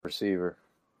receiver.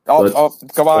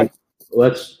 Goodbye.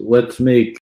 Let's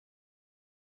make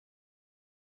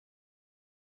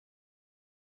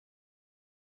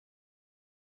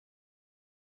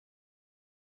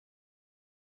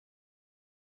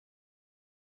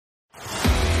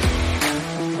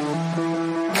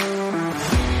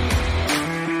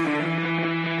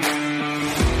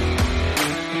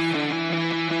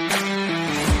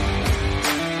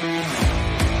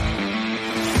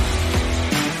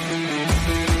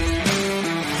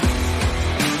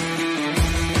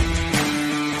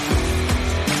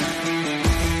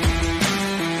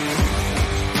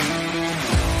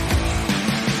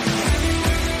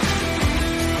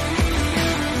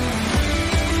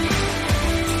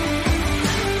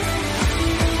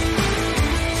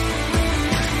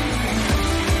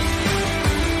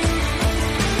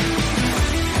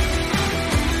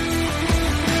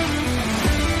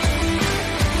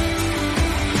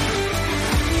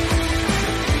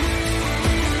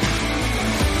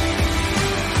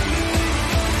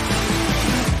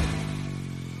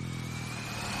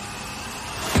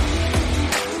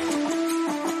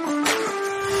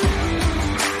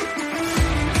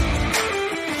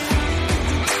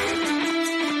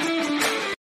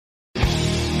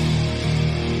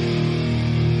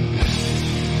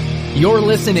You're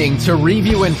listening to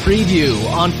Review and Preview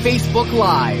on Facebook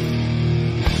Live.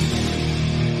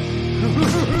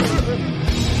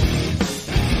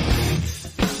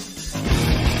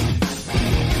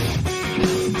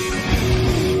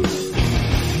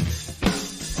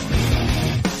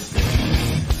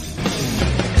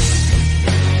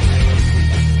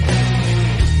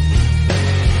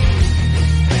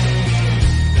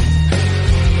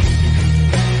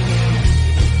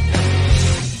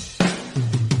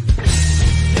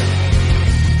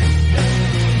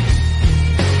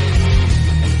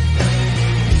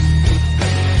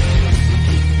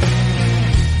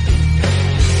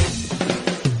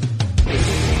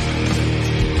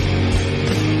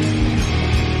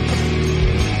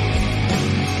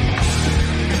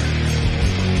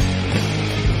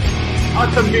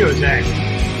 On some music.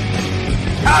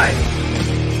 Hi.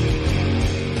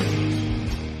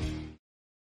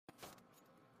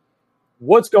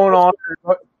 What's going on?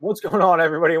 What's going on,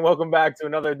 everybody, and welcome back to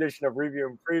another edition of Review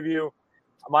and Preview.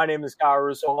 My name is Kyle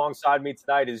Russo. Alongside me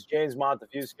tonight is James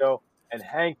Montefusco and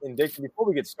Hank Indictor. Before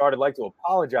we get started, I'd like to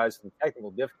apologize for the technical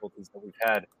difficulties that we've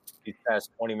had these past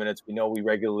 20 minutes. We know we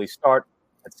regularly start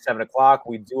at 7 o'clock.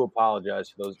 We do apologize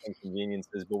for those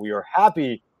inconveniences, but we are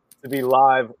happy to be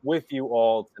live with you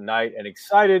all tonight and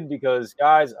excited because,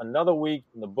 guys, another week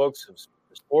in the books of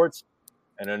sports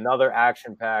and another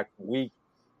action-packed week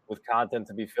with content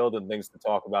to be filled and things to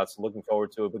talk about. So looking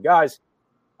forward to it. But, guys,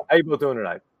 how you both doing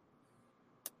tonight?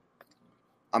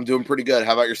 I'm doing pretty good.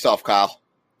 How about yourself, Kyle?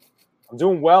 I'm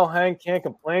doing well, Hank. Can't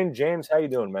complain. James, how you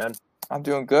doing, man? I'm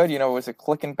doing good. You know, it was a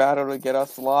clicking battle to get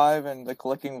us live, and the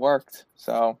clicking worked.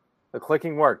 So the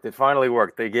clicking worked. It finally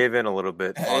worked. They gave in a little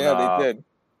bit. Yeah, they did.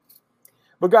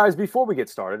 But, guys, before we get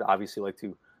started, obviously like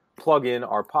to plug in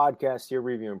our podcast here,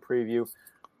 Review and Preview.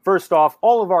 First off,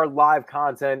 all of our live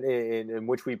content in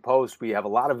which we post, we have a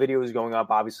lot of videos going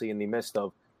up, obviously, in the midst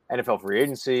of NFL free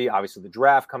agency, obviously the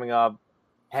draft coming up,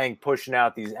 Hank pushing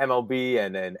out these MLB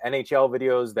and NHL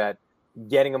videos that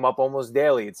getting them up almost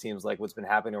daily, it seems like what's been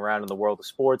happening around in the world of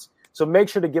sports. So make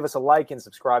sure to give us a like and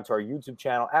subscribe to our YouTube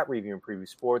channel at Review and Preview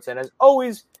Sports. And as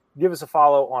always, give us a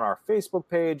follow on our Facebook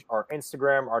page, our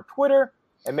Instagram, our Twitter,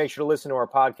 and make sure to listen to our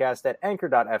podcast at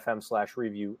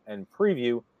anchor.fm/review and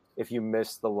preview if you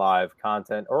missed the live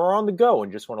content or are on the go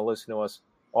and just want to listen to us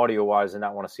audio-wise and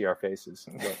not want to see our faces.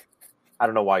 But I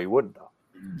don't know why you wouldn't, though.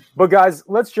 But, guys,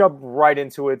 let's jump right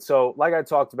into it. So, like I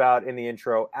talked about in the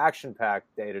intro,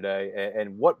 action-packed day today.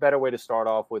 And what better way to start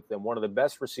off with than one of the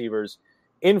best receivers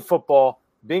in football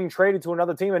being traded to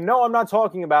another team? And no, I'm not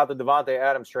talking about the Davante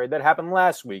Adams trade. That happened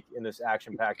last week in this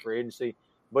action-packed free agency.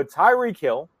 But Tyreek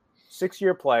Hill,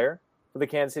 6-year player for the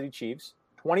Kansas City Chiefs,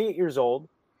 28 years old.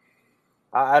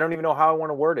 I don't even know how I want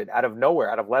to word it. Out of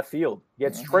nowhere, out of left field,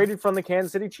 gets traded from the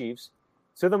Kansas City Chiefs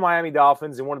to the Miami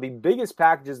Dolphins in one of the biggest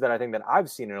packages that I think that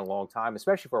I've seen in a long time,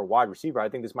 especially for a wide receiver. I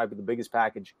think this might be the biggest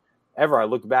package ever. I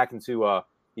looked back into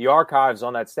the archives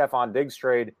on that Stephon Diggs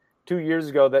trade 2 years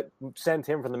ago that sent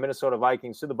him from the Minnesota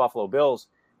Vikings to the Buffalo Bills.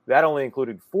 That only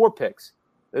included 4 picks.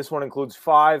 This one includes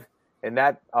 5. And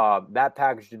that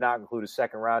package did not include a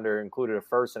second rounder. It included a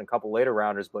first and a couple later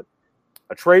rounders. But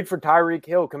a trade for Tyreek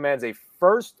Hill commands a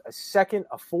first, a second,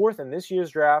 a fourth in this year's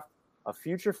draft, a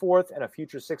future fourth, and a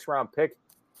future 6th-round pick.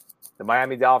 The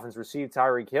Miami Dolphins received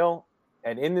Tyreek Hill.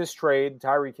 And in this trade,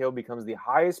 Tyreek Hill becomes the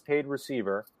highest-paid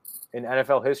receiver in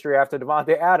NFL history after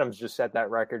Devontae Adams just set that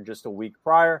record just a week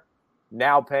prior,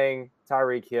 now paying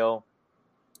Tyreek Hill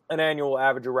an annual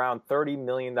average around $30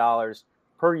 million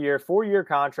per year, 4-year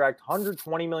contract,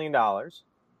 $120 million.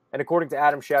 And according to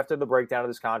Adam Schefter, the breakdown of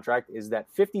this contract is that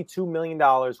 $52 million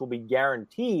will be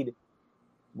guaranteed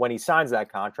when he signs that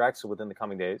contract, so within the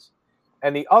coming days.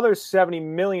 And the other $70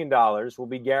 million will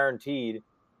be guaranteed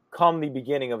come the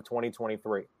beginning of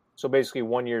 2023. So basically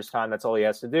 1 year's time, that's all he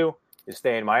has to do is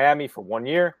stay in Miami for 1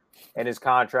 year, and his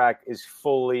contract is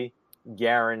fully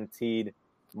guaranteed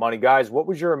money. Guys, what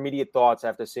was your immediate thoughts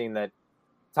after seeing that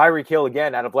Tyreek Hill,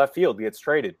 again, out of left field, gets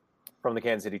traded from the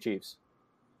Kansas City Chiefs?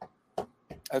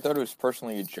 I thought it was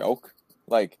personally a joke,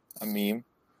 like a meme,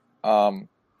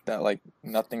 that like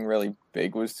nothing really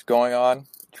big was going on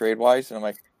trade-wise. And I'm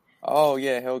like, oh,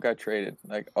 yeah, Hill got traded.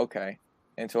 Like, okay.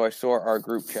 Until I saw our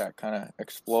group chat kind of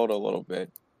explode a little bit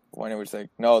when it was like,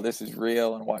 no, this is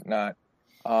real and whatnot.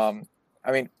 I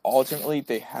mean, ultimately,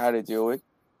 they had to do it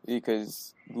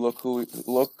because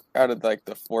look out of like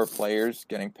the 4 players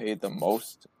getting paid the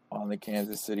most on the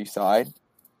Kansas City side,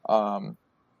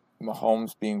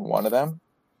 Mahomes being one of them.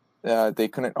 They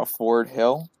couldn't afford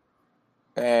Hill.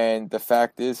 And the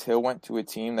fact is, Hill went to a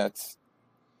team that's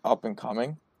up and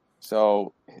coming.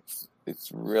 So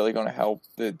it's really going to help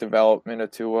the development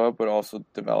of Tua, but also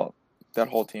develop that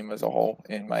whole team as a whole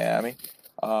in Miami.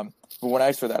 But when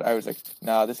I saw that, I was like,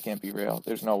 nah, this can't be real.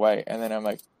 There's no way. And then I'm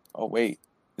like, oh, wait,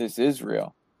 this is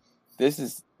real.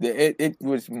 It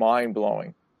was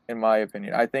mind-blowing, in my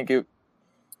opinion.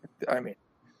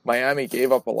 Miami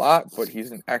gave up a lot, but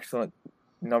he's an excellent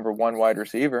number 1 wide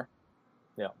receiver.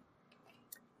 Yeah.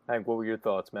 Hank, what were your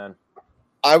thoughts, man?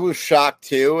 I was shocked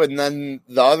too. And then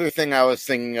the other thing I was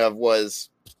thinking of was,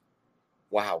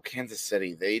 wow, Kansas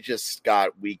City, they just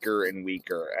got weaker and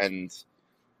weaker. And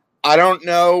I don't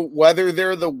know whether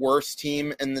they're the worst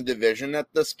team in the division at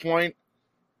this point.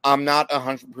 I'm not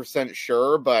 100%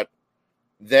 sure, but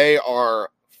they are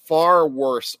far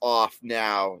worse off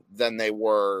now than they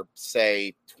were,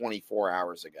 say, 24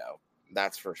 hours ago.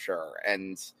 That's for sure.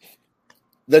 And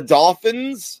the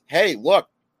Dolphins, hey, look,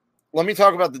 let me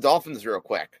talk about the Dolphins real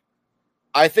quick.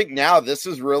 I think now this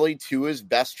is really Tua's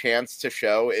best chance to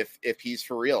show if he's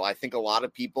for real. I think a lot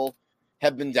of people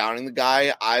have been downing the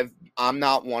guy. I'm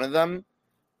not one of them.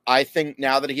 I think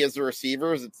now that he has the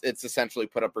receivers, it's essentially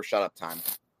put up or shut up time.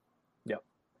 Yep.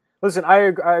 Listen, I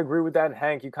agree with that.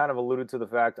 Hank, you kind of alluded to the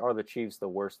fact, are the Chiefs the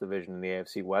worst division in the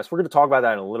AFC West? We're going to talk about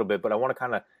that in a little bit, but I want to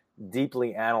kind of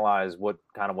deeply analyze what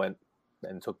kind of went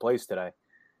and took place today.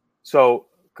 So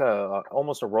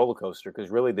almost a roller coaster, because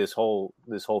really this whole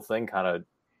thing kind of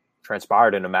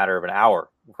transpired in a matter of an hour,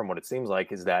 from what it seems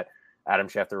like, is that Adam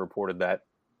Schefter reported that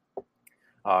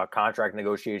contract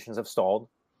negotiations have stalled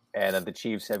and that the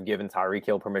Chiefs have given Tyreek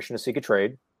Hill permission to seek a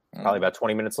trade. Probably about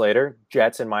 20 minutes later,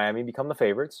 Jets and Miami become the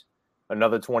favorites.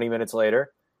 Another 20 minutes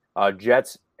later,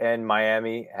 Jets and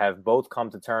Miami have both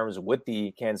come to terms with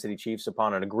the Kansas City Chiefs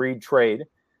upon an agreed trade.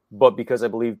 But because I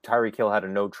believe Tyreek Hill had a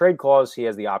no-trade clause, he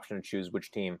has the option to choose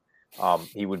which team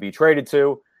he would be traded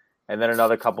to. And then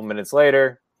another couple minutes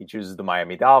later, he chooses the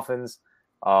Miami Dolphins.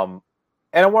 And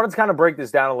I wanted to kind of break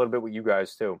this down a little bit with you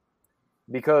guys too,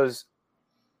 because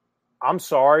I'm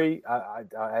sorry,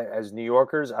 as New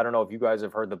Yorkers, I don't know if you guys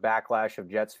have heard the backlash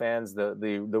of Jets fans,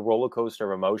 the roller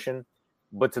coaster of emotion.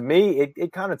 But to me,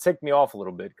 it kind of ticked me off a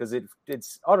little bit because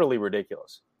it's utterly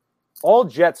ridiculous. All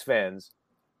Jets fans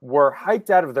were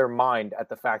hyped out of their mind at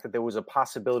the fact that there was a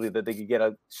possibility that they could get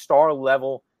a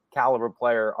star-level caliber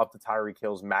player up to Tyreek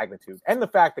Hill's magnitude. And the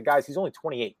fact that, guys, he's only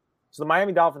 28. So the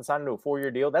Miami Dolphins signed into a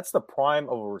 4-year deal. That's the prime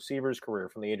of a receiver's career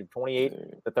from the age of 28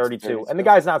 to 32. And the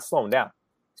guy's not slowing down.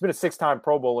 He's been a 6-time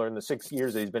Pro Bowler in the 6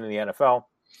 years that he's been in the NFL.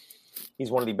 He's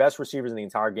one of the best receivers in the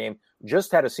entire game.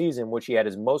 Just had a season in which he had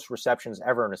his most receptions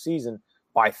ever in a season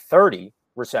by 30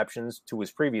 receptions to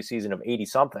his previous season of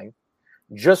 80-something.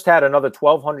 Just had another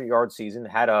 1,200-yard season,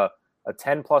 had a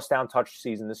 10-plus down touch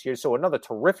season this year. So another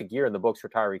terrific year in the books for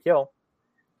Tyreek Hill.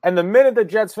 And the minute the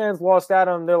Jets fans lost out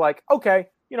on him, they're like, okay,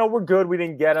 we're good. We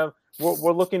didn't get him.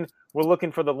 We're looking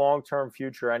for the long-term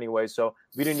future anyway. So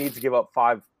we didn't need to give up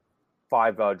five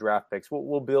draft picks.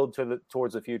 We'll build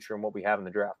towards the future and what we have in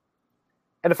the draft.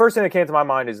 And the first thing that came to my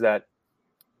mind is that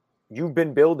you've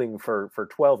been building for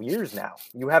 12 years now.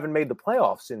 You haven't made the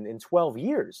playoffs in 12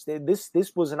 years.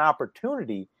 This was an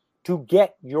opportunity to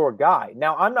get your guy.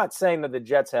 Now, I'm not saying that the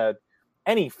Jets had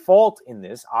any fault in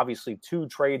this. Obviously, 2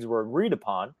 trades were agreed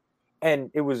upon, and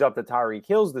it was up to Tyreek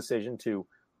Hill's decision to,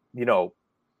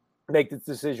 make this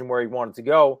decision where he wanted to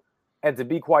go. And to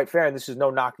be quite fair, and this is no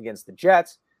knock against the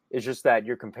Jets, it's just that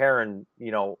you're comparing,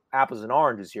 apples and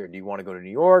oranges here. Do you want to go to New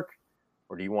York?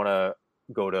 Or do you want to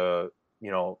go to,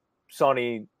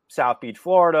 sunny South Beach,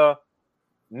 Florida,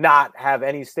 not have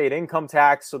any state income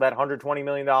tax, so that $120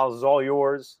 million is all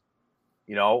yours,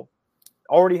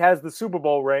 already has the Super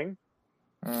Bowl ring.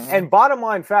 Mm-hmm. And bottom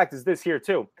line fact is this here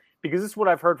too, because this is what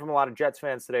I've heard from a lot of Jets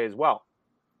fans today as well,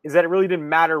 is that it really didn't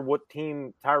matter what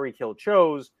team Tyreek Hill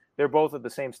chose. They're both at the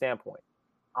same standpoint.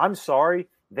 I'm sorry.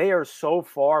 They are so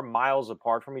far miles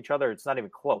apart from each other. It's not even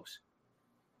close.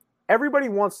 Everybody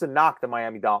wants to knock the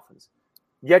Miami Dolphins.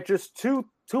 Yet just two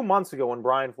months ago when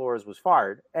Brian Flores was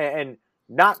fired, and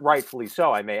not rightfully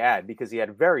so, I may add, because he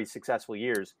had very successful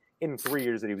years in 3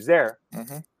 years that he was there,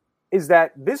 mm-hmm. is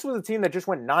that this was a team that just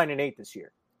went 9-8 this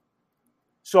year.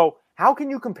 So how can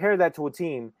you compare that to a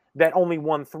team that only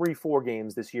won 3-4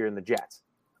 games this year in the Jets?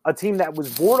 A team that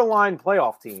was borderline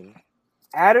playoff team,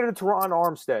 added a Teron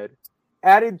Armstead,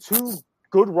 added 2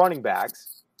 good running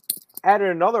backs, added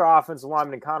another offensive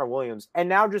lineman in Connor Williams, and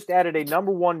now just added a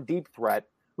number 1 deep threat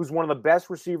who's one of the best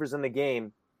receivers in the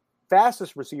game,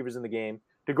 fastest receivers in the game,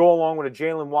 to go along with a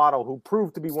Jalen Waddle, who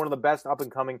proved to be one of the best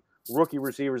up-and-coming rookie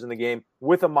receivers in the game,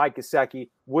 with a Mike Gesicki,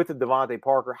 with a Devontae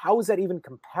Parker. How is that even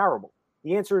comparable?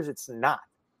 The answer is it's not.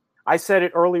 I said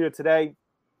it earlier today.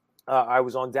 I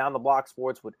was on Down the Block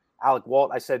Sports with Alec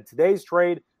Walt. I said today's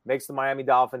trade makes the Miami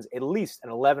Dolphins at least an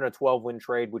 11 or 12 win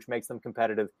trade, which makes them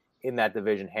competitive in that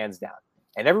division, hands down.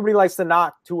 And everybody likes to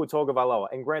knock Tua Tagovailoa.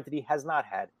 And granted, he has not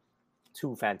had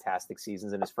 2 fantastic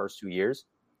seasons in his first 2 years.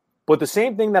 But the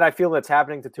same thing that I feel that's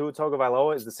happening to Tua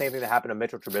Tagovailoa is the same thing that happened to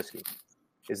Mitchell Trubisky,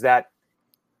 is that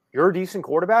you're a decent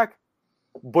quarterback,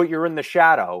 but you're in the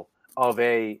shadow of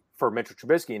for Mitchell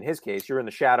Trubisky, in his case, you're in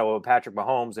the shadow of Patrick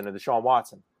Mahomes and a Deshaun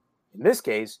Watson. In this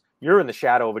case, you're in the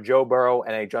shadow of a Joe Burrow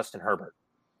and a Justin Herbert.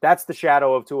 That's the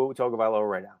shadow of Tua Tagovailoa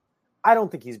right now. I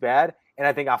don't think he's bad, and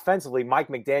I think offensively, Mike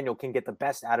McDaniel can get the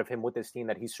best out of him with this team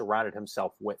that he's surrounded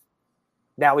himself with.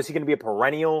 Now, is he going to be a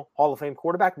perennial Hall of Fame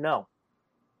quarterback? No.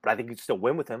 But I think you'd still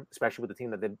win with him, especially with the team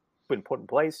that they've been put in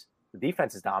place. The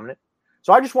defense is dominant.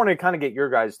 So I just wanted to kind of get your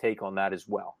guys' take on that as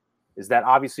well, is that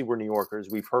obviously we're New Yorkers.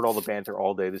 We've heard all the banter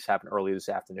all day. This happened early this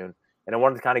afternoon. And I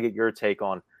wanted to kind of get your take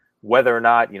on whether or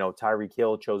not, Tyreek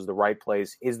Hill chose the right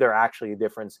place. Is there actually a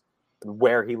difference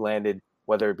where he landed,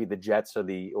 whether it be the Jets or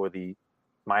the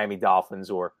Miami Dolphins,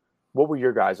 or what were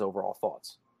your guys' overall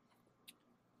thoughts?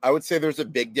 I would say there's a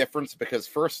big difference because,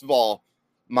 first of all,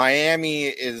 Miami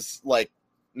is like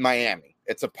Miami.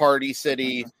 It's a party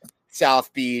city,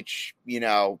 South Beach,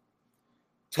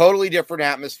 totally different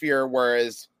atmosphere.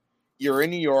 Whereas you're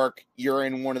in New York, you're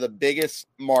in one of the biggest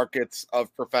markets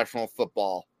of professional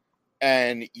football,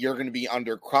 and you're going to be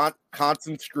under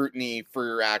constant scrutiny for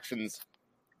your actions.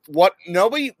 What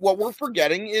we're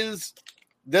forgetting is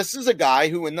this is a guy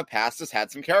who in the past has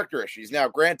had some character issues. Now,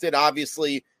 granted,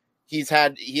 obviously we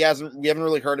haven't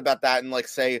really heard about that in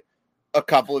say a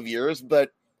couple of years,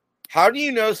 but how do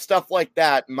you know stuff like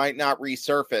that might not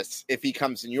resurface if he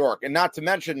comes to New York? And not to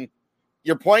mention,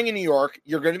 you're playing in New York,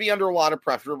 you're going to be under a lot of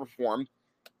pressure to perform.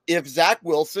 If Zach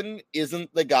Wilson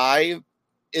isn't the guy,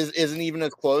 isn't even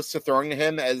as close to throwing to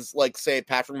him as say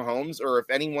Patrick Mahomes, or if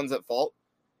anyone's at fault,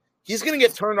 he's going to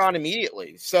get turned on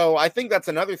immediately. So I think that's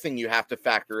another thing you have to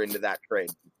factor into that trade.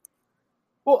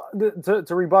 Well,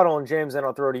 to rebuttal, and James, then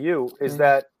I'll throw to you, is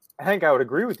that Hank, I would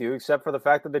agree with you, except for the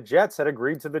fact that the Jets had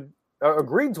agreed to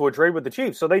a trade with the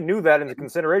Chiefs, so they knew that into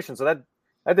consideration. So that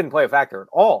didn't play a factor at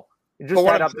all. It just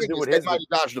had nothing to do with his. They might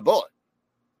have dodged a bullet.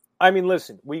 I mean,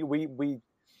 listen, we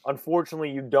unfortunately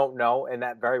you don't know, and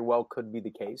that very well could be the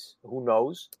case. Who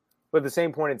knows? But at the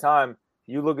same point in time,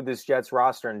 you look at this Jets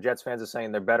roster, and Jets fans are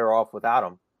saying they're better off without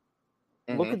him.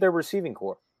 Mm-hmm. Look at their receiving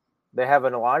core. They have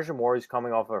an Elijah Moore who's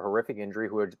coming off a horrific injury,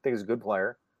 who I think is a good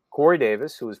player. Corey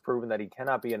Davis, who has proven that he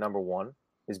cannot be a number 1.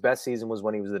 His best season was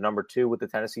when he was the number 2 with the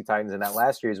Tennessee Titans, and that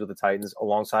last year he's with the Titans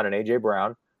alongside an A.J.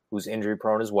 Brown, who's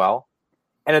injury-prone as well,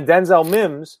 and a Denzel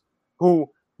Mims, who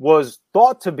was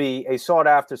thought to be a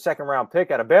sought-after second-round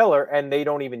pick out of Baylor, and they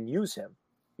don't even use him.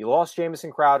 You lost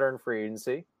Jamison Crowder in free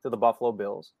agency to the Buffalo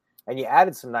Bills, and you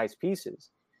added some nice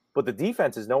pieces. But the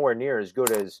defense is nowhere near as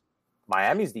good as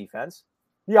Miami's defense.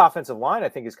 The offensive line, I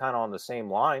think, is kind of on the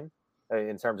same line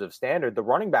in terms of standard. The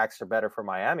running backs are better for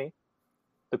Miami.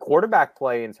 The quarterback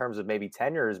play in terms of maybe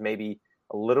tenure is maybe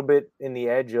a little bit in the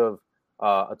edge of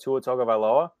a Tua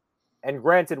Tagovailoa. And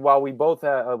granted, while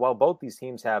both these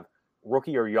teams have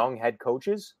rookie or young head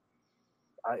coaches,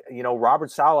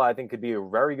 Robert Saleh, I think, could be a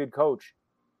very good coach.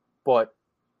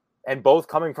 And both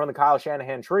coming from the Kyle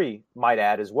Shanahan tree, might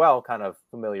add as well, kind of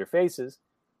familiar faces.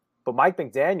 But Mike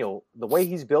McDaniel, the way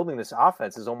he's building this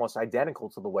offense is almost identical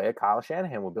to the way a Kyle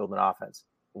Shanahan would build an offense.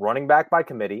 Running back by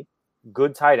committee,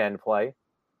 good tight end play,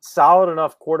 solid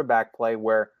enough quarterback play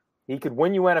where he could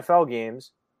win you NFL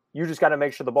games. You just got to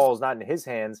make sure the ball is not in his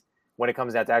hands when it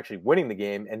comes down to actually winning the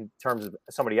game in terms of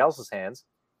somebody else's hands.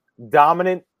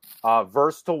 Dominant,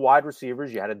 versatile wide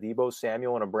receivers. You had a Deebo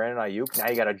Samuel and a Brandon Ayuk. Now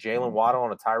you got a Jalen Waddle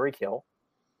and a Tyreek Hill.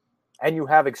 And you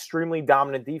have extremely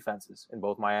dominant defenses in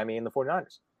both Miami and the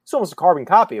 49ers. It's almost a carbon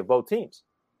copy of both teams.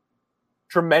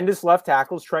 Tremendous left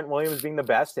tackles, Trent Williams being the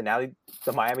best, and now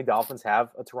the Miami Dolphins have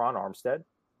a Teron Armstead.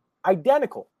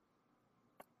 Identical.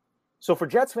 So for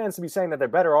Jets fans to be saying that they're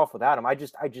better off without him, I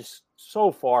just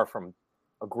so far from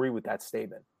agree with that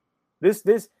statement. This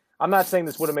I'm not saying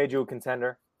this would have made you a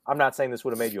contender. I'm not saying this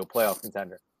would have made you a playoff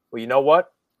contender. But you know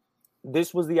what?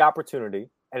 This was the opportunity,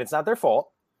 and it's not their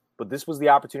fault, but this was the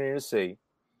opportunity to see,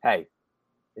 hey,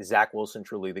 is Zach Wilson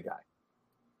truly the guy?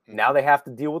 Now they have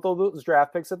to deal with all those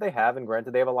draft picks that they have, and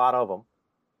granted, they have a lot of them.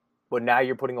 But now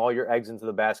you're putting all your eggs into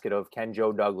the basket of can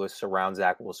Joe Douglas surround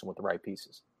Zach Wilson with the right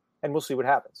pieces? And we'll see what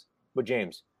happens. But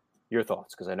James, your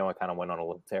thoughts, because I know I kind of went on a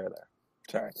little tear there.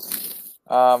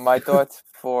 Sorry. My thoughts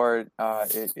for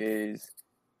it is,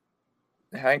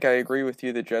 Hank, I agree with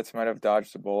you. The Jets might have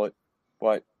dodged a bullet,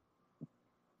 but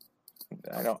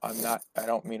I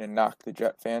don't mean to knock the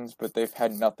Jet fans, but they've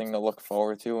had nothing to look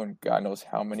forward to in God knows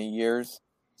how many years.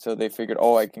 So they figured,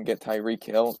 I can get Tyreek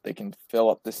Hill. They can fill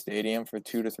up the stadium for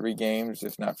 2 to 3 games,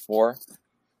 if not 4,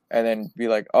 and then be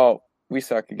like, we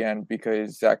suck again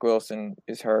because Zach Wilson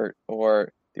is hurt,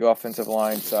 or the offensive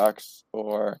line sucks,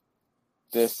 or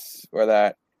this or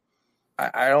that.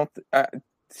 I don't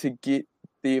to get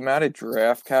the amount of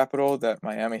draft capital that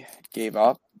Miami gave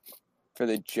up for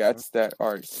the Jets that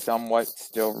are somewhat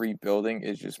still rebuilding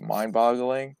is just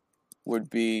mind-boggling. Would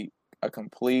be a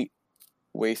complete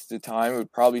waste of time. It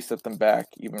would probably set them back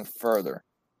even further.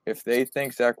 If they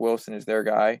think Zach Wilson is their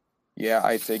guy, yeah,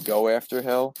 I'd say go after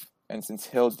Hill. And since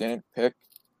Hill didn't pick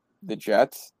the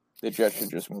Jets should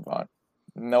just move on.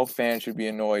 No fan should be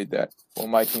annoyed that,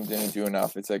 my team didn't do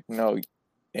enough. It's like, no,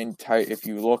 if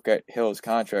you look at Hill's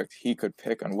contract, he could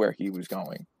pick on where he was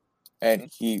going. And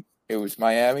it was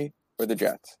Miami or the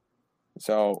Jets.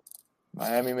 So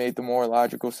Miami made the more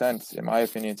logical sense, in my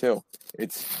opinion, too.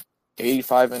 It's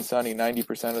 85 and sunny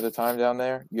 90% of the time down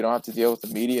there. You don't have to deal with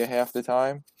the media half the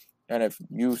time. And if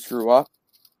you screw up,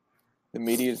 the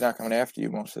media is not coming after you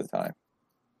most of the time.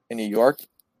 In New York,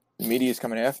 the media is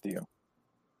coming after you.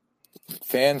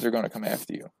 Fans are going to come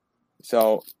after you.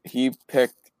 So he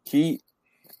picked,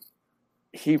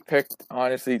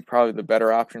 honestly, probably the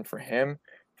better option for him.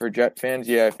 For Jet fans,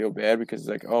 yeah, I feel bad because it's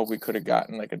like, we could have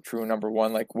gotten like a true number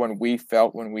one. Like when we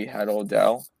had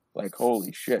Odell, like,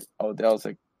 holy shit, Odell's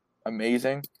like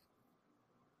amazing.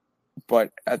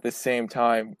 But at the same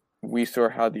time, we saw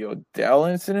how the Odell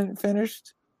incident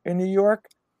finished in New York.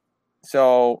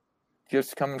 So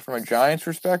just coming from a Giants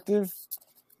perspective,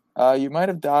 you might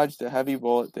have dodged a heavy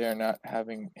bullet there not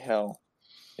having Hill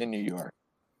in New York.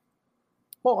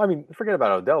 Well, I mean, forget about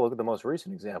Odell. Look at the most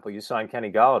recent example. You sign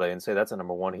Kenny Golladay and say that's a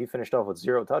number one. He finished off with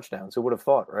 0 touchdowns. Who would have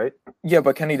thought, right? Yeah,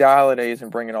 but Kenny Golladay isn't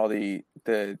bringing all the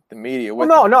media with him.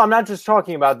 No, I'm not just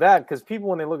talking about that, because people,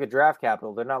 when they look at draft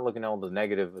capital, they're not looking at all the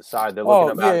negative aside. They're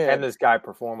looking about, can this guy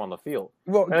perform on the field?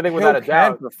 Well, and I think without a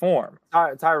doubt, perform.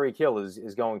 Tyreek Hill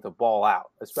is going to ball out,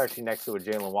 especially next to a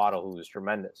Jalen Waddle, who is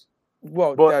tremendous.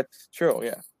 Well, that's true,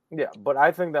 yeah. Yeah, but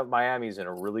I think that Miami's in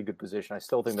a really good position. I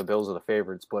still think the Bills are the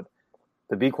favorites, but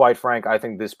to be quite frank, I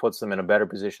think this puts them in a better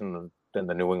position than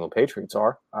the New England Patriots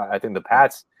are. I think the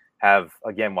Pats have,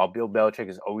 again, while Bill Belichick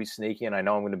is always sneaky, and I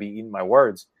know I'm going to be eating my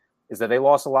words, is that they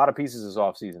lost a lot of pieces this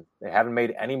offseason. They haven't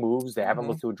made any moves. They haven't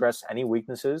looked to address any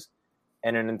weaknesses,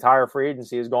 and an entire free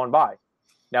agency has gone by.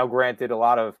 Now, granted, a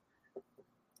lot of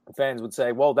fans would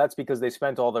say, well, that's because they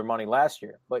spent all their money last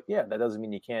year. But, yeah, that doesn't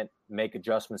mean you can't make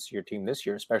adjustments to your team this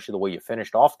year, especially the way you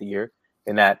finished off the year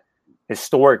in that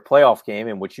historic playoff game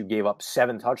in which you gave up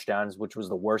 7 touchdowns, which was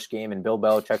the worst game in Bill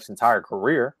Belichick's entire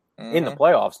career in the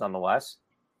playoffs, nonetheless.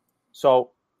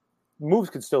 So moves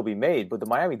could still be made, but the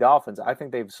Miami Dolphins, I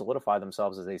think they've solidified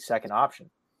themselves as a second option.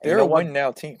 And they're a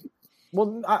win-now team.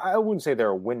 Well, I wouldn't say they're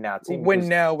a win-now team. Win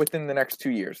now within the next 2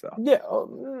 years, though. Yeah.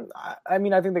 I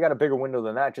mean, I think they got a bigger window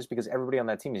than that just because everybody on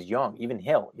that team is young. Even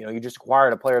Hill. You just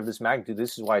acquired a player of this magnitude.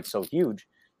 This is why it's so huge,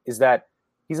 is that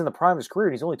he's in the prime of his career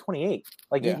and he's only 28.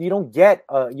 Like, you don't get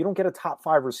a top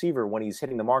 5 receiver when he's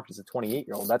hitting the mark as a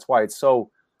 28-year-old. That's why it's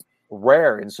so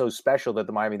rare and so special that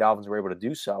the Miami Dolphins were able to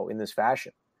do so in this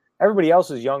fashion. Everybody else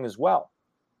is young as well.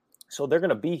 So they're going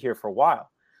to be here for a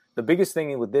while. The biggest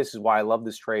thing with this is why I love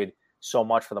this trade so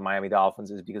much for the Miami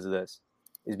Dolphins is because of this.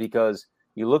 Is because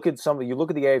you look at the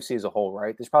AFC as a whole,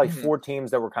 right? There's probably 4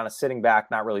 teams that were kind of sitting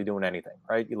back, not really doing anything,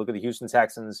 right? You look at the Houston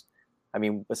Texans, I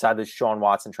mean, beside the Sean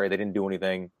Watson trade, they didn't do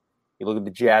anything. You look at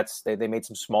the Jets, they made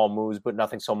some small moves, but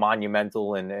nothing so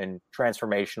monumental and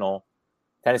transformational.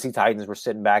 Tennessee Titans were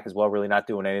sitting back as well, really not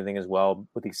doing anything as well,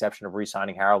 with the exception of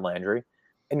re-signing Harold Landry.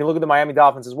 And you look at the Miami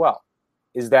Dolphins as well.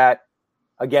 Is that,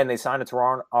 again, they signed a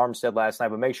Teron Armstead last night,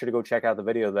 but make sure to go check out the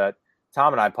video that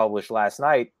Tom and I published last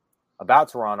night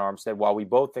about Teron Armstead. While we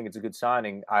both think it's a good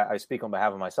signing, I speak on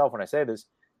behalf of myself when I say this,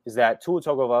 is that Tua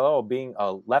Tagovailoa, being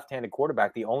a left-handed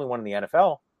quarterback, the only one in the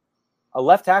NFL, a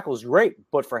left tackle is great,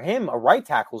 but for him, a right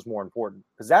tackle is more important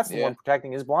because that's the one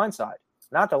protecting his blind side,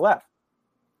 not the left.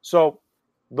 So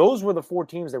those were the 4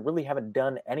 teams that really haven't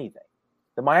done anything.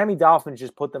 The Miami Dolphins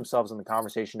just put themselves in the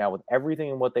conversation now with everything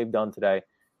and what they've done today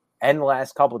and the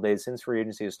last couple of days since free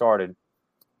agency has started,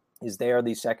 is they are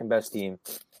the second best team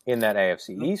in that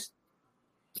AFC East.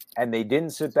 And they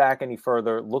didn't sit back any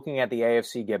further, looking at the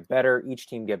AFC get better, each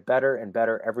team get better and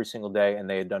better every single day, and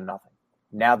they had done nothing.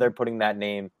 Now they're putting their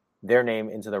name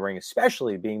into the ring,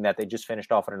 especially being that they just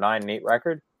finished off at a 9-8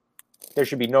 record. There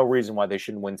should be no reason why they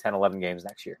shouldn't win 10, 11 games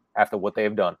next year after what they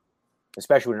have done,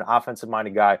 especially with an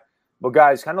offensive-minded guy. But,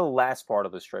 guys, kind of the last part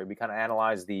of this trade, we kind of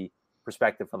analyzed the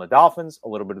perspective from the Dolphins, a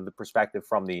little bit of the perspective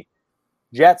from the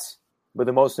Jets. But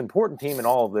the most important team in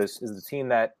all of this is the team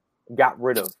that got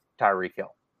rid of Tyreek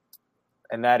Hill,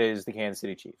 and that is the Kansas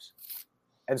City Chiefs.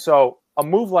 And so a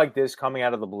move like this coming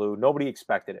out of the blue, nobody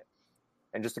expected it.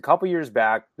 And just a couple years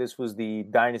back, this was the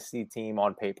dynasty team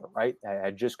on paper, right? They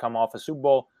had just come off a Super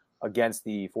Bowl against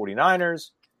the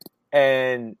 49ers,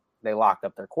 and they locked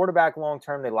up their quarterback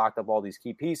long-term. They locked up all these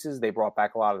key pieces. They brought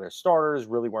back a lot of their starters,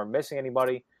 really weren't missing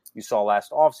anybody. You saw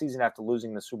last offseason after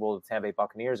losing the Super Bowl to the Tampa Bay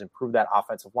Buccaneers, improved that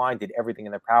offensive line, did everything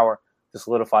in their power to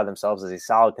solidify themselves as a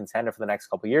solid contender for the next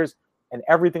couple of years, and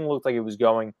everything looked like it was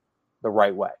going the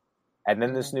right way. And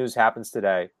then this news happens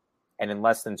today, and in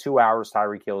less than 2 hours,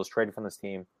 Tyreek Hill is traded from this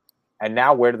team. And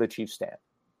now where do the Chiefs stand?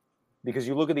 Because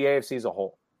you look at the AFC as a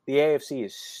whole. The AFC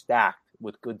is stacked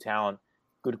with good talent,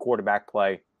 good quarterback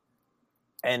play.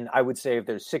 And I would say if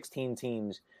there's 16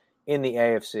 teams in the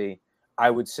AFC,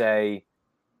 I would say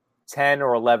 10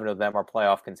 or 11 of them are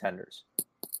playoff contenders.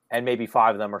 And maybe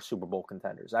 5 of them are Super Bowl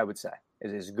contenders, I would say,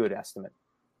 is a good estimate.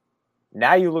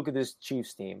 Now you look at this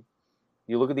Chiefs team.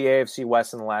 You look at the AFC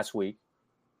West in the last week.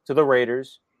 To the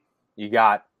Raiders, you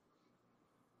got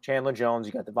Chandler Jones,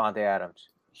 you got Devontae Adams.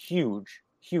 Huge,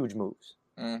 huge moves.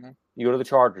 Mm-hmm. You go to the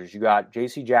Chargers, you got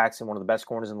J.C. Jackson, one of the best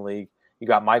corners in the league. You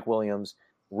got Mike Williams,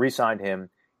 re-signed him.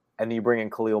 And then you bring in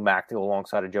Khalil Mack to go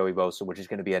alongside of Joey Bosa, which is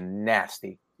going to be a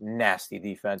nasty, nasty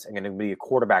defense and going to be a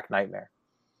quarterback nightmare.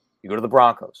 You go to the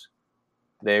Broncos.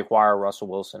 They acquire Russell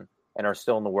Wilson and are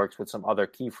still in the works with some other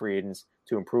key free agents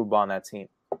to improve on that team.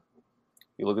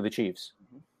 You look at the Chiefs.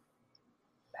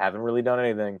 Haven't really done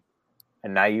anything.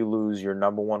 And now you lose your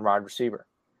number one wide receiver.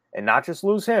 And not just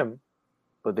lose him,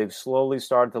 but they've slowly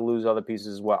started to lose other pieces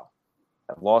as well.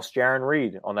 I've lost Jaron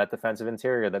Reed on that defensive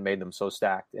interior that made them so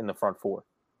stacked in the front 4.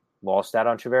 Lost out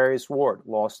on Charvarius Ward.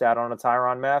 Lost out on a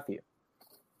Tyrann Mathieu.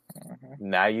 Mm-hmm.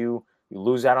 Now you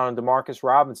lose out on a DeMarcus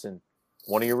Robinson,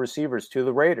 one of your receivers, to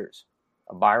the Raiders.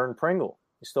 A Byron Pringle.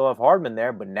 You still have Hardman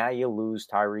there, but now you lose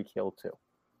Tyreek Hill too.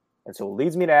 And so it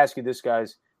leads me to ask you this,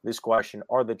 guys, this question.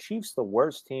 Are the Chiefs the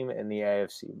worst team in the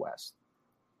AFC West?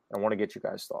 I want to get you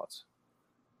guys' thoughts.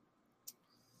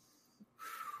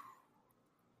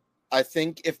 I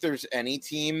think if there's any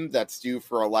team that's due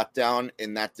for a letdown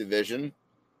in that division,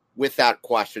 with that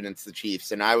question, it's the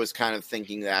Chiefs. And I was kind of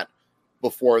thinking that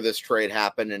before this trade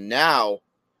happened. And now,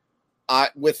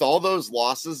 with all those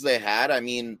losses they had, I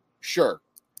mean, sure,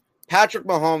 Patrick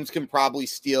Mahomes can probably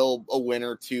steal a win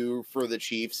or two for the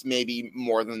Chiefs, maybe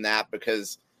more than that,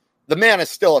 because the man is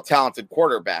still a talented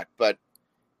quarterback. But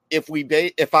if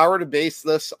I were to base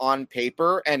this on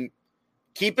paper, and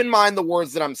keep in mind the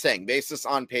words that I'm saying, base this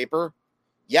on paper,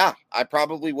 yeah, I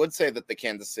probably would say that the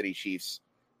Kansas City Chiefs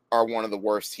are one of the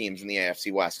worst teams in the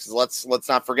AFC West. Because let's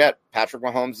not forget, Patrick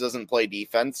Mahomes doesn't play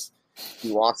defense. He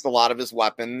lost a lot of his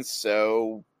weapons,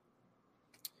 so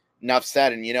enough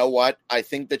said. And you know what? I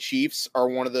think the Chiefs are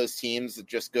one of those teams that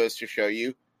just goes to show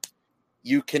you,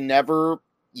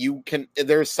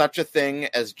 there's such a thing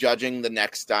as judging the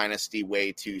next dynasty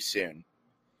way too soon.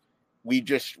 We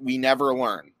never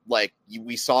learn. Like,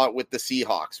 we saw it with the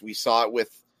Seahawks. We saw it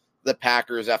with the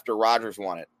Packers after Rodgers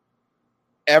won it.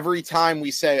 Every time we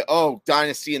say, oh,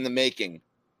 dynasty in the making,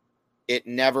 it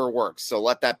never works. So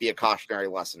let that be a cautionary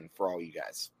lesson for all you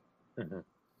guys. Mm-hmm.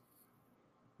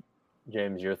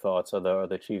 James, your thoughts? Are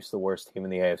the Chiefs the worst team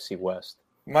in the AFC West?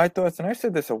 My thoughts, and I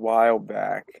said this a while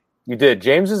back. You did.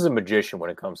 James is a magician when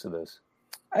it comes to this.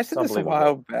 I said this a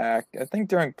while back. I think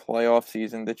during playoff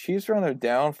season, the Chiefs are on their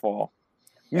downfall.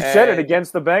 You said it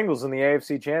against the Bengals in the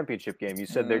AFC Championship game. You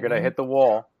said they're going to hit the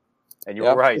wall, and you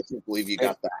were right. I can't believe you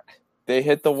got that. They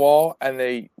hit the wall, and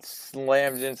they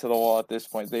slammed into the wall at this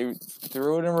point. They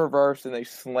threw it in reverse, and they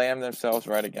slammed themselves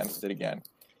right against it again.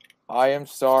 I am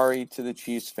sorry to the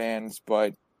Chiefs fans,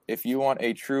 but if you want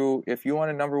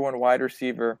a number one wide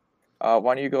receiver, why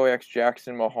don't you go ask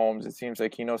Jackson Mahomes? It seems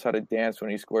like he knows how to dance when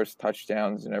he scores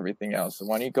touchdowns and everything else. So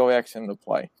why don't you go ask him to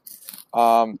play?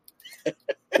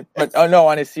 But no,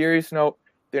 on a serious note,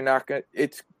 they're not going.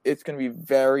 It's going to be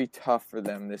very tough for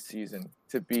them this season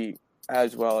to be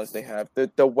as well as they have.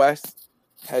 The West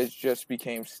has just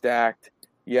became stacked.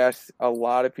 Yes, a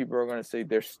lot of people are going to say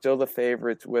they're still the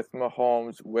favorites with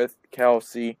Mahomes, with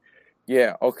Kelsey.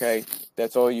 Yeah, okay,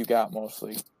 that's all you got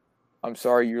mostly. I'm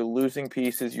sorry, you're losing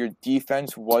pieces. Your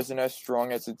defense wasn't as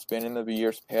strong as it's been in the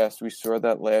years past. We saw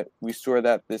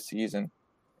that this season.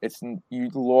 You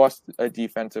lost a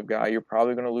defensive guy. You're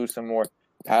probably going to lose some more.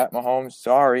 Pat Mahomes,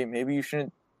 sorry, maybe you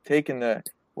shouldn't have taken the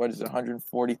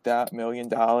 $140 million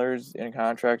in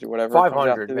contract or whatever.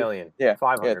 $500 million. Yeah,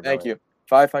 $500 thank you.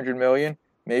 $500 million.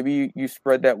 Maybe you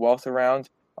spread that wealth around.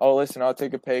 Oh, listen, I'll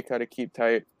take a pay cut to keep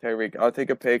Tyreek. I'll take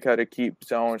a pay cut to keep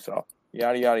so and so.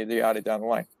 Yada yada yada down the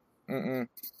line.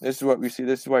 This is what we see.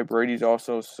 This is why Brady's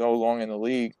also so long in the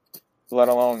league. Let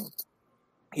alone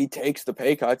he takes the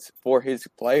pay cuts for his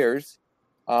players.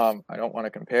 I don't want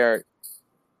to compare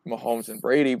Mahomes and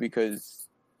Brady because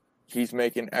he's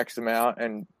making X amount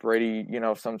and Brady,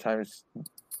 sometimes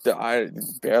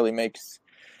barely makes.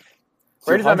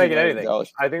 Brady's not making anything.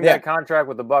 I think Yeah. that contract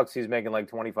with the Bucks, he's making like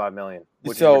 $25 million,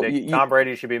 which So, is ridiculous. Tom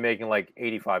Brady should be making like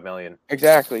 $85 million.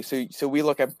 Exactly. So we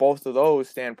look at both of those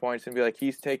standpoints and be like,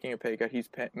 he's taking a pay cut. He's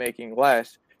making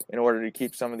less in order to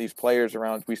keep some of these players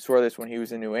around. We saw this when he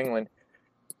was in New England.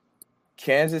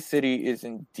 Kansas City is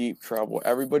in deep trouble.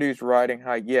 Everybody's riding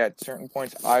high. Yeah, at certain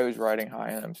points, I was riding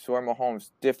high on them. So are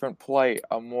Mahomes. Different play,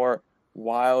 a more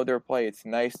wilder play. It's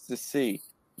nice to see.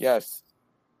 Yes.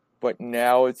 But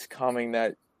now it's coming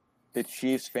that the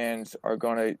Chiefs fans are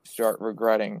going to start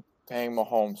regretting paying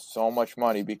Mahomes so much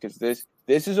money because this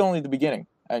is only the beginning.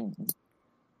 And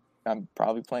I'm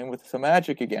probably playing with some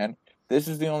magic again. This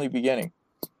is the only beginning.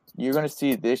 You're going to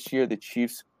see this year the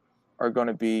Chiefs are going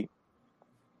to be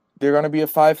they're going to be a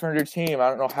 500 team. I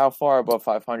don't know how far above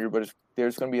 500, but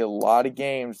there's going to be a lot of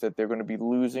games that they're going to be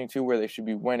losing to where they should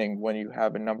be winning when you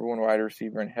have a number one wide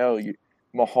receiver in hell.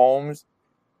 Mahomes,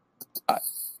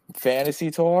 fantasy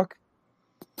talk,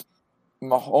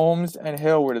 Mahomes and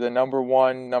Hill were the number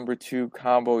one, number two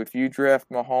combo. If you draft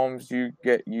Mahomes,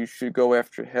 you should go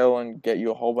after Hill and get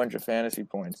you a whole bunch of fantasy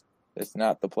points. That's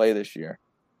not the play this year.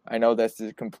 I know that's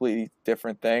a completely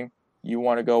different thing. You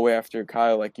want to go after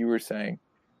Kyle, like you were saying,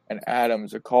 and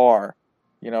Adams, a Carr,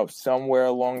 somewhere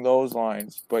along those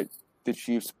lines. But the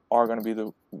Chiefs are going to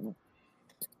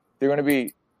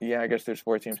be I guess there's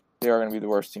 4 teams. They are going to be the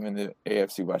worst team in the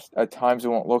AFC West. At times it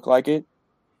won't look like it,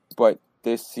 but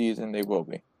this season they will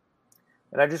be.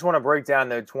 And I just want to break down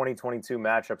the 2022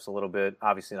 matchups a little bit.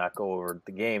 Obviously not go over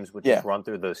the games, but just run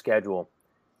through the schedule.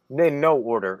 In no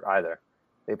order either.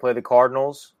 They play the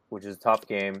Cardinals, which is a tough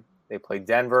game. They play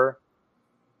Denver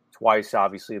twice,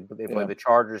 obviously. They play the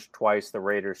Chargers twice, the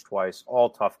Raiders twice. All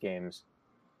tough games.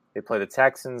 They play the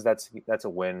Texans. That's a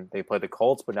win. They play the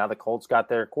Colts, but now the Colts got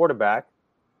their quarterback.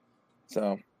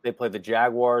 So they play the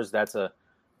Jaguars. That's a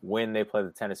win. They play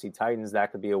the Tennessee Titans.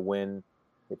 That could be a win.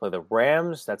 They play the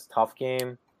Rams. That's a tough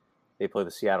game. They play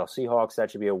the Seattle Seahawks.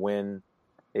 That should be a win.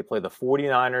 They play the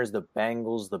 49ers, the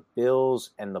Bengals, the Bills,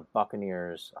 and the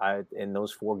Buccaneers. In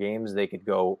those 4 games, they could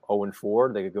go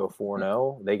 0-4. They could go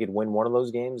 4-0. They could win one of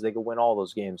those games. They could win all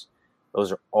those games.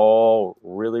 Those are all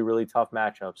really, really tough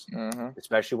matchups,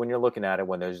 especially when you're looking at it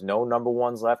when there's no number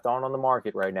ones left on the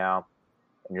market right now.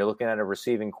 And you're looking at a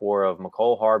receiving core of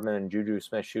McCole Hardman and Juju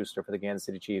Smith-Schuster for the Kansas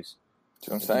City Chiefs. That's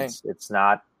what I'm saying. It's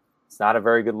not a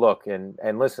very good look. And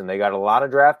listen, they got a lot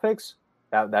of draft picks.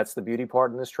 That's the beauty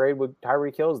part in this trade with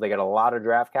Tyreek Hill. They got a lot of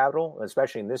draft capital,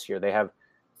 especially in this year. They have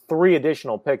 3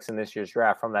 additional picks in this year's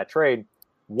draft from that trade,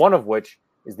 one of which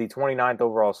is the 29th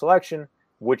overall selection,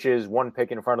 which is 1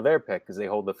 pick in front of their pick because they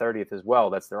hold the 30th as well.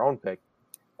 That's their own pick.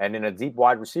 And in a deep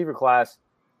wide receiver class,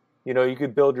 you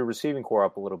could build your receiving core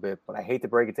up a little bit, but I hate to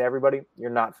break it to everybody, you're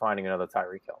not finding another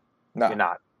Tyreek Hill. No. You're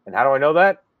not. And how do I know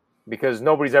that? Because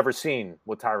nobody's ever seen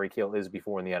what Tyreek Hill is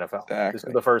before in the NFL. Exactly. This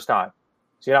is the first time.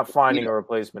 So you're not finding a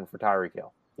replacement for Tyreek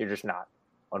Hill. You're just not,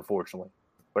 unfortunately.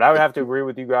 But I would have to agree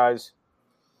with you guys.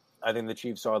 I think the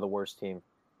Chiefs are the worst team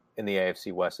in the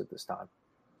AFC West at this time.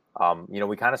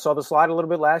 We kind of saw the slide a little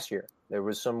bit last year. There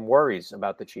was some worries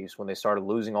about the Chiefs when they started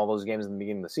losing all those games in the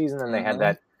beginning of the season, and they had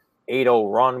that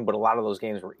 8-0 run, but a lot of those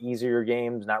games were easier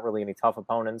games, not really any tough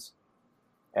opponents.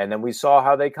 And then we saw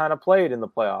how they kind of played in the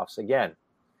playoffs. Again,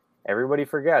 everybody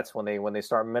forgets when they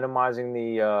start minimizing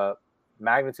the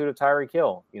magnitude of Tyreek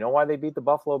Hill. You know why they beat the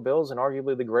Buffalo Bills in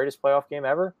arguably the greatest playoff game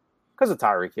ever? Because of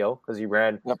Tyreek Hill, because he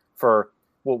ran for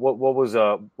what was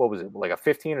it, like a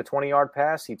 15 or 20 yard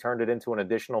pass? He turned it into an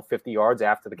additional 50 yards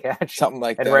after the catch, something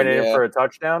like and that, ran it in for a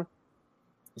touchdown.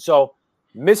 So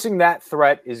missing that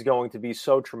threat is going to be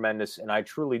so tremendous, and I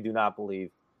truly do not believe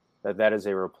that is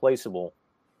a replaceable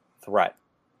threat.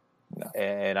 No.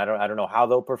 And I don't know how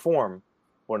they'll perform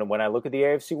when I look at the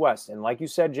AFC West. And like you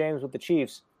said, James, with the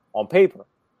Chiefs, on paper,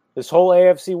 this whole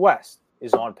AFC West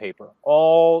is on paper,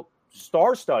 all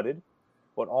star-studded,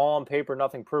 but all on paper,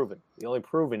 nothing proven. The only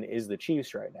proven is the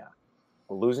Chiefs right now.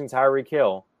 We're losing Tyreek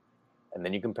Hill, and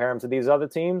then you compare them to these other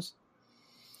teams,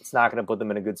 it's not going to put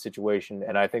them in a good situation.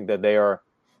 And I think that they are,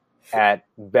 at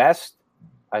best,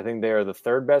 I think they are the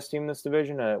third best team in this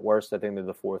division, and at worst, I think they're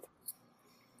the fourth.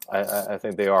 I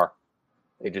think they are.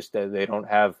 They don't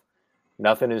have –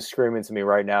 nothing is screaming to me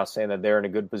right now saying that they're in a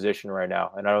good position right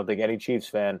now, and I don't think any Chiefs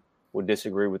fan would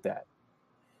disagree with that.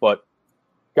 But,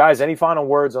 guys, any final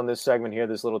words on this segment here,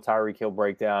 this little Tyreek Hill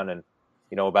breakdown, and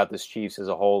about this Chiefs as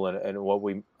a whole, and what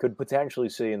we could potentially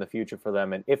see in the future for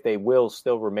them, and if they will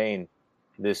still remain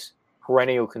this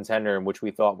perennial contender, in which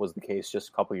we thought was the case just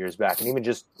a couple years back, and even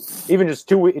just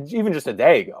a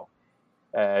day ago,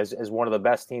 as one of the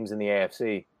best teams in the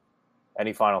AFC.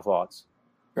 Any final thoughts?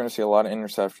 You're going to see a lot of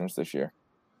interceptions this year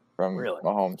from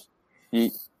Mahomes.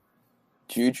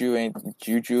 Juju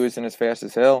isn't as fast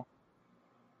as Hill.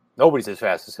 Nobody's as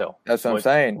fast as Hill. That's what I'm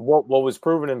saying. What was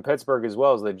proven in Pittsburgh as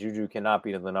well is that Juju cannot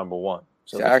be the number one.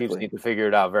 So exactly. The Chiefs need to figure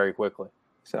it out very quickly.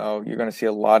 So you're going to see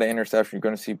a lot of interceptions. You're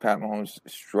going to see Pat Mahomes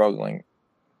struggling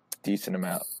a decent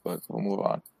amount, but we'll move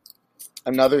on.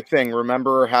 Another thing,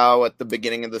 remember how at the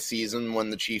beginning of the season when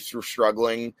the Chiefs were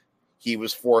struggling, he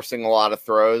was forcing a lot of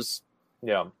throws?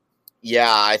 Yeah.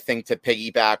 Yeah, I think to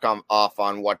piggyback off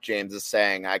on what James is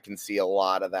saying, I can see a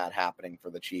lot of that happening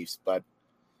for the Chiefs. But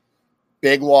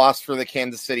big loss for the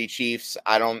Kansas City Chiefs.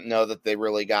 I don't know that they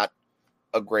really got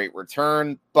a great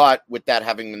return. But with that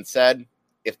having been said,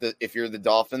 if you're the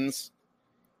Dolphins,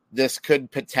 this could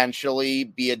potentially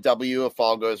be a W if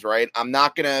all goes right. I'm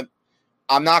not gonna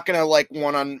like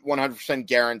 100%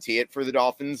 guarantee it for the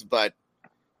Dolphins, but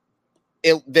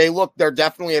they're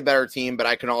definitely a better team, but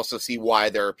I can also see why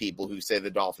there are people who say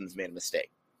the Dolphins made a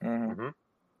mistake. Mm-hmm.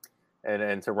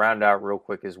 And to round out real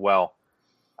quick as well,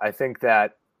 I think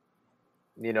that,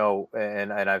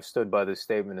 and I've stood by this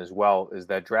statement as well, is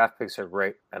that draft picks are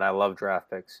great, and I love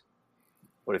draft picks.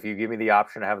 But if you give me the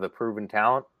option to have the proven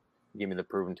talent, give me the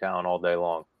proven talent all day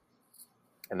long.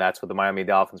 And that's what the Miami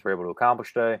Dolphins were able to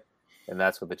accomplish today, and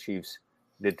that's what the Chiefs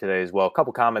did today as well. A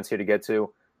couple comments here to get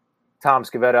to. Tom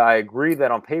Scavetta, I agree that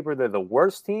on paper they're the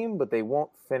worst team, but they won't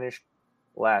finish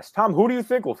last. Tom, who do you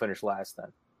think will finish last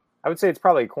then? I would say it's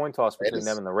probably a coin toss between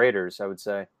them and the Raiders, I would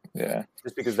say. Yeah.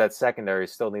 Just because that secondary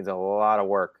still needs a lot of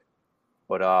work.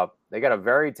 But they got a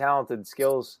very talented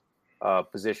skills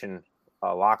position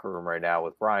locker room right now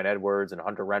with Brian Edwards and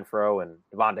Hunter Renfrow and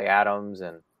Devontae Adams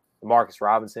and Marcus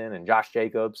Robinson and Josh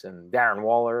Jacobs and Darren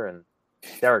Waller and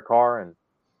Derek Carr and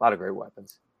a lot of great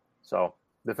weapons. So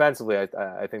defensively,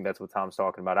 I think that's what Tom's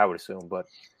talking about, I would assume. But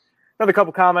another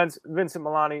couple comments. Vincent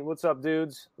Milani, what's up,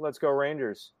 dudes? Let's go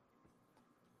Rangers.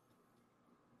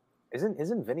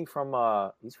 Isn't Vinny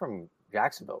from he's from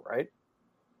Jacksonville, right?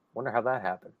 Wonder how that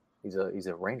happened. He's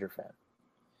a Ranger fan.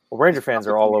 Well, Ranger fans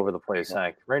are all over the place,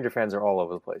 Hank. Ranger fans are all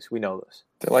over the place. We know this.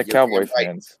 They're like Cowboy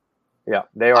fans. Yeah,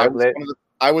 they are.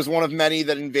 I was one of many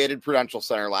that invaded Prudential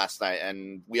Center last night,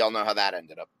 and we all know how that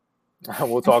ended up.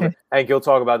 We'll talk. Hank, you'll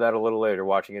talk about that a little later,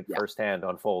 watching it firsthand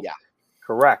unfold. Yeah.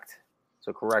 Correct.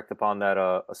 So correct upon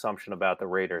that assumption about the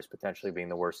Raiders potentially being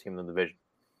the worst team in the division.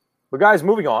 But guys,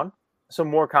 moving on. Some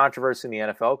more controversy in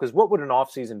the NFL, because what would an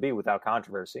offseason be without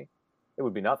controversy? It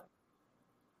would be nothing.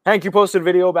 Hank, you posted a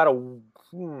video about I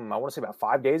want to say about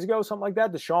 5 days ago, something like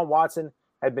that. Deshaun Watson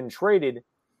had been traded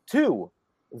to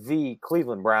the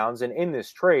Cleveland Browns, and in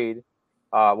this trade,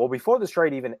 before this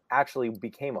trade even actually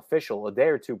became official, a day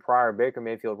or two prior, Baker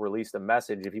Mayfield released a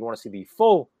message. If you want to see the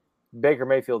full Baker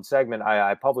Mayfield segment,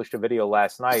 I published a video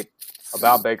last night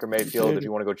about Baker Mayfield. If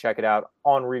you want to go check it out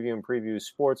on Review and Preview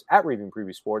Sports, at Review and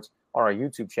Preview Sports on our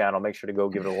YouTube channel, make sure to go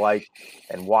give it a like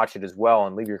and watch it as well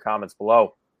and leave your comments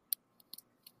below.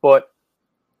 But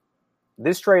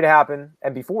this trade happened,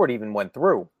 and before it even went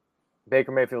through,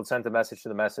 Baker Mayfield sent a message to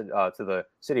the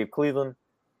city of Cleveland,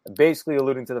 basically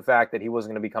alluding to the fact that he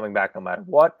wasn't going to be coming back no matter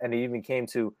what. And it even came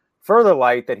to further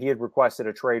light that he had requested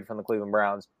a trade from the Cleveland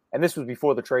Browns And this was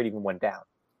before the trade even went down.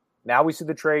 Now we see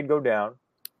the trade go down.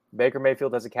 Baker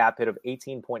Mayfield has a cap hit of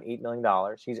 $18.8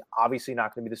 million. He's obviously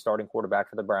not going to be the starting quarterback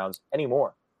for the Browns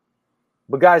anymore.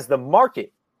 But guys, the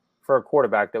market for a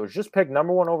quarterback that was just picked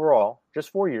number 1 overall just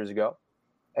 4 years ago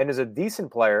and is a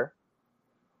decent player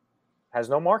has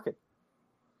no market.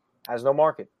 Has no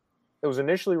market. It was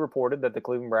initially reported that the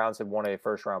Cleveland Browns had won a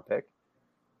first-round pick.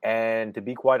 And to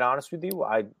be quite honest with you,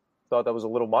 I thought that was a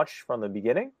little much from the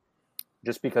beginning,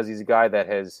 just because he's a guy that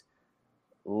has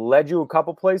led you a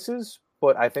couple places.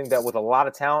 But I think that with a lot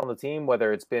of talent on the team,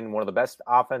 whether it's been one of the best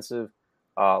offensive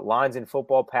lines in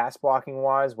football, pass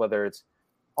blocking-wise, whether it's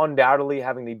undoubtedly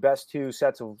having the best 2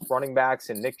 sets of running backs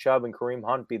and Nick Chubb and Kareem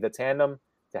Hunt be the tandem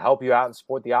to help you out and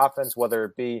support the offense, whether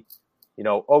it be,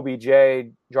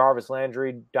 OBJ, Jarvis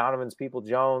Landry, Donovan's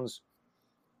People-Jones,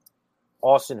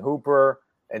 Austin Hooper,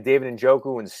 and David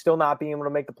Njoku, and still not being able to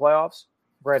make the playoffs.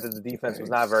 Granted, the defense was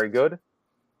not very good.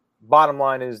 Bottom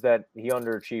line is that he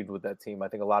underachieved with that team. I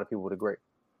think a lot of people would agree.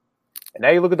 And now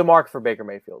you look at the market for Baker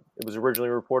Mayfield. It was originally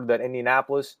reported that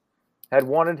Indianapolis had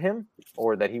wanted him,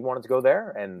 or that he wanted to go there,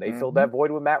 and they filled that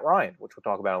void with Matt Ryan, which we'll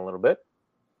talk about in a little bit.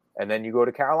 And then you go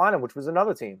to Carolina, which was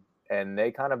another team, and they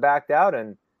kind of backed out,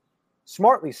 and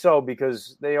smartly so,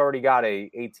 because they already got a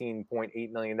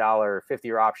 $18.8 million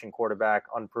 50-year option quarterback,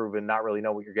 unproven, not really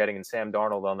know what you're getting in Sam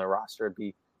Darnold on their roster. It'd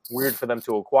be weird for them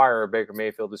to acquire a Baker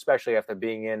Mayfield, especially after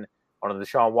being in on a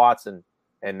Deshaun Watson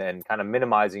and kind of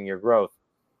minimizing your growth,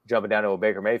 jumping down to a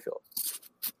Baker Mayfield.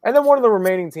 And then one of the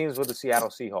remaining teams with the Seattle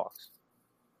Seahawks.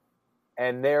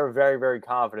 And they're very, very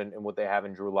confident in what they have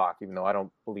in Drew Lock, even though I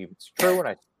don't believe it's true.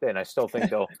 And I still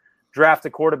think they'll draft a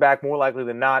quarterback more likely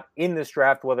than not in this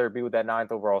draft, whether it be with that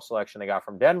 9th overall selection they got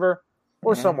from Denver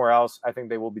or somewhere else. I think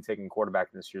they will be taking quarterback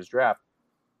in this year's draft.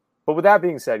 But with that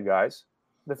being said, guys,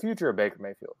 the future of Baker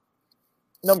Mayfield.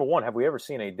 Number 1, have we ever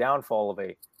seen a downfall of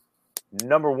a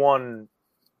number 1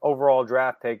 overall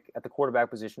draft pick at the quarterback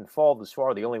position fall this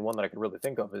far? The only one that I could really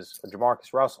think of is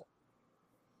Jamarcus Russell.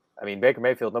 I mean, Baker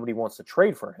Mayfield, nobody wants to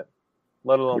trade for him,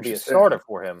 let alone be a starter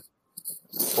for him.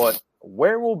 But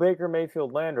where will Baker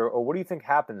Mayfield land, or what do you think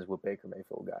happens with Baker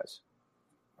Mayfield, guys?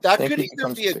 That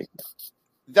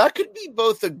could be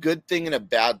both a good thing and a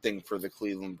bad thing for the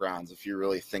Cleveland Browns, if you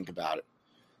really think about it.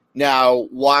 Now,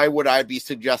 why would I be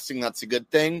suggesting that's a good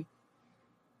thing?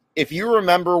 If you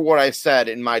remember what I said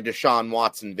in my Deshaun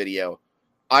Watson video,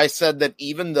 I said that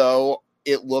even though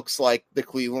it looks like the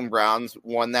Cleveland Browns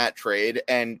won that trade,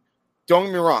 and don't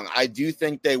get me wrong, I do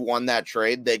think they won that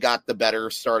trade. They got the better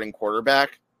starting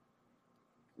quarterback.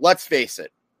 Let's face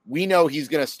it. We know he's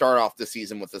going to start off the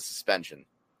season with a suspension.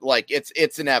 Like,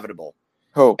 it's inevitable.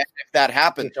 Who? And if that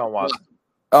happens... Watson.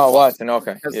 Oh, Watson.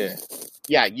 Okay. Yeah.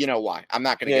 Yeah, you know why. I'm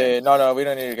not going to get into it. No, we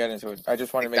don't need to get into it. I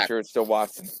just want to make sure it's still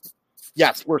Watson.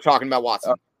 Yes, we're talking about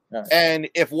Watson. Right. And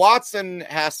if Watson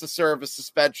has to serve a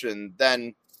suspension,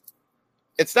 then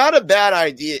it's not a bad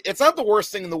idea. It's not the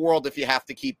worst thing in the world if you have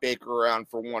to keep Baker around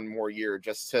for one more year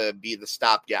just to be the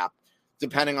stopgap,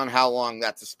 depending on how long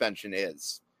that suspension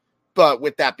is. But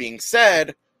with that being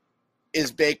said,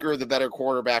 is Baker the better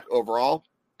quarterback overall?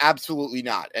 Absolutely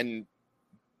not. And,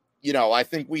 I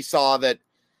think we saw that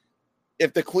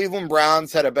if the Cleveland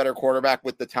Browns had a better quarterback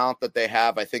with the talent that they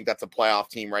have, I think that's a playoff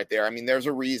team right there. I mean, there's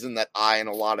a reason that I and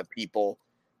a lot of people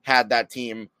had that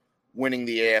team winning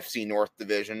the AFC North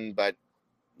division, but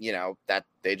that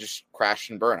they just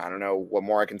crashed and burned. I don't know what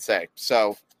more I can say.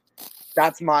 So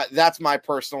that's my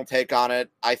personal take on it.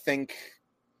 I think,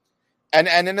 and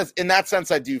in that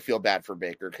sense, I do feel bad for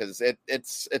Baker because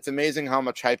it's amazing how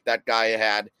much hype that guy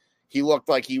had. He looked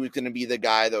like he was going to be the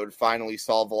guy that would finally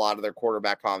solve a lot of their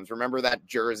quarterback problems. Remember that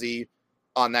jersey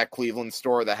on that Cleveland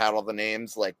store that had all the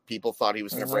names? Like, people thought he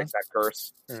was going to break that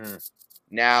curse.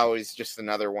 Now he's just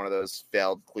another one of those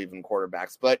failed Cleveland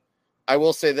quarterbacks. But I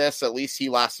will say this, at least he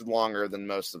lasted longer than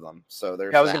most of them. So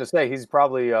there's I was going to say, he's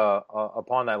probably,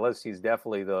 upon that list, he's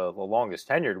definitely the longest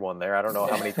tenured one there. I don't know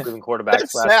how many Cleveland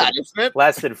quarterbacks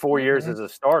lasted 4 years as a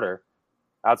starter,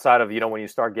 outside of, when you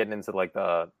start getting into like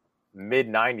the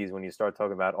mid-90s when you start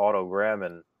talking about Otto Graham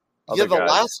and other guys.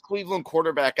 Last Cleveland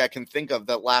quarterback I can think of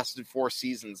that lasted 4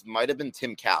 seasons might have been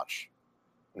Tim Couch.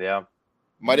 Yeah.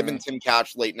 Might have been Tim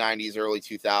Couch, late 90s, early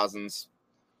 2000s.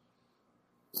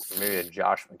 Maybe a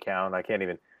Josh McCown. I can't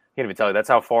even tell you. That's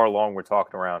how far along we're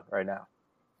talking around right now.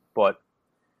 But,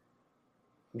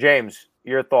 James,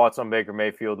 your thoughts on Baker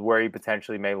Mayfield, where he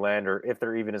potentially may land, or if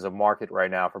there even is a market right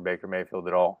now for Baker Mayfield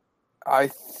at all?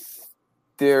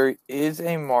 There is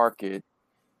a market,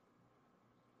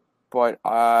 but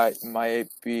I might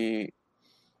be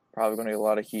probably going to get a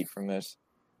lot of heat from this.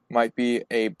 Might be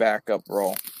a backup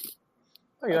role.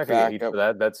 You're not going to get heat for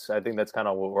that. I think that's kind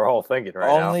of what we're all thinking right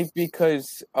now. Only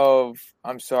because of,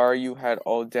 I'm sorry, you had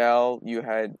Odell, you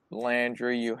had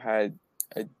Landry, you had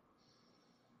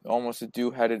almost a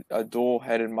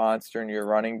dual-headed monster in your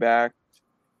running back,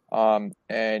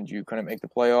 and you couldn't make the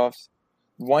playoffs.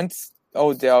 Once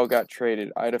Odell got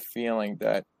traded, I had a feeling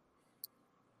that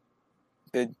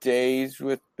the days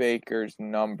with Baker's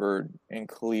numbered in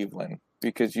Cleveland,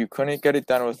 because you couldn't get it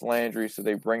done with Landry, so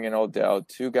they bring in Odell.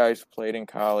 Two guys played in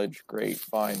college, great,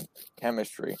 fine,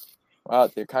 chemistry.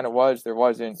 Well, there kind of was, there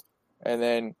wasn't. And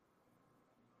then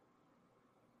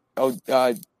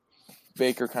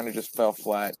Baker kind of just fell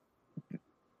flat.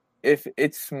 If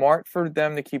it's smart for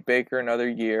them to keep Baker another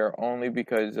year, only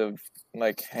because of,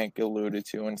 like Hank alluded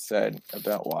to and said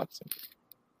about Watson.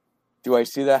 Do I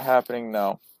see that happening?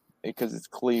 No, because it's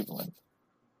Cleveland.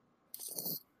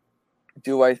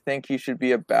 Do I think he should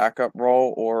be a backup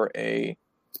role or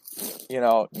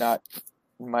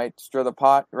might stir the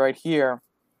pot right here?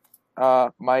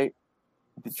 The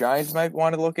Giants might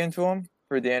want to look into him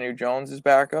for Daniel Jones'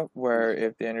 backup, where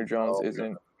if Daniel Jones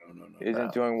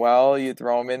isn't doing well, you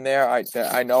throw him in there.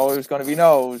 I know it's going to be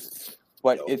nose,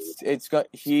 but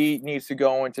he needs to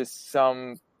go into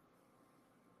some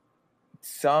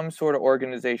sort of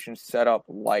organization set up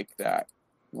like that,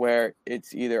 where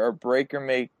it's either a break or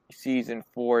make season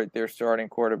for their starting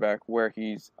quarterback, where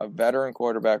he's a veteran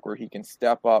quarterback where he can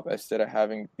step up instead of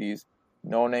having these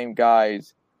no-name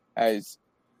guys as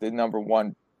the number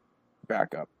one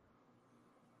backup.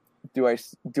 Do I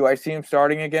see him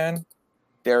starting again?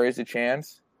 There is a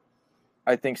chance.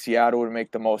 I think Seattle would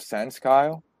make the most sense,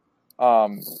 Kyle.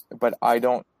 But I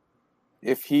don't.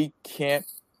 If he can't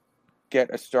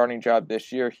get a starting job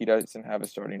this year, he doesn't have a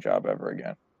starting job ever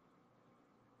again.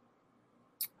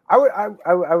 I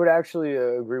would actually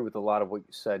agree with a lot of what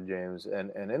you said, James.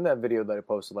 And in that video that I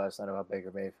posted last night about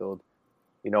Baker Mayfield,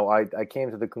 I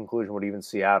came to the conclusion with even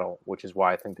Seattle, which is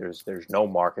why I think there's no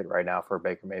market right now for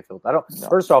Baker Mayfield.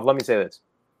 First off, let me say this: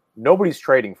 nobody's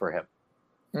trading for him.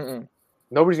 Mm-mm.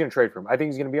 Nobody's going to trade for him. I think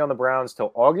he's going to be on the Browns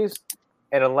till August,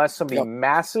 and unless somebody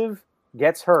massive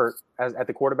gets hurt at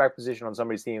the quarterback position on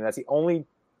somebody's team, that's the only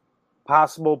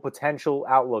possible potential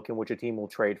outlook in which a team will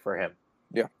trade for him.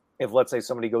 Yeah. If, let's say,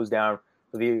 somebody goes down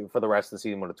for the rest of the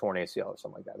season with a torn ACL or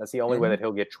something like that. That's the only way that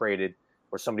he'll get traded,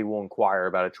 or somebody will inquire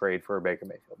about a trade for Baker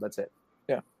Mayfield. That's it.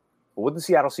 Yeah. But with the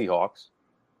Seattle Seahawks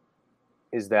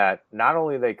is that not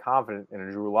only are they confident in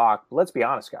a Drew Lock, but let's be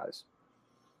honest, guys.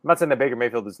 I'm not saying that Baker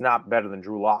Mayfield is not better than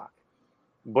Drew Lock,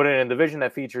 but in a division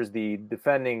that features the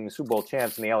defending Super Bowl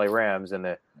champs in the LA Rams and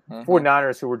the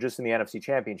 49ers, who were just in the NFC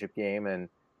Championship game, and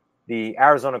the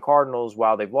Arizona Cardinals,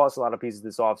 while they've lost a lot of pieces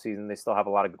this offseason, they still have a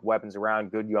lot of good weapons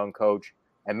around, good young coach,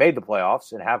 and made the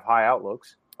playoffs and have high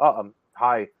uplooks,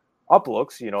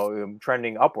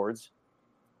 trending upwards.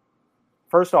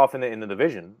 First off, in the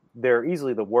division, they're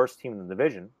easily the worst team in the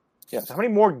division. Yes. So how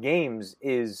many more games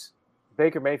is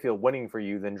Baker Mayfield winning for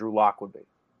you than Drew Lock would be?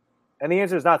 And the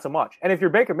answer is not so much. And if you're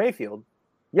Baker Mayfield,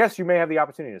 yes, you may have the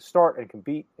opportunity to start and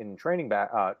compete in training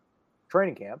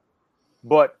camp.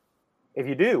 But if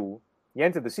you do, you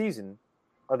enter the season,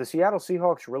 are the Seattle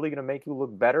Seahawks really going to make you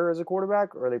look better as a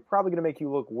quarterback, or are they probably going to make you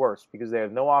look worse because they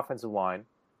have no offensive line,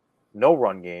 no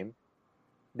run game?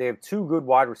 They have two good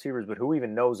wide receivers, but who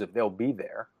even knows if they'll be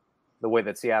there the way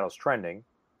that Seattle's trending?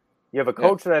 You have a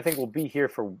coach that I think will be here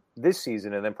for this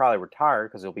season and then probably retire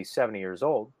because he'll be 70 years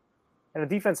old, and a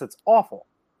defense that's awful.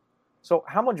 So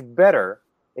how much better,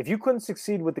 if you couldn't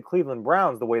succeed with the Cleveland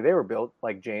Browns the way they were built,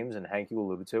 like James and Hank you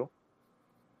alluded to,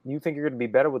 you think you're going to be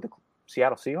better with the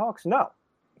Seattle Seahawks? No,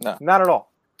 not at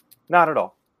all. Not at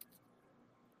all.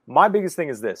 My biggest thing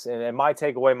is this, and my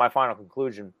takeaway, my final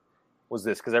conclusion was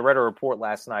this, because I read a report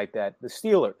last night that the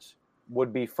Steelers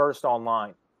would be first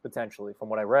online, potentially, from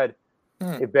what I read,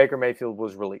 if Baker Mayfield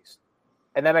was released.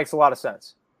 And that makes a lot of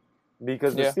sense,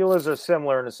 because the Steelers are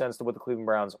similar in a sense to what the Cleveland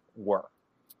Browns were.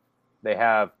 They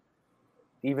have,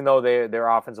 even though their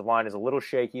offensive line is a little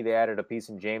shaky, they added a piece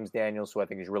in James Daniels, who I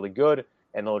think is really good,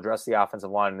 and they'll address the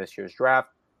offensive line in this year's draft.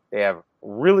 They have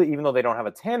really, even though they don't have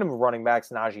a tandem of running backs,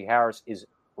 Najee Harris is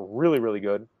really, really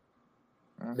good.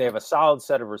 They have a solid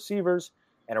set of receivers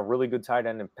and a really good tight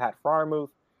end in Pat Freiermuth.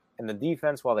 And the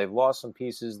defense, while they've lost some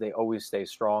pieces, they always stay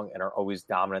strong and are always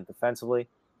dominant defensively.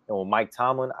 And with Mike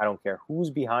Tomlin, I don't care who's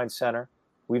behind center.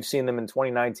 We've seen them in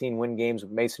 2019 win games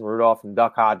with Mason Rudolph and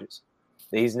Duck Hodges.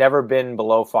 He's never been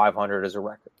below 500 as a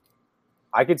record.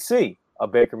 I could see a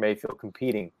Baker Mayfield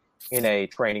competing in a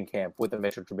training camp with a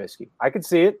Mitchell Trubisky. I could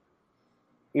see it,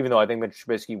 even though I think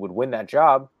Mitchell Trubisky would win that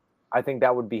job. I think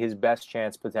that would be his best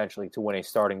chance potentially to win a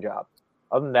starting job.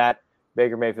 Other than that,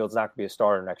 Baker Mayfield's not going to be a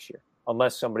starter next year.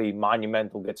 unless somebody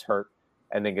monumental gets hurt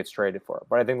and then gets traded for it.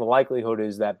 But I think the likelihood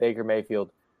is that Baker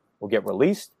Mayfield will get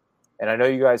released. And I know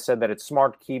you guys said that it's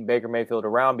smart to keep Baker Mayfield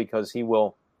around because he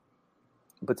will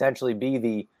potentially be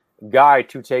the guy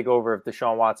to take over if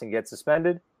Deshaun Watson gets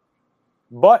suspended.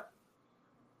 But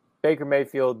Baker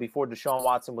Mayfield, before Deshaun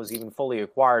Watson was even fully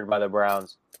acquired by the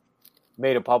Browns,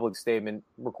 made a public statement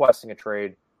requesting a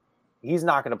trade. He's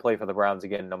not going to play for the Browns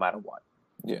again, no matter what.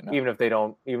 Yeah, no. Even if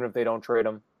they don't trade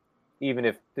him, even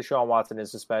if Deshaun Watson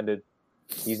is suspended,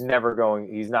 he's not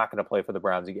going to play for the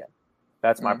Browns again.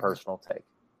 That's my personal take.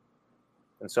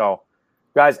 And so,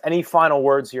 guys, any final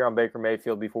words here on Baker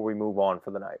Mayfield before we move on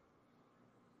for the night?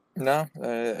 No,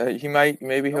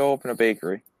 maybe he'll open a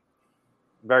bakery.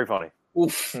 Very funny.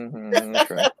 Oof. That's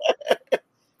right.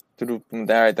 All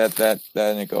right, that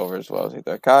didn't go over as well as he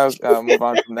thought. Kyle, move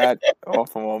on from that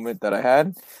awful moment that I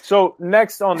had. So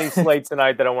next on the slate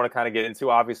tonight that I want to kind of get into,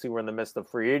 obviously we're in the midst of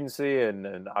free agency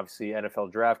and obviously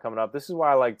NFL draft coming up. This is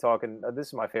why I like talking. This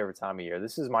is my favorite time of year.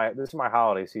 This is my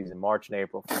holiday season, March and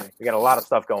April for me. We got a lot of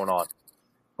stuff going on,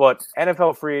 but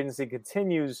NFL free agency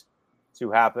continues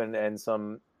to happen, and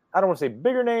some, I don't want to say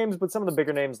bigger names, but some of the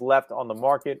bigger names left on the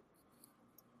market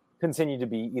continue to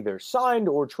be either signed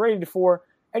or traded for.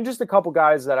 And just a couple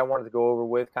guys that I wanted to go over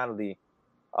with, kind of the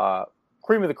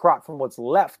cream of the crop from what's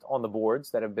left on the boards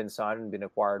that have been signed and been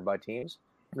acquired by teams.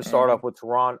 I'm going to start off with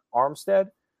Teron Armstead.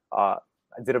 I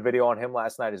did a video on him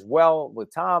last night as well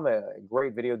with Tom. A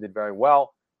great video, did very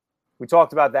well. We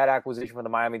talked about that acquisition for the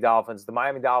Miami Dolphins. The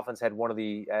Miami Dolphins had one of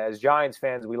the, as Giants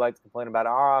fans, we like to complain about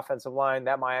our offensive line.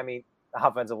 That Miami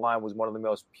offensive line was one of the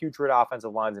most putrid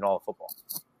offensive lines in all of football.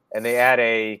 And they add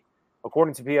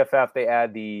according to PFF, they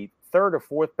add the third or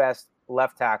fourth best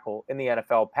left tackle in the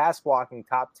NFL, pass blocking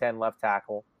top 10 left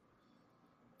tackle,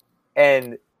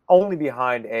 and only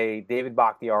behind a David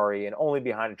Bakhtiari and only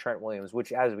behind a Trent Williams,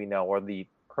 which, as we know, are the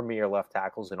premier left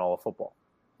tackles in all of football.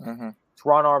 Mm-hmm.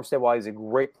 Teron Armstead, while he's a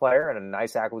great player and a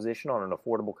nice acquisition on an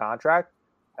affordable contract,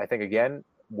 I think, again,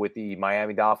 with the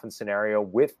Miami Dolphins scenario,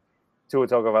 with Tua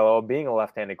Tagovailoa being a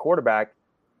left-handed quarterback,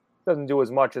 doesn't do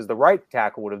as much as the right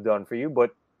tackle would have done for you,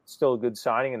 but still a good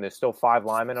signing, and there's still 5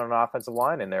 linemen on an offensive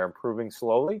line, and they're improving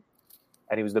slowly.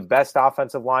 And he was the best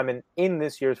offensive lineman in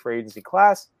this year's free agency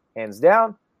class, hands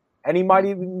down. And he might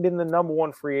even been the number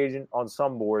 1 free agent on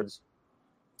some boards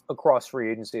across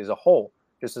free agency as a whole,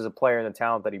 just as a player and the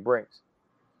talent that he brings.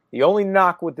 The only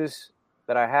knock with this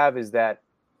that I have is that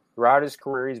throughout his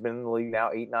career, he's been in the league now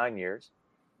 8-9 years.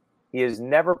 He has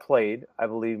never played, I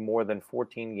believe, more than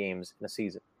 14 games in a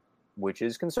season, which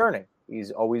is concerning.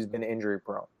 He's always been injury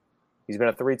prone. He's been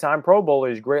a 3-time Pro Bowler.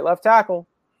 He's a great left tackle.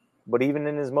 But even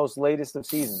in his most latest of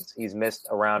seasons, he's missed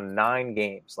around 9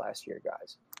 games last year,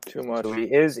 guys. Too much. So he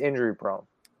is injury prone.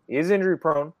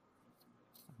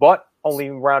 But only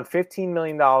around $15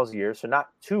 million a year, so not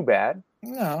too bad.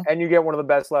 No. And you get one of the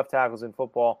best left tackles in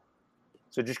football.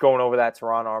 So just going over that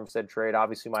Teron Armstead trade,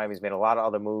 obviously Miami's made a lot of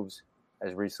other moves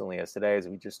as recently as today, as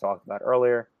we just talked about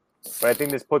earlier. But I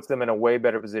think this puts them in a way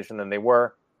better position than they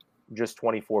were just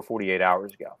 24, 48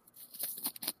 hours ago.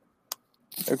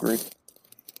 Agreed.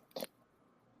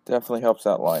 Definitely helps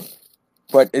that line.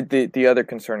 But the other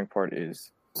concerning part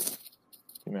is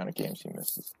the amount of games he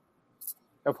misses.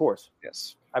 Of course.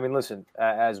 Yes. I mean, listen,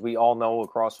 as we all know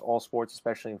across all sports,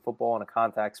 especially in football and a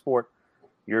contact sport,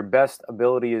 your best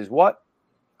ability is what?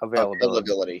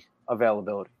 Availability.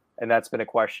 And that's been a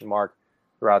question mark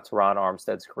throughout Teron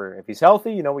Armstead's career. If he's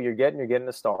healthy, you know what you're getting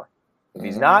a star. If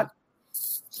he's not,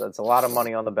 so it's a lot of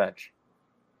money on the bench.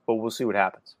 But we'll see what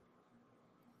happens.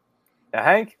 Now,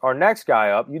 Hank, our next guy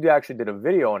up, you actually did a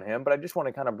video on him, but I just want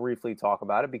to kind of briefly talk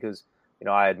about it because, you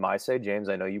know, I had my say. James,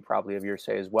 I know you probably have your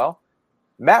say as well.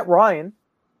 Matt Ryan,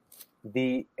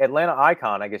 the Atlanta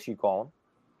icon, I guess you call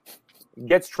him,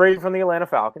 gets traded from the Atlanta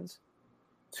Falcons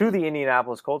to the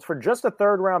Indianapolis Colts for just a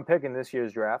 3rd-round pick in this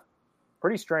year's draft.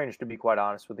 Pretty strange, to be quite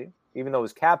honest with you. Even though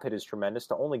his cap hit is tremendous,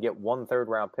 to only get 1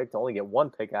 3rd-round pick, to only get 1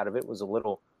 pick out of it was a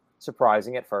little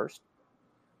surprising at first.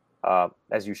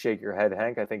 As you shake your head,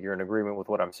 Hank, I think you're in agreement with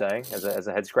what I'm saying as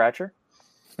a head scratcher.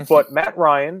 But Matt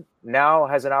Ryan now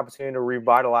has an opportunity to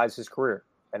revitalize his career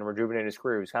and rejuvenate his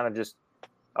career. He was kind of just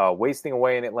wasting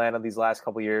away in Atlanta these last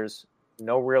couple of years.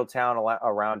 No real talent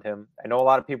around him. I know a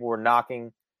lot of people were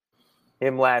knocking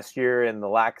him last year and the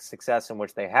lack of success in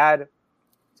which they had.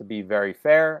 To be very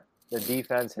fair, the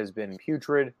defense has been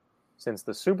putrid since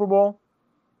the Super Bowl.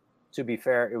 To be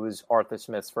fair, it was Arthur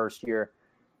Smith's first year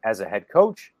as a head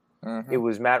coach. It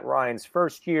was Matt Ryan's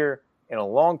first year in a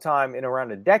long time, in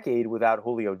around a decade, without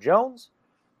Julio Jones.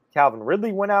 Calvin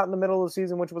Ridley went out in the middle of the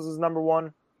season, which was his number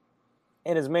 1.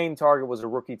 And his main target was a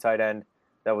rookie tight end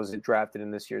that was drafted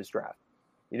in this year's draft.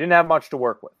 He didn't have much to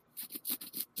work with.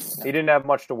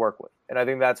 And I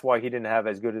think that's why he didn't have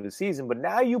as good of a season. But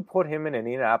now you put him in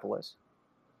Indianapolis,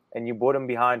 and you put him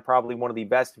behind probably one of the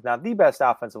best, if not the best,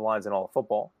 offensive lines in all of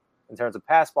football in terms of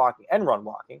pass blocking and run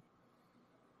blocking.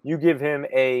 You give him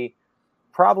a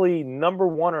probably number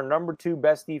 1 or number 2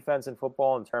 best defense in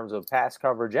football in terms of pass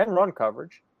coverage and run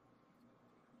coverage.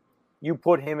 You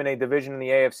put him in a division in the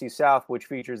AFC South, which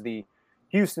features the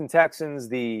Houston Texans,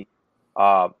 the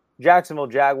Jacksonville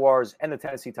Jaguars, and the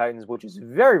Tennessee Titans, which is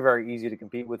very, very easy to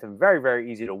compete with and very,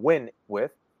 very easy to win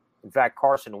with. In fact,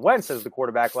 Carson Wentz, as the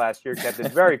quarterback last year, kept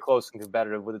it very close and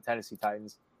competitive with the Tennessee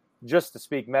Titans, just to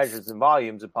speak measures and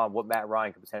volumes upon what Matt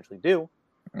Ryan could potentially do.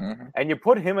 Mm-hmm. And you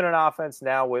put him in an offense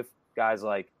now with guys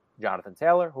like Jonathan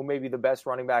Taylor, who may be the best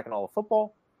running back in all of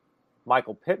football,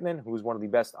 Michael Pittman, who is one of the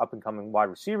best up-and-coming wide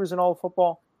receivers in all of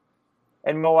football,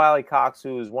 and Mo Alley-Cox,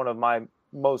 who is one of my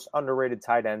most underrated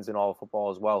tight ends in all of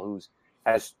football as well, who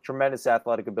has tremendous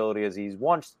athletic ability as he's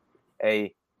once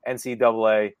a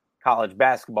NCAA college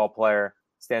basketball player,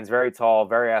 stands very tall,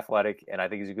 very athletic, and I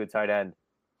think he's a good tight end.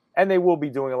 And they will be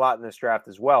doing a lot in this draft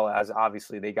as well, as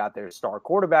obviously they got their star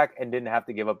quarterback and didn't have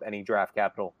to give up any draft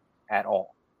capital at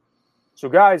all. So,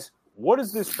 guys, what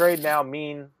does this trade now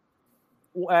mean?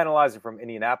 We'll analyze it from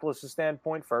Indianapolis'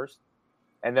 standpoint first,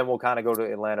 and then we'll kind of go to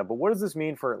Atlanta. But what does this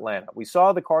mean for Atlanta? We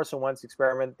saw the Carson Wentz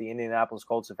experiment. The Indianapolis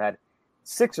Colts have had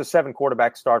 6 or 7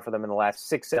 quarterbacks start for them in the last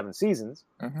 6-7 seasons.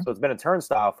 Mm-hmm. So it's been a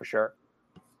turnstile for sure.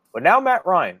 But now Matt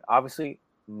Ryan, obviously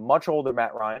much older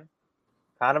Matt Ryan,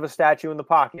 kind of a statue in the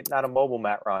pocket, not a mobile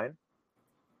Matt Ryan.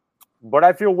 But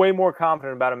I feel way more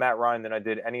confident about a Matt Ryan than I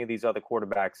did any of these other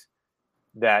quarterbacks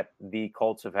that the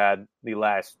Colts have had the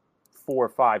last 4,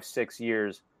 5, 6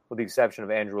 years, with the exception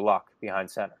of Andrew Luck behind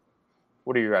center.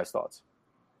 What are your guys' thoughts?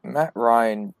 Matt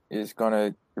Ryan is going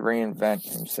to reinvent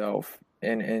himself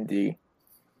in Indy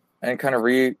and kind of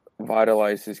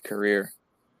revitalize his career.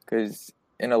 Because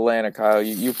in Atlanta, Kyle,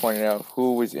 you pointed out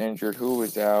who was injured, who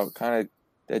was out, kind of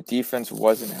that defense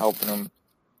wasn't helping him.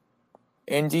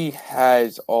 Indy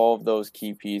has all of those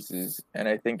key pieces, and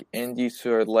I think Indy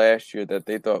saw last year that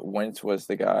they thought Wentz was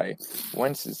the guy.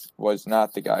 Wentz was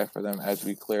not the guy for them, as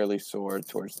we clearly saw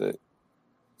towards the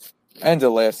end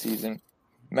of last season.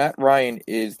 Matt Ryan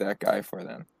is that guy for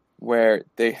them, where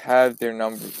they have their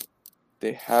numbers.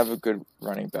 They have a good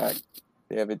running back.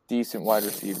 They have a decent wide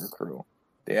receiver crew.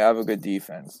 They have a good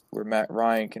defense, where Matt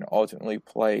Ryan can ultimately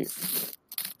play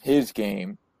his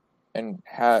game and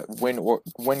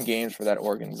win games for that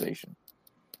organization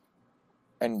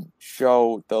and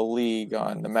show the league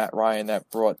on the Matt Ryan that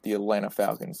brought the Atlanta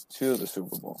Falcons to the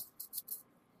Super Bowl,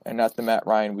 and not the Matt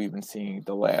Ryan we've been seeing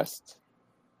the last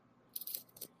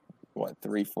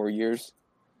 3-4 years.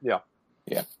 Yeah.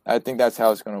 I think that's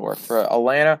how it's going to work for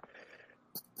Atlanta.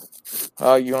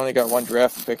 You only got 1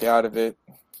 draft pick out of it.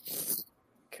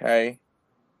 Okay,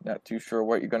 not too sure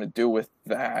what you're going to do with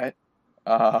that.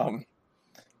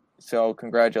 So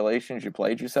congratulations, you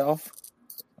played yourself.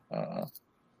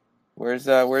 Where's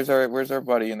our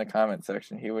buddy in the comment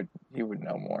section? He would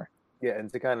know more. Yeah,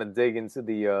 and to kind of dig into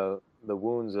the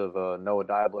wounds of Noah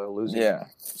Diabler losing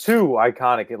 2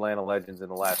 iconic Atlanta legends in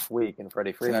the last week, and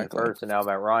Freddie Freeman first, and now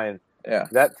Matt Ryan. Yeah,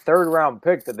 that 3rd round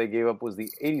pick that they gave up was the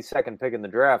 82nd pick in the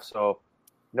draft. So,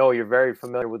 Noah, you're very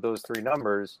familiar with those 3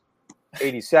 numbers.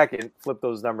 82nd, flip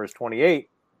those numbers 28,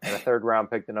 and a 3rd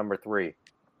round pick to number 3.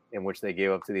 In which they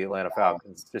gave up to the Atlanta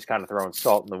Falcons. Just kind of throwing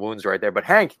salt in the wounds right there. But,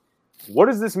 Hank, what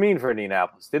does this mean for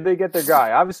Indianapolis? Did they get their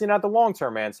guy? Obviously not the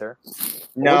long-term answer.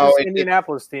 No. This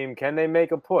Indianapolis team, can they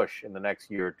make a push in the next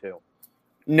year or 2?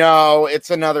 No, it's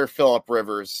another Phillip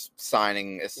Rivers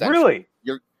signing, essentially.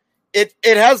 Really? It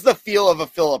has the feel of a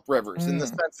Phillip Rivers in the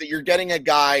sense that you're getting a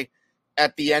guy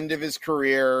at the end of his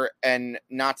career, and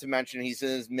not to mention he's in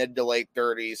his mid to late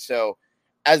 30s, so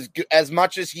as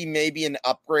much as he may be an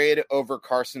upgrade over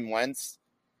Carson Wentz,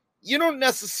 you don't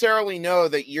necessarily know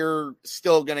that you're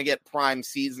still going to get prime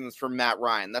seasons from Matt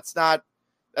Ryan. That's not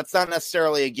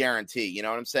necessarily a guarantee. You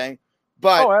know what I'm saying?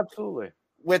 But absolutely.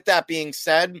 With that being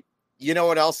said, you know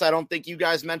what else I don't think you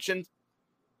guys mentioned?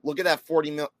 Look at that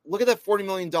 $40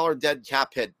 million dead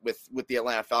cap hit with the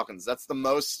Atlanta Falcons. That's the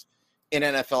most in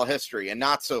NFL history. And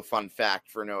not so fun fact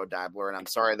for Noah Diabler. And I'm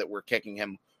sorry that we're kicking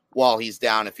him while he's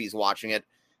down if he's watching it.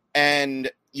 And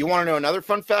you want to know another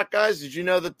fun fact, guys? Did you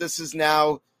know that this is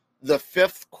now the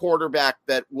 5th quarterback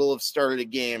that will have started a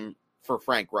game for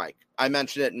Frank Reich? I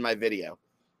mentioned it in my video.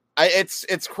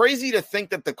 It's crazy to think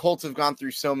that the Colts have gone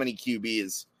through so many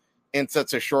QBs in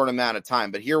such a short amount of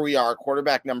time. But here we are,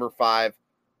 quarterback number 5,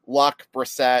 Luck,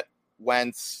 Brissett,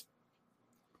 Wentz,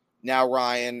 now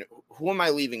Ryan. Who am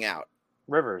I leaving out?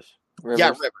 Rivers. Rivers. Yeah,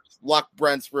 Rivers. Luck,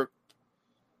 Brent's.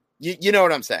 You know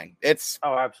what I'm saying?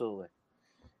 Absolutely.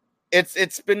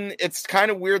 It's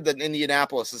kind of weird that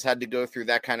Indianapolis has had to go through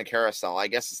that kind of carousel. I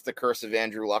guess it's the curse of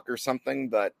Andrew Luck or something,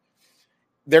 but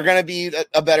they're going to be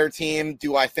a better team.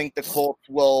 Do I think the Colts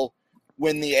will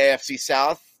win the AFC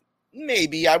South?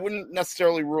 Maybe. I wouldn't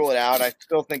necessarily rule it out. I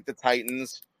still think the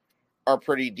Titans are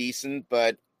pretty decent,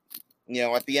 but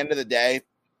at the end of the day,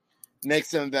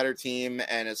 makes them a better team.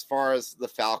 And as far as the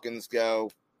Falcons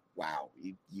go, wow,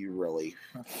 you really,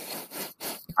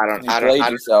 I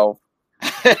don't yourself.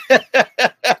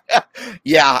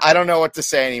 Yeah, I don't know what to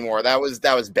say anymore. That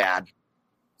was bad.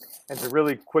 And to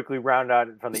really quickly round out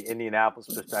from the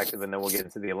Indianapolis perspective, and then we'll get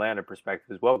into the Atlanta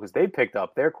perspective as well, because they picked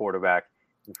up their quarterback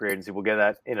in free agency. We'll get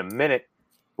that in a minute.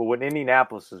 But with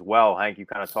Indianapolis as well, Hank, you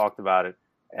kind of talked about it,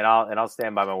 and I'll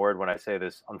stand by my word when I say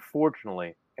this.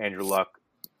 Unfortunately, Andrew Luck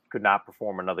could not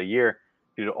perform another year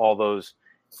due to all those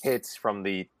hits from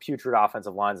the putrid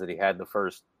offensive lines that he had the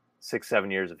first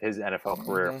 6-7 years of his NFL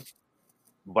career.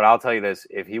 But I'll tell you this: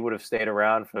 if he would have stayed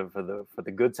around for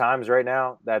the good times right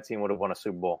now, that team would have won a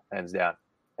Super Bowl, hands down.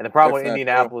 And the problem with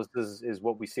Indianapolis is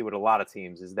what we see with a lot of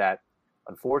teams is that,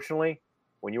 unfortunately,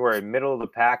 when you are a middle of the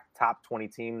pack top 20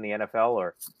 team in the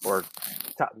NFL, or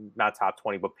not top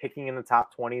 20, but picking in the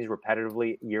top 20s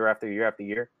repetitively year after year after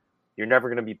year, you're never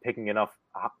going to be picking enough.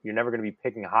 You're never going to be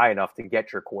picking high enough to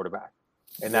get your quarterback,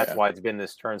 and that's why it's been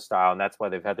this turnstile, and that's why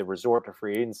they've had to resort to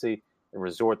free agency and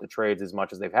resort to trades as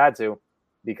much as they've had to,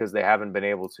 because they haven't been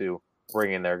able to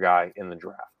bring in their guy in the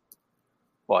draft.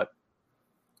 But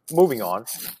moving on,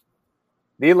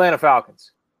 the Atlanta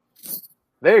Falcons.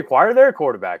 They acquired their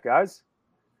quarterback, guys.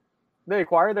 They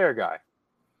acquired their guy,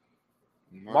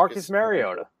 Marcus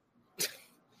Mariota.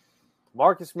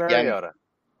 Marcus Mariota. Yeah,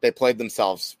 they played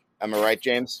themselves. Am I right,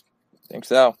 James? I think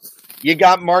so. You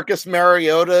got Marcus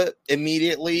Mariota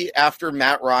immediately after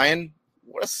Matt Ryan.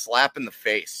 What a slap in the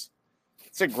face.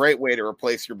 It's a great way to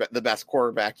replace the best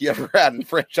quarterback you ever had in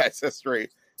franchise history.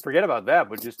 Forget about that,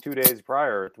 but just 2 days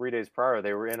prior or 3 days prior,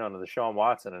 they were in on the Deshaun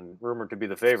Watson and rumored to be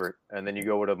the favorite. And then you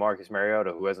go with a Marcus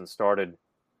Mariota who hasn't started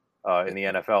in the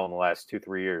NFL in the last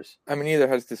 2-3 years. I mean, neither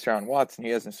has Deshaun Watson.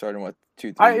 He hasn't started in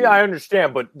 2-3 years. I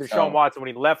understand, but Deshaun Watson, when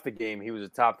he left the game, he was a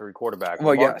top 3 quarterback.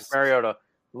 Well, Marcus Mariota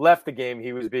left the game,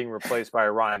 he was being replaced by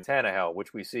a Ryan Tannehill,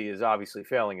 which we see is obviously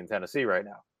failing in Tennessee right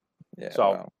now. Yeah.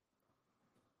 So,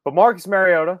 but Marcus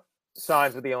Mariota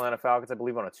signs with the Atlanta Falcons, I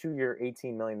believe, on a 2-year,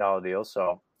 $18 million deal.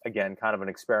 So, again, kind of an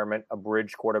experiment, a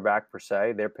bridge quarterback per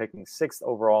se. They're picking 6th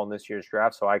overall in this year's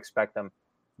draft, so I expect them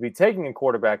to be taking a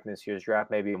quarterback in this year's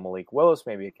draft, maybe a Malik Willis,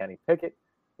 maybe a Kenny Pickett.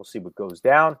 We'll see what goes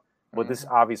down. But this,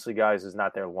 obviously, guys, is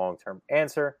not their long-term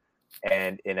answer.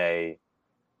 And in an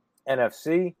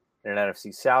NFC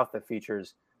South that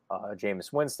features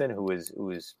Jameis Winston, who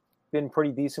has been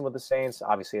pretty decent with the Saints,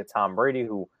 obviously a Tom Brady,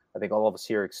 who I think all of us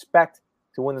here expect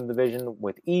to win the division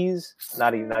with ease,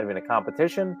 not even a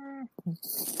competition.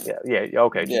 Yeah,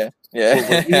 okay. Yeah.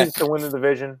 With ease to win the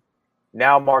division.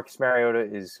 Now Marcus Mariota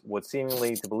is what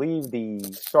seemingly to believe the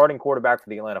starting quarterback for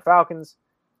the Atlanta Falcons.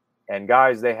 And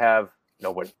guys, they have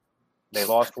nobody. They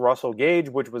lost Russell Gage,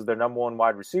 which was their number 1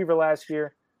 wide receiver last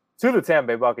year, to the Tampa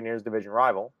Bay Buccaneers division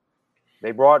rival.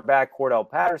 They brought back Cordell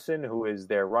Patterson, who is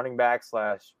their running back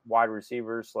 / wide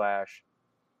receiver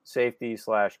 / safety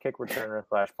 / kick returner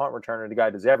 / punt returner. The guy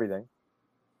does everything.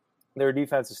 Their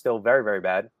defense is still very, very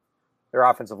bad. Their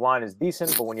offensive line is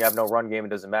decent, but when you have no run game, it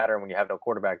doesn't matter. And when you have no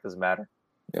quarterback, it doesn't matter.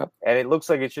 Yep. And it looks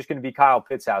like it's just going to be Kyle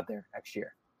Pitts out there next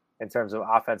year in terms of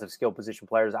offensive skill position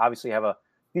players. Obviously, have a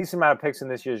decent amount of picks in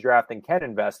this year's draft and can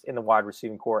invest in the wide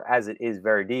receiving core as it is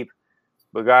very deep.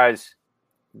 But guys,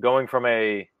 going from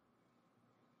a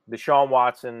Deshaun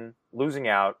Watson losing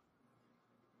out,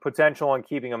 potential on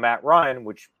keeping a Matt Ryan,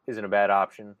 which isn't a bad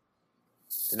option,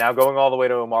 to now going all the way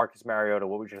to a Marcus Mariota,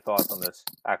 what was your thoughts on this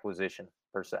acquisition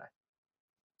per se?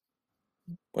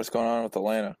 What's going on with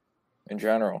Atlanta in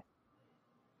general?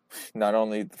 Not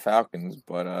only the Falcons,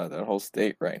 but that whole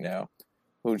state right now.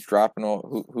 Who's dropping?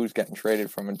 Who's getting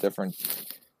traded from a different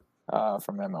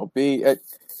from MLB?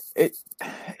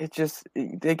 It just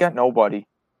they got nobody.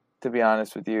 To be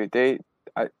honest with you,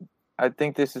 I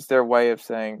think this is their way of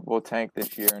saying we'll tank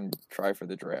this year and try for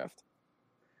the draft.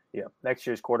 Yeah, next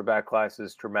year's quarterback class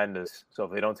is tremendous. So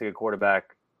if they don't take a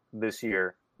quarterback this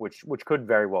year, which could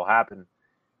very well happen,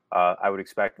 I would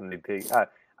expect them to pick.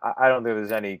 I don't think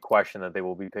there's any question that they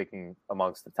will be picking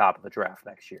amongst the top of the draft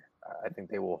next year. I think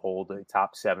they will hold a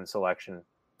top 7 selection.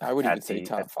 I would even say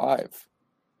top 5.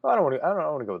 I don't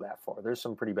want to go that far. There's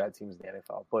some pretty bad teams in the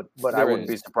NFL, but I wouldn't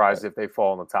be surprised if they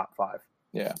fall in the top 5.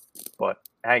 Yeah. But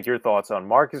Hank, your thoughts on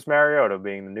Marcus Mariota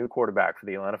being the new quarterback for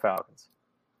the Atlanta Falcons?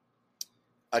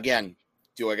 again,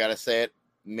 do I got to say it?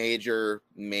 Major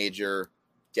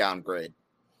downgrade.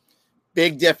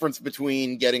 Big difference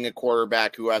between getting a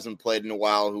quarterback who hasn't played in a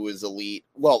while, who is elite.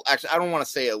 Well, actually, I don't want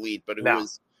to say elite, but who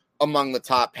is among the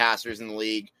top passers in the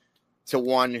league, to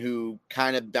one who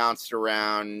kind of bounced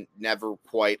around, never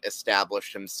quite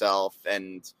established himself,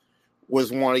 and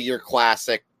was one of your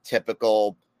classic,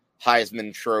 typical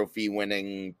Heisman Trophy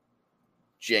winning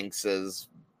jinxes.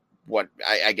 What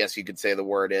I guess you could say the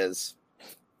word is.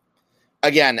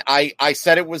 Again, I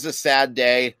said it was a sad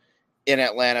day in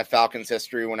Atlanta Falcons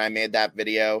history when I made that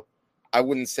video. I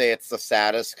wouldn't say it's the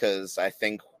saddest because I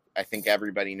think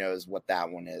everybody knows what that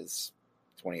one is,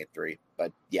 28-3.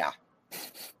 But yeah,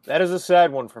 that is a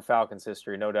sad one for Falcons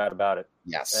history, no doubt about it.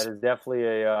 Yes, that is definitely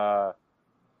a.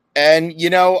 And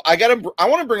I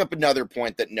want to bring up another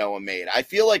point that Noah made. I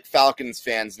feel like Falcons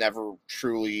fans never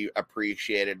truly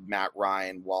appreciated Matt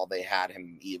Ryan while they had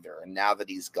him either, and now that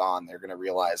he's gone, they're going to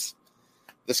realize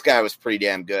this guy was pretty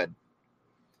damn good.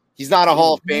 He's not a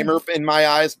Hall of Famer in my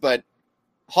eyes, but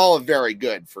Hall of very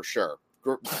good for sure.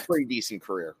 Pretty decent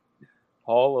career.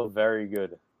 Hall of very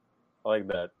good. I like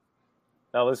that.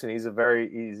 Now, listen, he's a very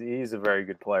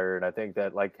good player, and I think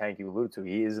that, like Hank, you alluded to,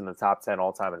 he is in the top 10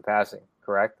 all time in passing.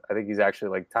 Correct? I think he's actually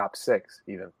like top 6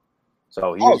 even.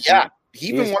 So he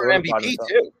even won an MVP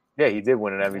too. Yeah, he did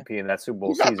win an MVP in that Super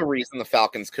Bowl season. That's the reason the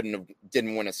Falcons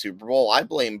didn't win a Super Bowl. I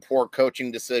blame poor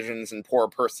coaching decisions and poor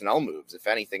personnel moves, if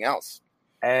anything else.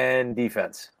 And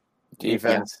defense.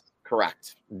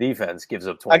 Correct. Defense gives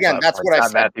up 25 Again, that's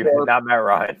points. what I said. Not Matt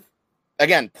Ryan.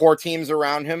 Again, poor teams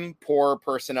around him, poor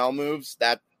personnel moves.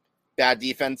 That bad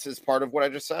defense is part of what I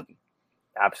just said.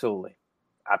 Absolutely.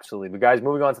 But guys,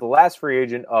 moving on to the last free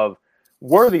agent of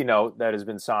worthy note that has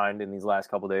been signed in these last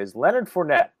couple of days, Leonard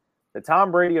Fournette. The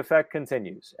Tom Brady effect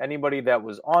continues. Anybody that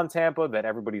was on Tampa that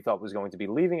everybody thought was going to be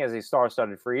leaving as a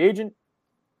star-studded free agent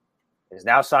is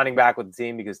now signing back with the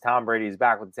team because Tom Brady is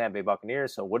back with the Tampa Bay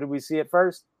Buccaneers. So what did we see at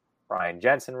first? Ryan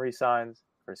Jensen resigns.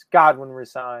 Chris Godwin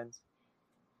resigns.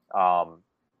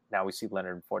 Now we see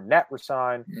Leonard Fournette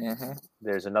resign. Mm-hmm.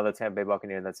 There's another Tampa Bay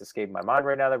Buccaneer that's escaped my mind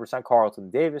right now that resigned. Carlton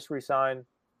Davis resigned,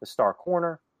 the star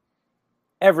corner.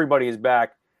 Everybody is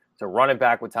back to run it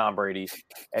back with Tom Brady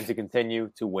and to continue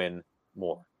to win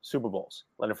more Super Bowls.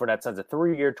 Leonard Fournette signs a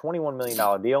 3-year, $21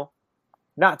 million deal.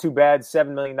 Not too bad, $7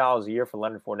 million a year for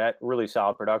Leonard Fournette. Really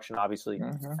solid production, obviously.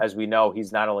 Mm-hmm. As we know,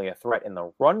 he's not only a threat in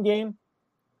the run game,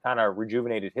 kind of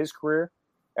rejuvenated his career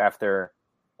after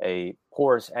a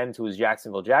porous end to his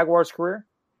Jacksonville Jaguars career,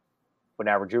 but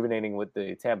now rejuvenating with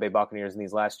the Tampa Bay Buccaneers in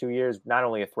these last 2 years. Not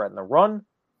only a threat in the run,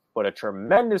 but a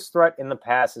tremendous threat in the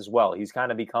pass as well. He's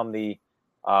kind of become the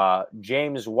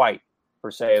James White,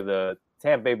 per se, of the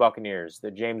Tampa Bay Buccaneers.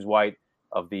 The James White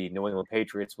of the New England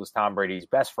Patriots was Tom Brady's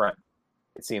best friend.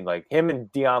 It seemed like him and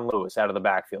Deion Lewis out of the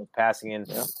backfield, passing in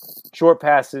short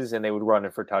passes, and they would run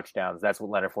it for touchdowns. That's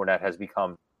what Leonard Fournette has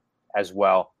become as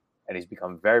well, and he's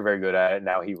become very, very good at it.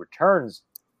 Now he returns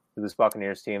to this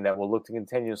Buccaneers team that will look to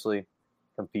continuously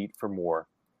compete for more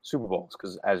Super Bowls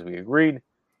because, as we agreed,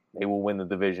 they will win the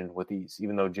division with ease.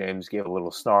 Even though James gave a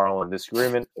little snarl and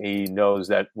disagreement, he knows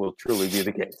that will truly be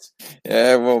the case.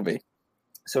 Yeah, it will be.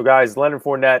 So, guys, Leonard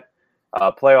Fournette,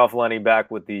 playoff Lenny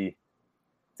back with the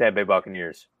Tampa Bay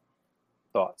Buccaneers.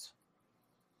 Thoughts?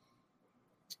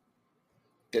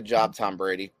 Good job, Tom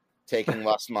Brady. Taking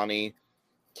less money,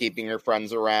 keeping your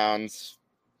friends around.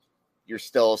 You're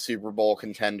still a Super Bowl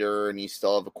contender, and you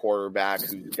still have a quarterback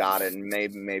who's got it and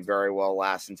may very well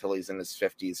last until he's in his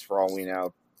 50s, for all we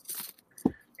know.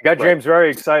 You got James very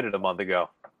excited a month ago.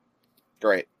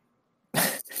 Great.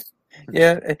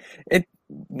 Yeah,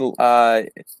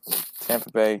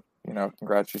 Tampa Bay,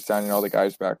 congrats, you're signing all the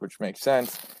guys back, which makes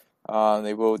sense.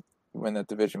 They will win that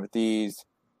division with ease.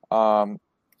 I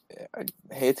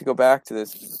hate to go back to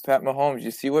this. Pat Mahomes, you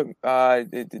see what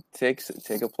it takes?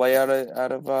 Take a play out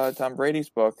of Tom Brady's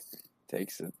book.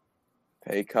 Takes a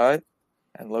pay cut,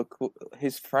 and look,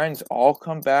 his friends all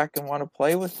come back and want to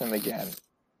play with him again.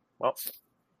 Well,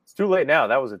 it's too late now.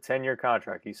 That was a 10-year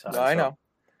contract he signed. No, I know,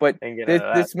 but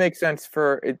this makes sense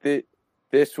for it.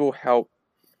 This will help.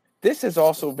 This has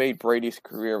also made Brady's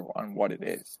career on what it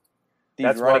is.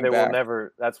 That's why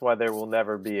there will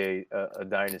never be a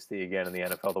dynasty again in the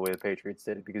NFL the way the Patriots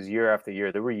did it, because year after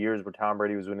year there were years where Tom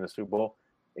Brady was winning the Super Bowl.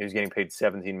 He was getting paid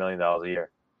 $17 million a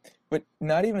year. But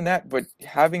not even that. But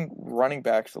having running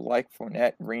backs like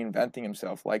Fournette reinventing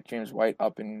himself, like James White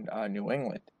up in New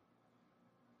England,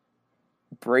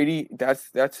 Brady,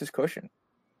 that's his cushion.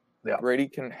 Yeah. Brady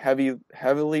can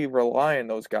heavily rely on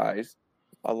those guys.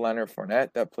 Leonard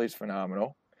Fournette that plays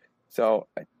phenomenal. So,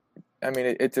 I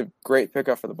mean, it's a great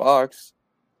pickup for the Bucs.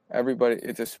 everybody,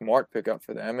 it's a smart pickup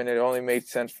for them, and it only made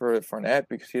sense for Fournette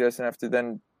because he doesn't have to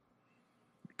then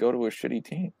go to a shitty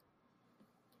team.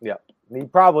 Yeah. He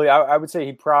probably, I would say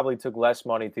he probably took less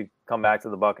money to come back to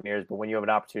the Buccaneers, but when you have an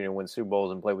opportunity to win Super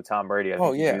Bowls and play with Tom Brady, I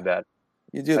think you do that.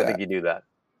 I think you do that.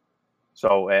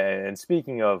 So, and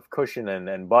speaking of cushion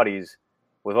and buddies,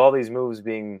 with all these moves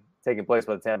taking place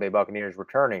by the Tampa Bay Buccaneers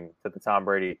returning to the Tom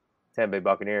Brady Tampa Bay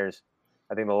Buccaneers,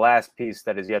 I think the last piece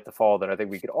that is yet to fall that I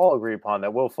think we could all agree upon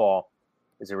that will fall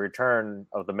is a return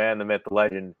of the man, the myth, the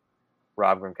legend,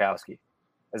 Rob Gronkowski.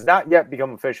 Has not yet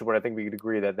become official, but I think we could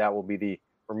agree that that will be the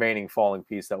remaining falling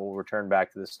piece that will return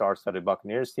back to the star-studded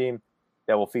Buccaneers team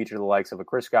that will feature the likes of a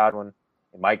Chris Godwin,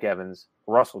 a Mike Evans,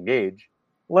 Russell Gage,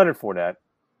 Leonard Fournette,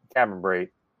 Cameron Brate,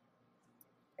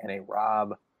 and a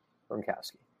Rob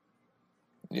Gronkowski.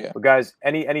 Yeah. But guys,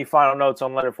 any final notes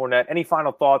on Leonard Fournette? Any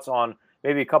final thoughts on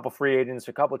maybe a couple free agents,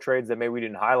 a couple trades that maybe we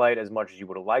didn't highlight as much as you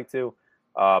would have liked to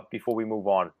before we move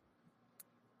on?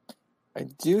 I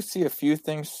do see a few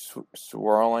things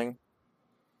swirling.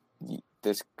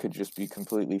 This could just be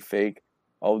completely fake.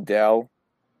 Odell.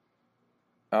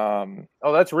 Oh,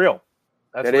 that's real.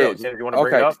 That's real. If you want to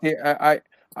bring it up? See,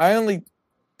 I only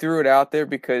threw it out there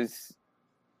because,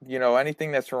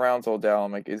 anything that surrounds Odell,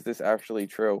 I'm like, is this actually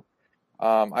true?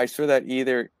 I saw that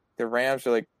either the Rams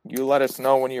are like, you let us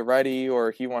know when you're ready,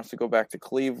 or he wants to go back to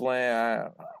Cleveland. I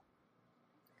don't know.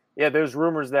 Yeah, there's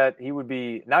rumors that he would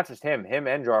be, not just him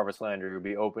and Jarvis Landry would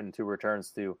be open to returns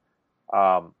to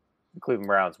the Cleveland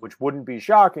Browns, which wouldn't be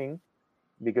shocking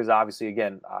because obviously,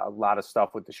 again, a lot of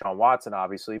stuff with Deshaun Watson,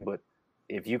 obviously, but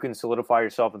if you can solidify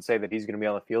yourself and say that he's going to be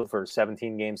on the field for a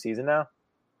 17-game season now,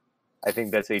 I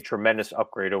think that's a tremendous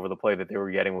upgrade over the play that they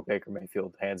were getting with Baker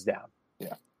Mayfield, hands down.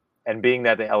 Yeah. And being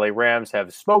that the LA Rams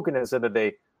have spoken and said that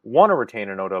they want to retain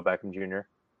an Odell Beckham Jr.,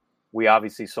 we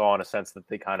obviously saw in a sense that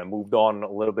they kind of moved on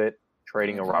a little bit,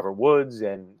 trading a Robert Woods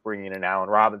and bringing in an Allen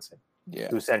Robinson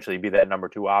to essentially be that number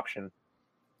 2 option,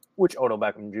 which Odell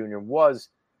Beckham Jr. was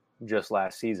just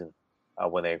last season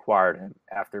when they acquired him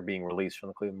after being released from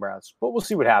the Cleveland Browns. But we'll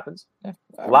see what happens. Yeah,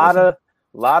 a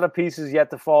lot of pieces yet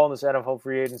to fall in this NFL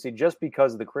free agency just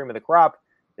because the cream of the crop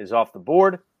is off the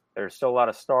board. There's still a lot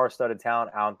of star-studded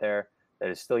talent out there that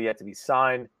is still yet to be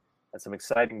signed, and some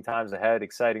exciting times ahead,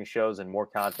 exciting shows, and more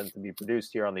content to be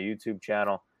produced here on the YouTube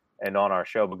channel and on our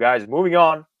show. But guys, moving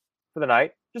on for the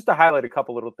night, just to highlight a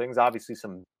couple little things. Obviously,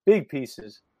 some big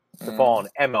pieces to fall in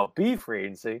MLB free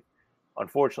agency.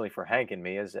 Unfortunately for Hank and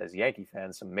me, as Yankee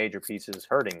fans, some major pieces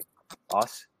hurting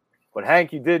us. But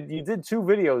Hank, you did 2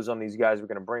 videos on these guys we're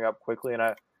going to bring up quickly, and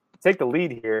I take the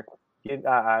lead here.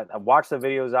 I watched the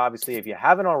videos, obviously. If you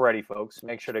haven't already, folks,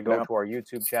 make sure to go to our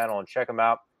YouTube channel and check them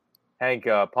out. Hank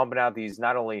pumping out these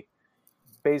not only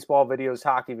baseball videos,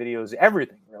 hockey videos,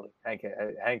 everything, really.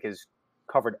 Hank has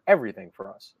covered everything for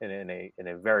us in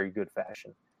a very good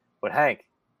fashion. But Hank,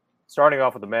 starting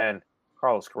off with the man,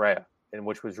 Carlos Correa, in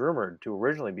which was rumored to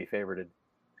originally be favored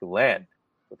to land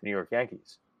with the New York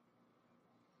Yankees.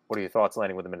 What are your thoughts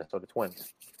landing with the Minnesota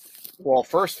Twins? Well,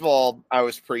 first of all, I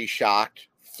was pretty shocked.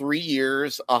 3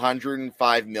 years,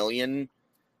 $105 million.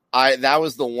 That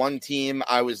was the one team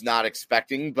I was not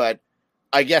expecting, but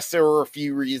I guess there were a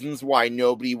few reasons why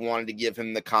nobody wanted to give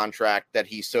him the contract that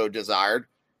he so desired.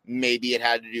 Maybe it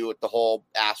had to do with the whole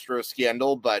Astro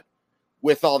scandal, but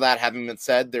with all that having been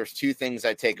said, there's 2 things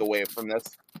I take away from this.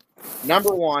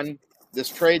 Number one, this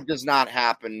trade does not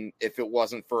happen if it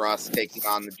wasn't for us taking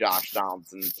on the Josh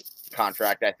Donaldson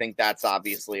contract. I think that's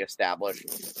obviously established.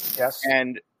 Yes.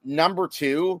 And number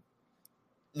 2,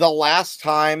 the last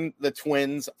time the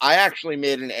Twins, I actually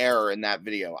made an error in that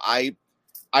video. I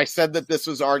said that this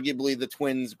was arguably the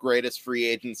Twins' greatest free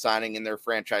agent signing in their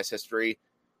franchise history.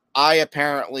 I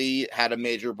apparently had a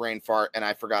major brain fart, and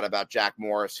I forgot about Jack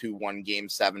Morris, who won Game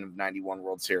 7 of 91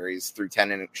 World Series through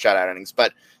 10 shutout innings.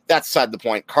 But that's beside the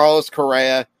point. Carlos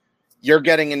Correa, you're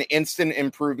getting an instant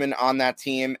improvement on that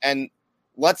team. And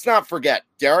let's not forget,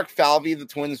 Derek Falvey, the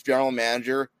Twins' general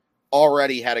manager,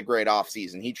 already had a great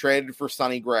offseason. He traded for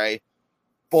Sonny Gray.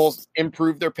 Bulls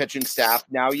improved their pitching staff.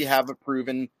 Now you have a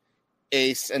proven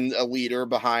ace and a leader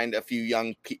behind a few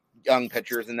young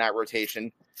pitchers in that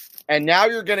rotation. And now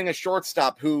you're getting a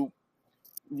shortstop who,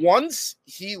 once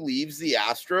he leaves the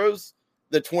Astros,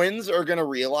 the Twins are going to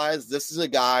realize this is a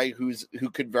guy who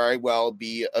could very well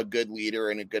be a good leader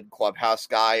and a good clubhouse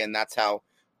guy, and that's how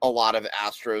a lot of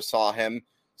Astros saw him.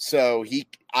 So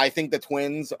I think the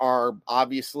Twins are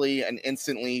obviously an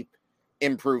instantly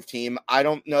improved team. I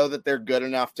don't know that they're good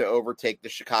enough to overtake the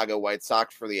Chicago White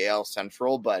Sox for the AL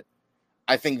Central, but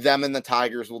I think them and the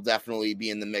Tigers will definitely be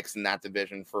in the mix in that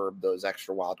division for those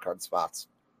extra wild card spots.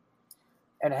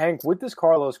 And Hank, with this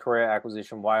Carlos Correa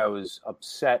acquisition, why I was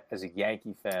upset as a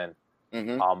Yankee fan,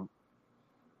 Mm-hmm.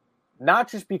 not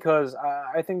just because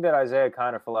I think that Isaiah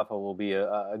Kiner-Falefa will be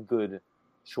a good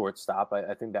shortstop.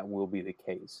 I think that will be the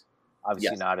case.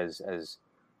 Obviously, Yes. not as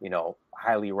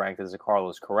highly ranked as a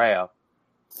Carlos Correa.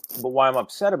 But why I'm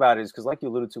upset about it is because, like you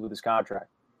alluded to with this contract,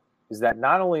 is that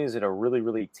not only is it a really,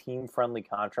 really team-friendly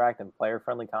contract and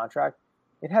player-friendly contract,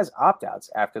 it has opt-outs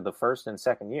after the first and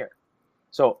second year.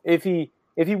 So if he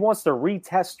wants to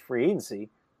retest free agency,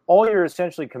 all you're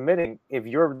essentially committing, if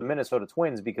you're the Minnesota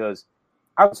Twins, because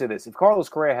I would say this: if Carlos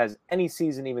Correa has any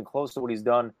season even close to what he's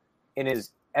done in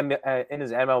his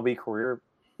MLB career,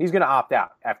 he's going to opt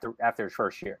out after his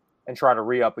first year and try to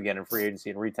re-up again in free agency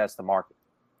and retest the market.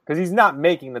 Because he's not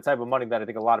making the type of money that I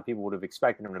think a lot of people would have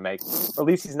expected him to make. Or at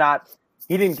least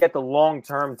he didn't get the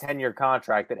long-term 10-year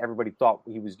contract that everybody thought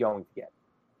he was going to get.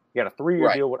 He got a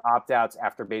 3-year deal with opt-outs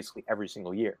after basically every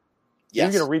single year.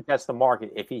 Yes. He's going to retest the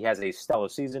market if he has a stellar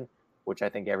season, which I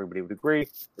think everybody would agree,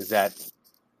 is that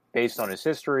based on his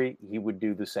history, he would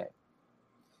do the same.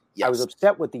 Yes. I was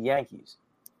upset with the Yankees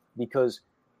because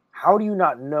how do you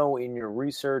not know in your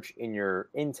research, in your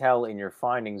intel, in your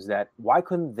findings that why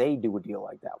couldn't they do a deal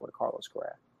like that with Carlos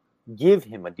Correa? Give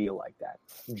him a deal like that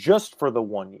just for the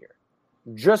 1 year,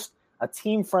 just a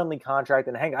team-friendly contract.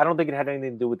 And Hank, I don't think it had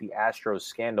anything to do with the Astros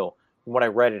scandal. From what I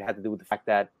read, it had to do with the fact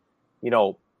that,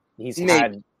 he's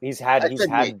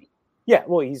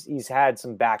had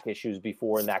some back issues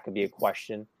before, and that could be a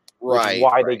question. Which is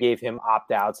why they gave him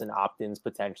opt-outs and opt-ins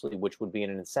potentially, which would be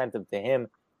an incentive to him,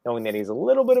 knowing that he's a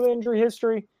little bit of injury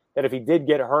history, that if he did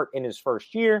get hurt in his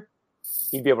first year,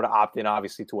 he'd be able to opt in,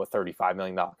 obviously, to a $35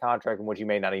 million contract in which he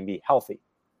may not even be healthy.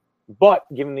 But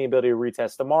given the ability to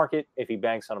retest the market, if he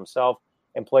banks on himself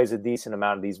and plays a decent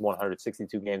amount of these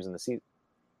 162 games in the season,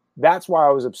 that's why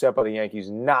I was upset by the Yankees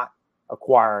not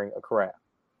acquiring a Correa.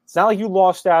 It's not like you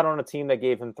lost out on a team that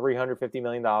gave him $350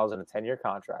 million in a 10-year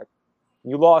contract.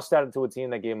 You lost out to a team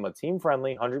that gave him a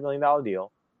team-friendly $100 million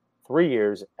deal, 3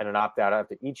 years, and an opt-out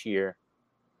after each year,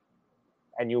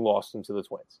 and you lost him to the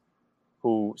Twins,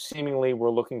 who seemingly were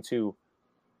looking to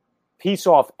piece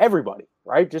off everybody,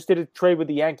 right? Just did a trade with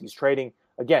the Yankees, trading,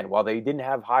 again, while they didn't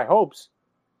have high hopes,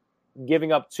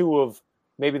 giving up 2 of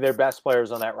maybe their best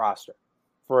players on that roster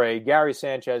for a Gary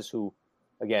Sanchez who,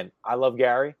 again, I love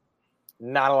Gary.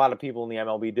 Not a lot of people in the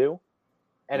MLB do.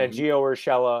 And a Gio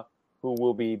Urshela who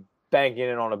will be banking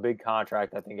in on a big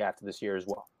contract, I think, after this year as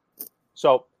well.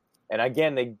 So, and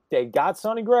again, they got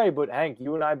Sonny Gray, but Hank,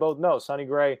 you and I both know Sonny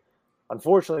Gray,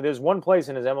 unfortunately, there's one place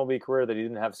in his MLB career that he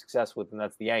didn't have success with, and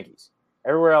that's the Yankees.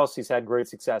 Everywhere else he's had great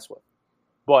success with.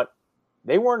 But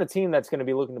they weren't a team that's going to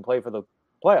be looking to play for the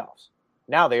playoffs.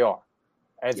 Now they are.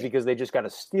 And it's because they just got a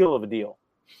steal of a deal.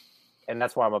 And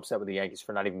that's why I'm upset with the Yankees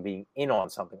for not even being in on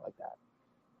something like that.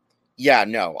 Yeah,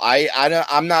 no,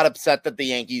 I'm not upset that the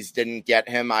Yankees didn't get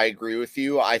him. I agree with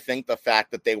you. I think the fact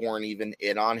that they weren't even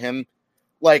in on him,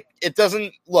 like, it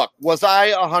doesn't look, was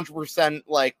I 100%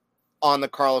 like on the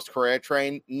Carlos Correa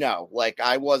train? No, like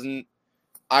I wasn't.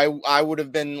 I would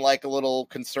have been like a little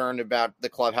concerned about the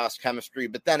clubhouse chemistry.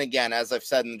 But then again, as I've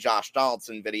said in the Josh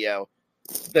Donaldson video,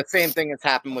 the same thing has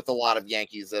happened with a lot of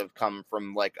Yankees that have come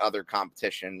from like other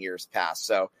competition years past.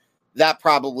 So that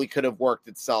probably could have worked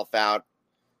itself out.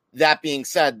 That being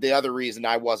said, the other reason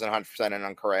I wasn't 100% in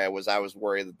on Correa was I was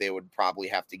worried that they would probably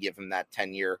have to give him that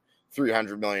 10-year,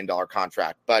 $300 million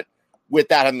contract. But with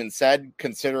that having been said,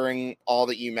 considering all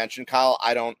that you mentioned, Kyle,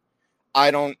 I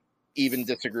don't even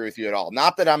disagree with you at all.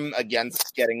 Not that I'm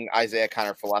against getting Isaiah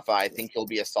Kiner-Falefa. I think he'll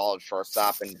be a solid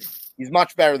shortstop, and he's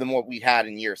much better than what we had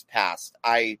in years past.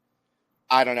 I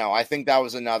don't know. I think that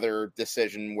was another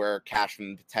decision where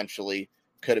Cashman potentially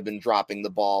could have been dropping the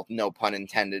ball, no pun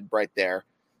intended, right there.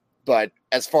 But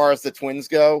as far as the Twins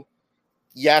go,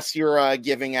 yes, you're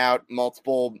giving out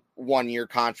multiple 1-year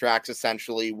contracts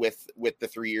essentially with the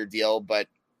 3-year deal. But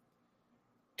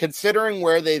considering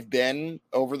where they've been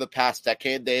over the past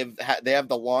decade, they have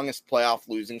the longest playoff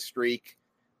losing streak,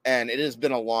 and it has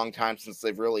been a long time since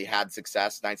they've really had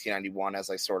success. 1991,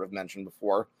 as I sort of mentioned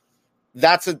before,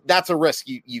 that's a risk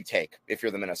you take if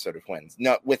you're the Minnesota Twins,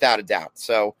 no, without a doubt.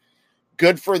 So.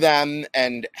 Good for them,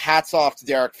 and hats off to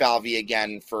Derek Falvey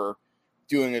again for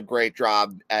doing a great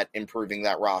job at improving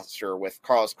that roster with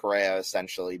Carlos Correa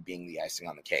essentially being the icing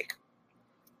on the cake.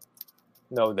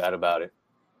 No doubt about it.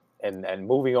 And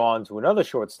moving on to another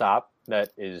shortstop that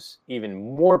is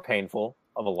even more painful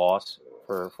of a loss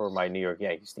for my New York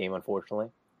Yankees team, unfortunately,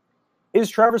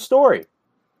 is Trevor Story.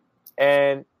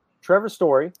 And Trevor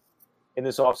Story, in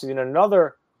this offseason,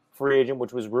 another free agent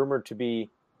which was rumored to be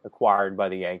acquired by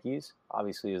the Yankees,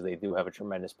 obviously, as they do have a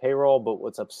tremendous payroll. But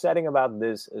what's upsetting about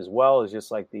this as well is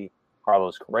just like the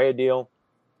Carlos Correa deal,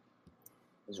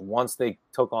 is once they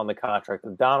took on the contract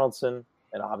of Donaldson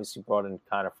and obviously brought in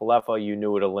kind of Falefa, you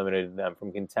knew it eliminated them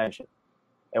from contention.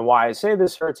 And why I say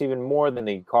this hurts even more than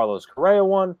the Carlos Correa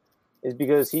one is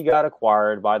because he got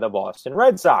acquired by the Boston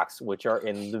Red Sox, which are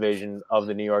in the division of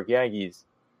the New York Yankees.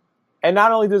 And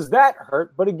not only does that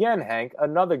hurt, but again, Hank,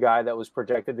 another guy that was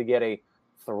projected to get a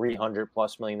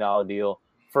 $300+ million deal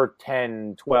for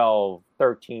 10, 12,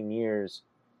 13 years,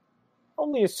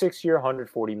 only a 6-year,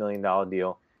 $140 million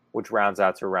deal, which rounds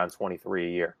out to around 23 a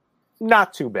year.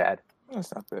 Not too bad.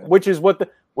 That's not bad. Which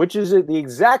is the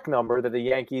exact number that the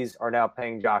Yankees are now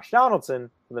paying Josh Donaldson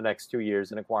for the next 2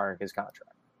 years and acquiring his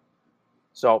contract.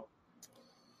 So,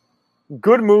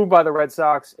 good move by the Red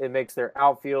Sox. It makes their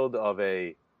outfield of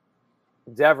a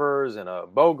Devers and a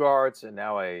Bogarts and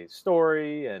now a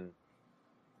Story and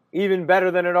even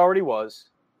better than it already was,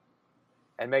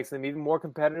 and makes them even more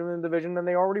competitive in the division than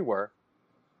they already were.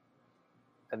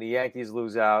 And the Yankees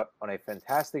lose out on a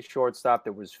fantastic shortstop.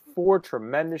 There was 4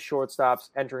 tremendous shortstops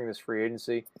entering this free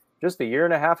agency just a year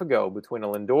and a half ago between a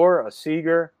Lindor, a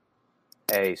Seager,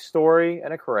 a Story,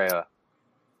 and a Correa.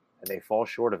 And they fall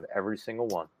short of every single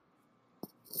one.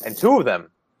 And 2 of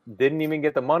them didn't even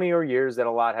get the money or years that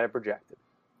a lot had projected,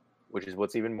 which is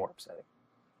what's even more upsetting.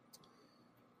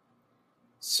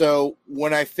 So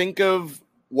when I think of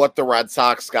what the Red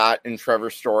Sox got in Trevor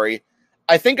Story,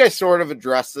 I think I sort of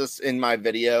addressed this in my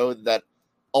video that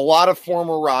a lot of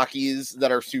former Rockies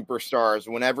that are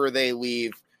superstars, whenever they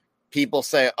leave, people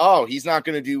say, oh, he's not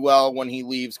going to do well when he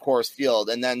leaves Coors Field.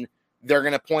 And then they're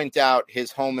going to point out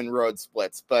his home and road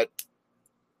splits. But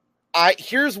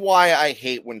here's why I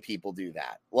hate when people do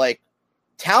that. Like,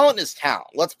 talent is talent.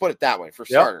 Let's put it that way for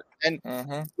starter. And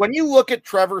when you look at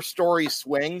Trevor Story's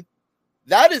swing,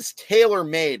 that is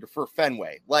tailor-made for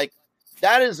Fenway. Like,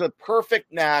 that is a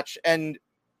perfect match. And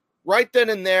right then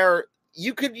and there,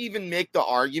 you could even make the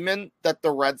argument that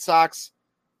the Red Sox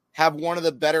have one of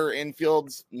the better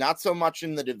infields, not so much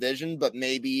in the division, but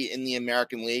maybe in the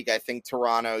American League. I think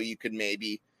Toronto, you could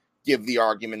maybe give the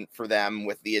argument for them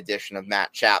with the addition of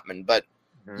Matt Chapman. But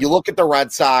you look at the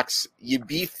Red Sox, you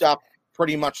beefed up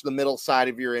pretty much the middle side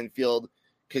of your infield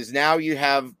because now you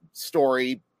have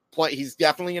Story. He's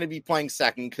definitely going to be playing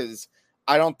second because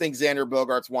I don't think Xander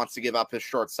Bogaerts wants to give up his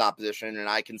shortstop position, and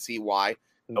I can see why.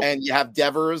 Nope. And you have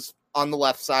Devers on the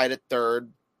left side at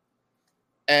third.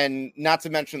 And not to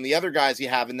mention the other guys you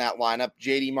have in that lineup,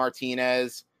 JD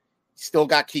Martinez, still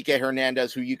got Kike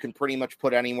Hernandez, who you can pretty much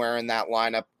put anywhere in that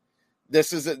lineup.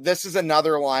 This is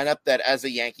another lineup that, as a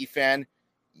Yankee fan,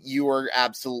 you are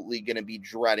absolutely going to be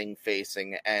dreading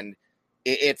facing, and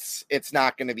it's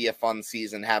not going to be a fun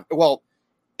season.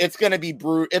 It's going to be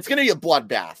It's going to be a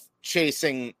bloodbath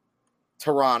chasing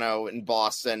Toronto and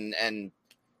Boston, and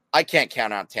I can't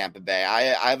count out Tampa Bay.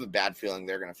 I have a bad feeling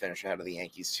they're going to finish ahead of the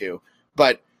Yankees too.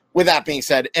 But with that being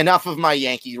said, enough of my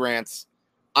Yankee rants.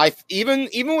 Look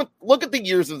at the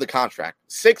years of the contract.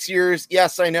 6 years.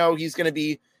 Yes, I know he's going to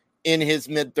be in his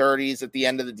mid-30s at the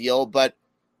end of the deal, but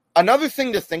another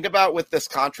thing to think about with this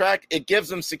contract, it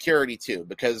gives him security too,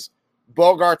 because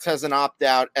Bogarts has an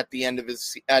opt-out at the end of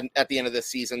this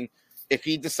season. If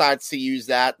he decides to use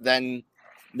that, then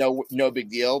no big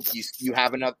deal. You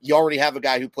already have a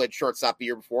guy who played shortstop the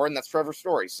year before, and that's Trevor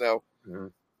Story. So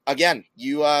again,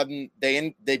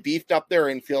 they beefed up their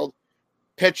infield.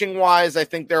 Pitching wise, I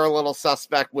think they're a little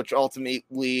suspect, which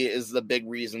ultimately is the big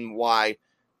reason why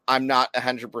I'm not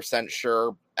 100%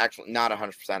 sure. Actually, not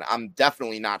 100%. I'm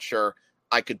definitely not sure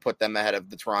I could put them ahead of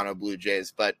the Toronto Blue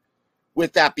Jays. But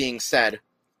with that being said,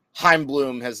 Chaim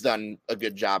Bloom has done a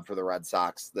good job for the Red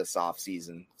Sox this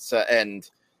offseason. And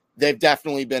they've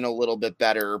definitely been a little bit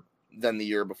better than the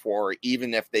year before,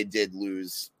 even if they did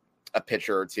lose a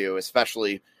pitcher or two,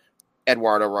 especially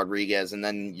Eduardo Rodriguez. And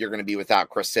then you're going to be without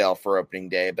Chris Sale for opening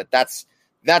day. But that's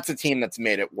a team that's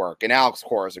made it work. And Alex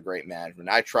Cora is a great management.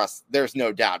 I trust, there's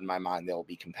no doubt in my mind they'll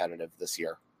be competitive this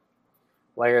year.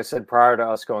 Like I said prior to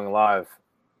us going live,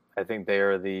 I think they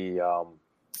are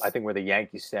I think where the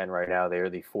Yankees stand right now, they are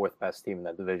the 4th best team in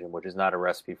that division, which is not a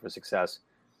recipe for success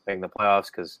making the playoffs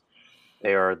because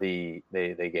they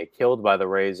get killed by the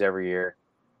Rays every year.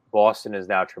 Boston is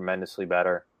now tremendously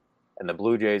better, and the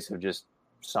Blue Jays have just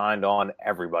signed on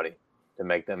everybody to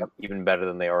make them even better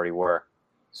than they already were.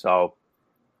 So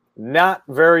not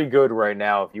very good right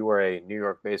now if you were a New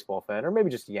York baseball fan or maybe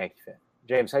just a Yankee fan.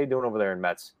 James, how you doing over there in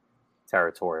Mets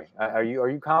territory? Are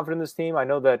you confident in this team? I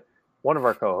know that one of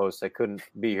our co-hosts that couldn't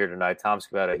be here tonight, Tom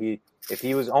Scavetta, if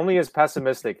he was only as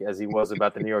pessimistic as he was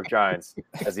about the New York Giants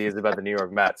as he is about the New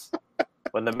York Mets,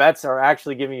 when the Mets are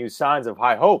actually giving you signs of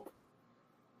high hope,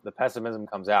 the pessimism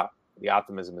comes out. The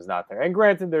optimism is not there. And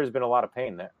granted, there's been a lot of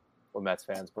pain there with Mets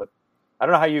fans, but I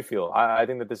don't know how you feel. I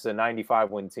think that this is a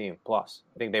 95-win team plus.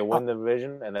 I think they win the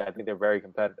division, and I think they're very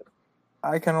competitive.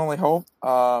 I can only hope.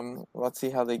 Let's see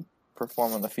how they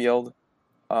perform on the field.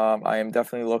 I am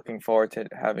definitely looking forward to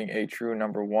having a true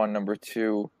number one, number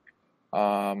two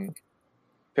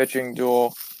pitching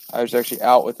duel. I was actually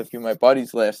out with a few of my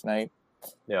buddies last night,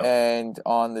 and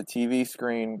on the TV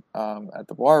screen at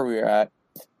the bar we were at,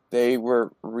 they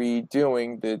were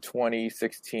redoing the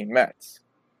 2016 Mets,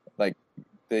 like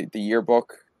the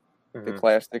yearbook, the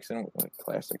classics, and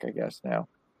classic, I guess now.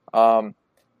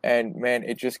 And man,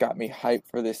 it just got me hyped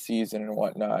for this season and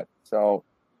whatnot. So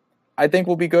I think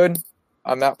we'll be good.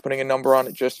 I'm not putting a number on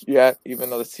it just yet, even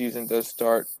though the season does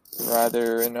start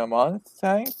rather in a month,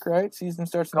 Hank, right? Season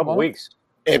starts in a couple month. weeks.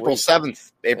 April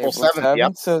 7th. April 7th,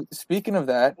 yep. So speaking of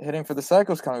that, hitting for the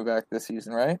Cycles coming back this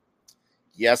season, right?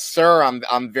 Yes, sir.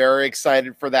 I'm very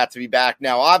excited for that to be back.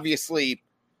 Now, obviously,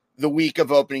 the week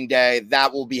of opening day,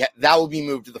 that will be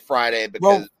moved to the Friday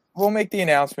because we'll make the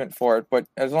announcement for it, but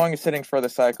as long as hitting for the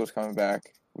Cycles coming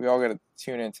back, we all got to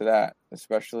tune into that,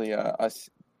 especially us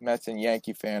Mets and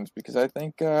Yankee fans, because I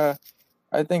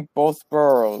think both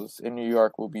boroughs in New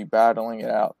York will be battling it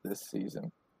out this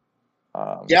season.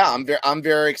 I'm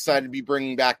very excited to be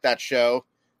bringing back that show.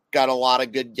 Got a lot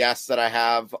of good guests that I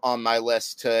have on my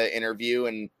list to interview,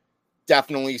 and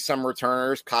definitely some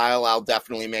returners. Kyle, I'll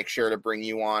definitely make sure to bring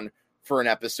you on for an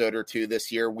episode or two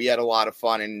this year. We had a lot of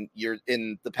fun in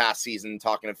the past season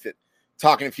talking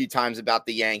a few times about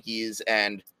the Yankees,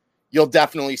 and you'll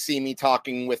definitely see me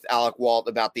talking with Alec Walt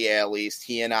about the AL East.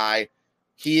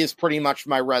 He is pretty much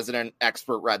my resident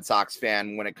expert Red Sox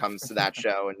fan when it comes to that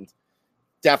show, and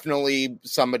definitely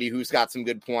somebody who's got some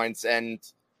good points, and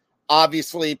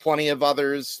obviously plenty of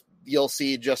others you'll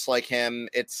see just like him.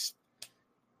 It's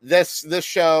this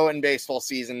show and baseball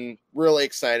season, really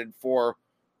excited for.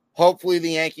 Hopefully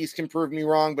the Yankees can prove me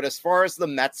wrong, but as far as the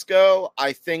Mets go,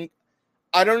 I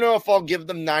don't know if I'll give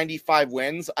them 95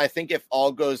 wins. I think if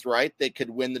all goes right, they could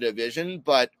win the division,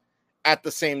 but at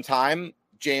the same time,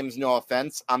 James, no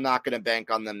offense, I'm not going to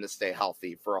bank on them to stay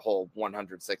healthy for a whole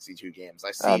 162 games.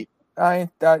 I see.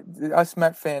 Us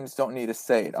Met fans don't need to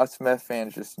say it. Us Met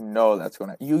fans just know that's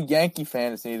going to. You Yankee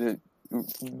fans need to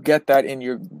get that in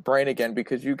your brain again,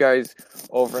 because you guys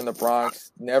over in the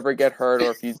Bronx never get hurt,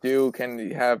 or if you do,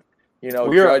 can have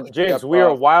we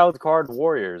are wild card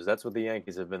warriors. That's what the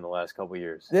Yankees have been the last couple of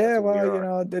years. Yeah,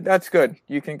 well, that's good.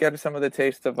 You can get some of the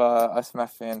taste of us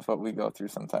Met fans, what we go through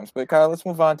sometimes. But Kyle, let's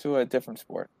move on to a different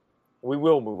sport. We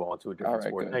will move on to a different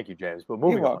sport. Good. Thank you, James. But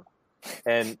moving on.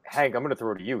 And Hank, I'm going to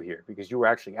throw to you here because you were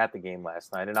actually at the game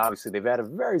last night, and obviously they've had a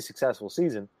very successful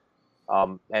season.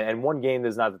 And one game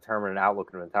does not determine an outlook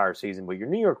of an entire season, but your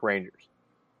New York Rangers.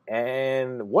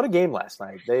 And what a game last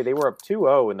night. They were up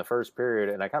 2-0 in the first period,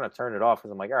 and I kind of turned it off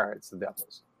because I'm like, all right, it's the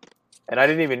Devils. And I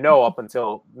didn't even know up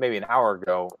until maybe an hour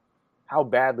ago how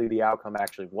badly the outcome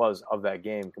actually was of that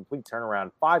game. Complete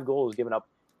turnaround, 5 goals given up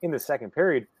in the second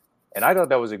period. And I thought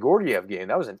that was a Gordiev game.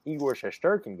 That was an Igor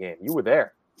Shesterkin game. You were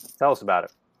there. Tell us about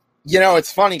it.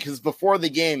 It's funny because before the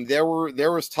game, there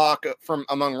was talk from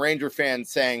among Ranger fans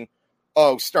saying,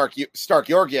 "Oh, start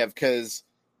Georgiev," because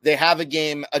they have a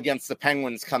game against the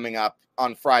Penguins coming up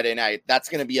on Friday night. That's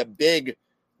going to be a big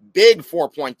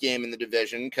 4-point game in the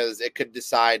division because it could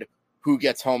decide who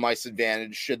gets home ice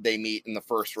advantage should they meet in the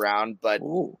first round. But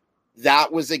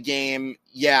that was a game.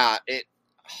 Yeah,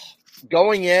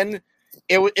 going in,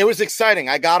 it was exciting.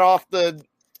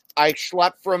 I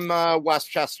slept from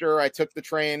Westchester. I took the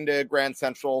train to Grand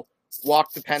Central,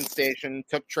 walked to Penn Station,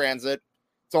 took transit.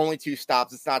 It's only 2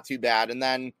 stops. It's not too bad. And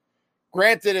then,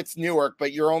 granted, it's Newark,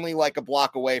 but you're only like a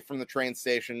block away from the train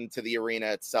station to the arena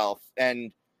itself.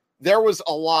 And there was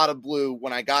a lot of blue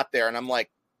when I got there. And I'm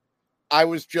like, I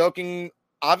was joking.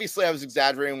 Obviously, I was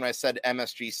exaggerating when I said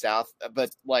MSG South.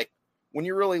 But, like, when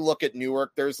you really look at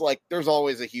Newark, there's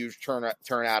always a huge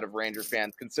turnout of Ranger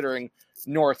fans, considering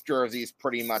North Jersey is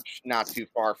pretty much not too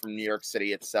far from New York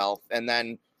City itself. And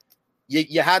then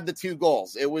you had the 2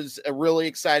 goals. It was a really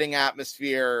exciting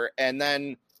atmosphere. And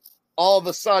then all of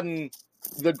a sudden,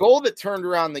 the goal that turned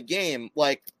around the game,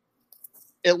 like,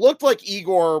 it looked like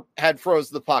Igor had froze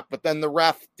the puck, but then the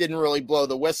ref didn't really blow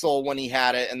the whistle when he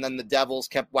had it. And then the Devils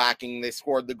kept whacking. They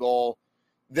scored the goal.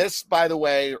 This, by the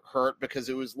way, hurt because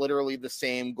it was literally the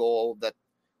same goal that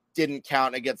didn't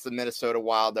count against the Minnesota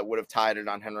Wild that would have tied it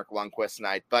on Henrik Lundqvist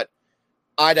night. But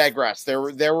I digress. There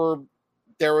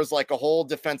was like a whole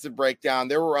defensive breakdown.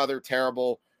 There were other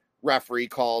terrible referee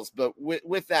calls. But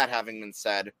with that having been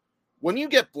said, when you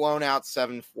get blown out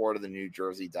 7-4 to the New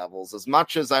Jersey Devils, as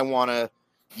much as I want to,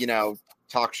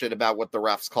 talk shit about what the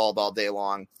refs called all day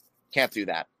long, can't do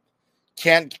that.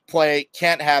 Can't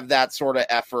have that sort of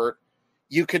effort.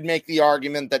 You could make the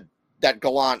argument that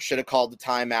Gallant should have called the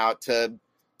timeout to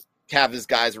have his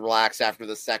guys relax after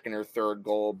the second or third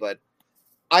goal. But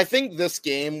I think this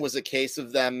game was a case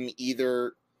of them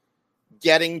either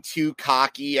getting too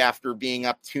cocky after being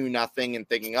up 2-0 and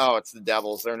thinking, oh, it's the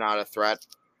Devils, they're not a threat.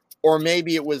 Or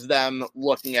maybe it was them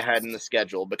looking ahead in the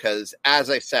schedule because, as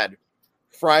I said,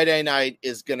 Friday night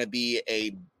is going to be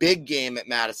a big game at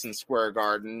Madison Square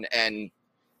Garden and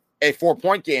a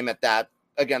 4-point game at that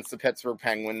against the Pittsburgh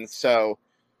Penguins. So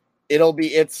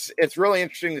it's really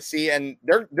interesting to see. And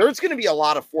there's going to be a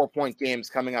lot of 4-point games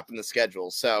coming up in the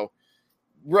schedule. So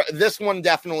this one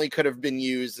definitely could have been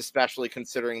used, especially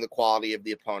considering the quality of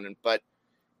the opponent. But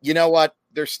you know what?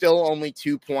 There's still only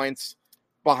 2 points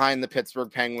behind the Pittsburgh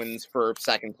Penguins for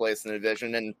second place in the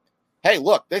division. And hey,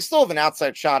 look, they still have an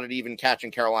outside shot at even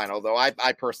catching Carolina, although I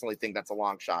personally think that's a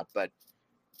long shot. But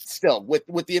still,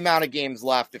 with the amount of games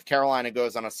left, if Carolina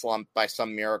goes on a slump by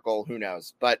some miracle, who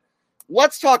knows? But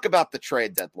let's talk about the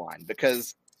trade deadline,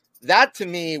 because that to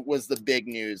me was the big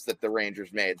news that the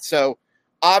Rangers made. So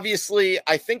obviously,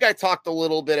 I think I talked a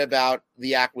little bit about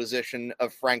the acquisition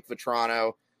of Frank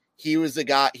Vatrano. He's a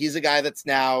guy that's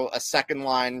now a second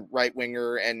line right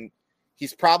winger, and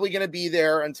he's probably going to be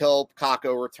there until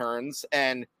Kakko returns.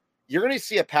 And you're going to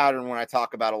see a pattern when I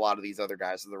talk about a lot of these other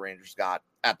guys that the Rangers got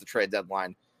at the trade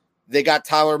deadline. They got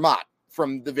Tyler Mott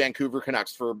from the Vancouver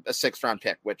Canucks for a 6th-round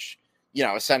pick, which,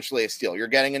 essentially a steal. You're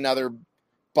getting another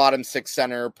bottom 6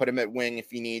 center, put him at wing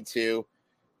if you need to.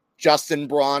 Justin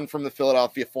Braun from the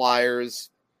Philadelphia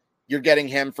Flyers. You're getting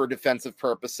him for defensive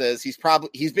purposes. He's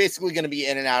basically going to be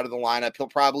in and out of the lineup. He'll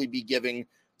probably be giving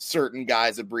certain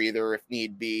guys a breather if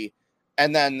need be.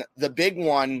 And then the big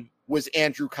one was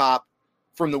Andrew Kopp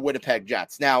from the Winnipeg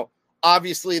Jets. Now,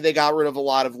 obviously, they got rid of a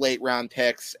lot of late-round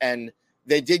picks, and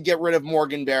they did get rid of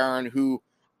Morgan Barron, who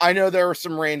I know there are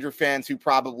some Ranger fans who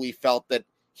probably felt that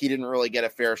he didn't really get a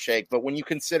fair shake. But when you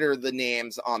consider the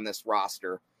names on this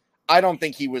roster, I don't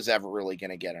think he was ever really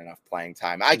going to get enough playing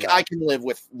time. I can live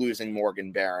with losing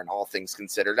Morgan Barron, all things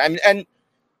considered. And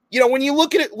when you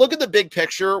look at the big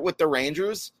picture with the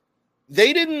Rangers,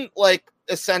 they didn't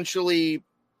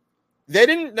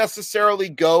necessarily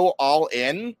go all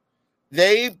in.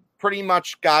 They pretty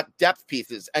much got depth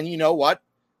pieces. And you know what?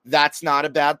 That's not a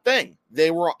bad thing.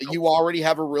 You already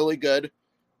have a really good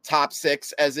top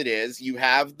 6 as it is. You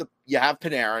have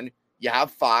Panarin, you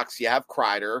have Fox, you have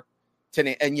Kreider,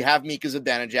 and you have Mika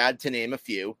Zibanejad, to name a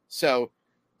few. So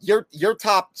your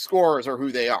top scorers are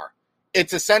who they are.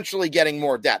 It's essentially getting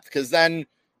more depth, because then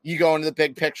you go into the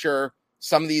big picture.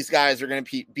 Some of these guys are going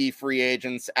to be free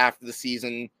agents after the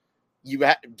season.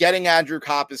 Getting Andrew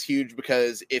Kopp is huge,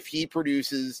 because if he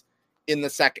produces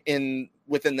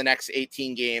within the next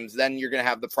 18 games, then you're going to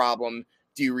have the problem.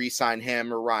 Do you re-sign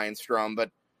him or Ryan Strome? But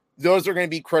those are going to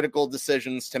be critical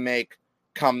decisions to make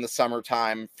come the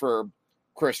summertime for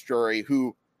Chris Drury,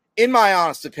 who, in my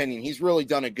honest opinion, he's really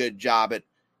done a good job at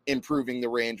improving the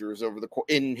Rangers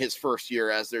in his first year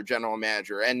as their general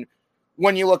manager. And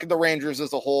when you look at the Rangers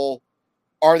as a whole,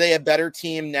 are they a better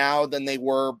team now than they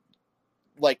were,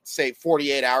 say,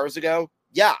 48 hours ago?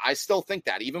 Yeah, I still think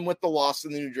that. Even with the loss to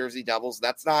the New Jersey Devils,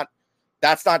 that's not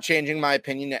changing my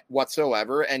opinion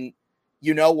whatsoever. And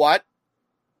you know what?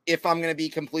 If I'm going to be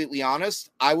completely honest,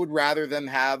 I would rather them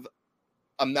have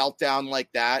a meltdown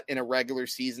like that in a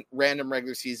random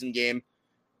regular season game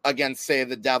against, say,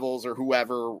 the Devils or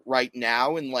whoever right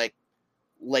now in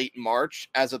late March,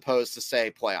 as opposed to,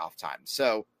 say, playoff time.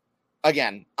 So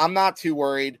again, I'm not too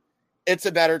worried. It's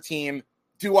a better team.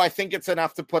 Do I think it's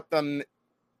enough to put them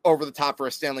over the top for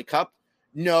a Stanley Cup?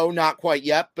 No, not quite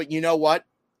yet. But you know what?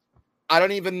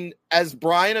 As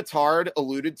Brian Attard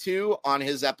alluded to on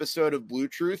his episode of Blue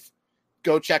Truth,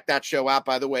 go check that show out,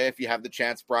 by the way, if you have the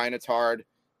chance. Brian Attard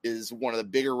is one of the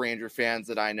bigger Ranger fans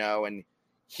that I know, and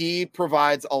he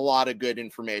provides a lot of good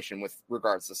information with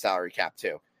regards to salary cap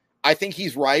too. I think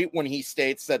he's right when he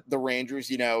states that the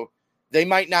Rangers, they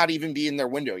might not even be in their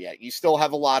window yet. You still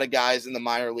have a lot of guys in the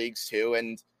minor leagues too,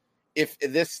 and if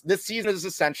this season is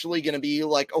essentially going to be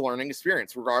like a learning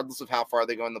experience, regardless of how far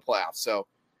they go in the playoffs. So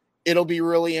it'll be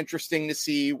really interesting to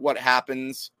see what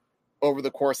happens over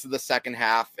the course of the second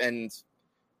half. And,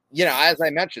 as I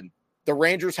mentioned, the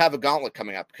Rangers have a gauntlet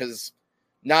coming up, because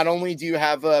not only do you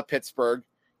have Pittsburgh,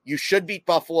 you should beat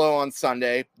Buffalo on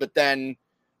Sunday, but then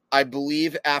I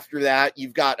believe after that,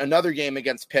 you've got another game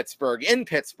against Pittsburgh in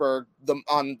Pittsburgh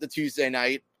on the Tuesday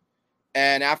night.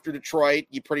 And after Detroit,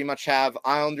 you pretty much have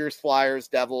Islanders, Flyers,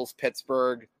 Devils,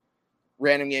 Pittsburgh,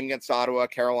 random game against Ottawa,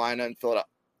 Carolina, and Philadelphia.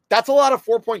 That's a lot of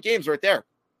 4-point games right there.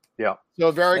 Yeah. So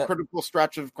a very critical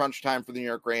stretch of crunch time for the New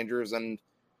York Rangers, and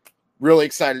really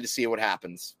excited to see what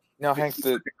happens. Now, Hank,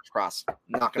 the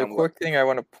quick thing I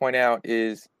want to point out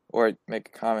is, or make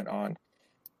a comment on,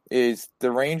 is the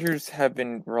Rangers have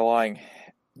been relying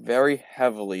very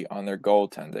heavily on their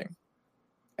goaltending.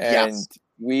 And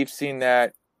we've seen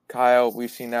that, Kyle, we've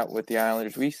seen that with the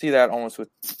Islanders. We see that almost with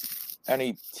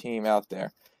any team out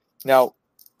there. Now,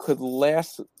 could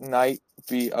last night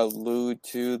be allude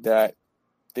to that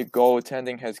the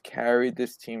goaltending has carried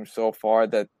this team so far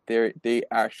that they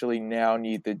actually now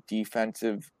need the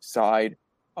defensive side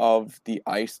of the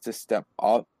ice to step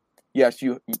up? Yes,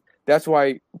 that's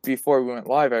why before we went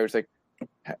live, I was like,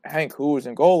 Hank, who was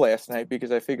in goal last night?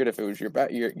 Because I figured if it was your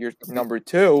number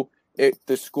two,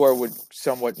 the score would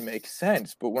somewhat make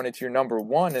sense. But when it's your number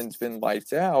one and it's been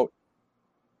lights out,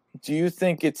 do you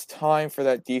think it's time for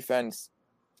that defense,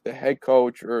 the head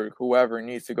coach or whoever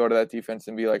needs to go to that defense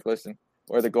and be like, listen,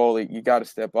 or the goalie, you got to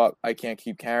step up. I can't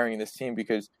keep carrying this team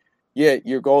because,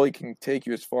 your goalie can take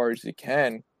you as far as he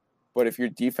can, but if your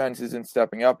defense isn't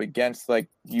stepping up against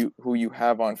who you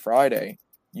have on Friday,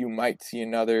 you might see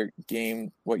another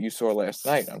game what you saw last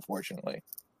night, unfortunately.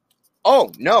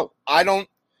 Oh, no, I don't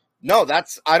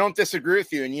disagree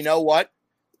with you. And you know what?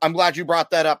 I'm glad you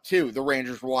brought that up too. The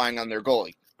Rangers relying on their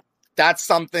goalie. That's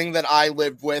something that I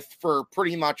lived with for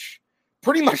pretty much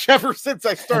ever since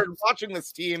I started watching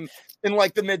this team in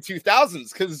like the mid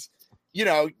 2000s. Cause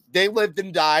they lived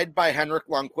and died by Henrik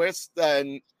Lundqvist.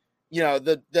 And,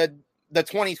 the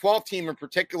 2012 team in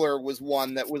particular was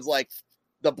one that was like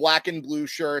the black and blue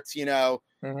shirts,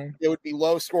 Mm-hmm. It would be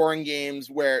low scoring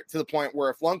games where to the point where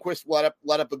if Lundqvist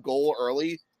let up a goal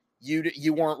early,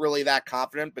 you weren't really that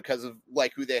confident because of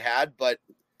like who they had.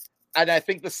 And I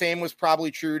think the same was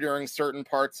probably true during certain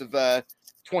parts of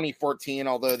 2014,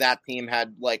 although that team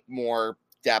had like more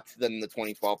depth than the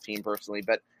 2012 team personally.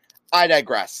 But I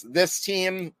digress. This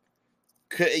team,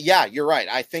 you're right.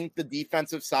 I think the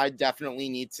defensive side definitely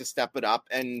needs to step it up.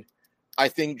 And I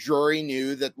think Drury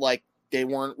knew that like they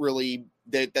weren't really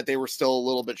that they were still a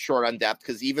little bit short on depth,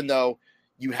 because even though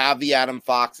you have the Adam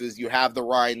Foxes, you have the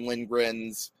Ryan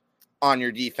Lindgrens on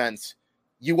your defense,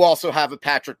 you also have a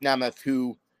Patrick Nemeth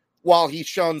who, while he's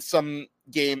shown some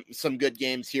good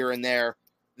games here and there,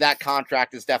 that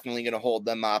contract is definitely going to hold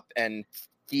them up, and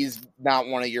he's not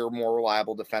one of your more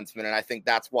reliable defensemen. And I think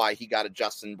that's why he got a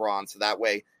Justin Braun, so that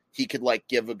way he could like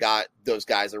give those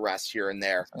guys a rest here and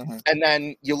there. Mm-hmm. And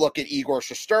then you look at Igor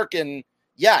Shesterkin.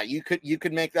 Yeah, you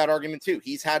could make that argument too.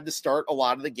 He's had to start a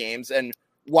lot of the games, and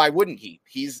why wouldn't he?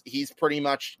 He's pretty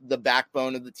much the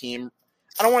backbone of the team.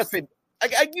 I don't want to say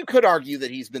you could argue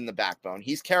that he's been the backbone.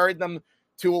 He's carried them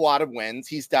to a lot of wins.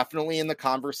 He's definitely in the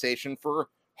conversation for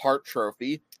Hart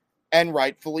Trophy, and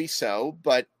rightfully so.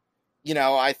 But,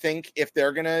 I think if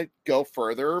they're going to go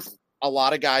further, a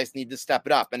lot of guys need to step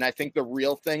it up. And I think the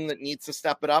real thing that needs to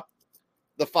step it up,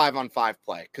 the 5-on-5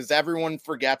 play, because everyone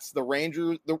forgets the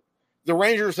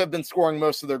Rangers have been scoring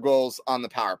most of their goals on the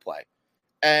power play.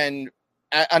 And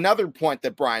another point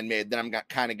that Brian made that I'm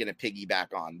kind of going to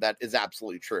piggyback on, that is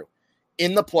absolutely true.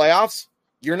 In the playoffs,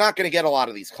 you're not going to get a lot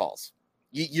of these calls.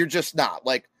 You're just not.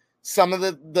 Like, some of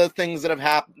the things that have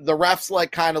happened, the refs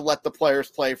like kind of let the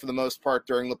players play for the most part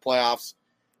during the playoffs.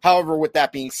 However, with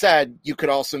that being said, you could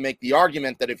also make the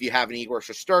argument that if you have an Igor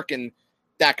Shesterkin,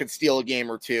 that could steal a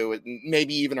game or two,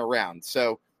 maybe even a round.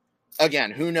 So, again,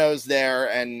 who knows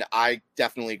there? And I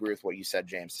definitely agree with what you said,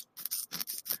 James.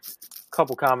 A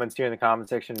couple comments here in the comment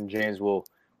section, and James will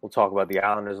talk about the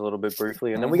Islanders a little bit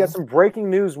briefly. And then we got some breaking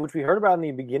news, which we heard about in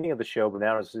the beginning of the show, but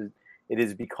now it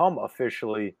has become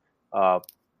officially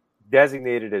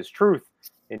designated as truth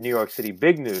in New York City.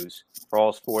 Big news for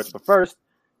all sports. But first,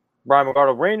 Brian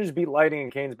McArdle, Rangers beat Lightning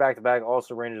and Canes back-to-back.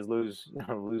 Also, Rangers lose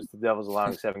to the Devils,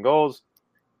 allowing 7 goals.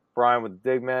 Brian with the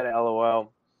big man,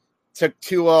 LOL.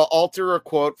 To alter a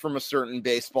quote from a certain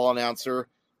baseball announcer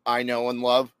I know and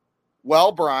love,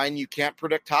 well, Brian, you can't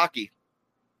predict hockey.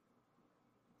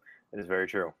 It is very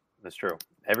true. That's true.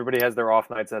 Everybody has their off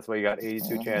nights. That's why you got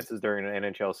 82 chances during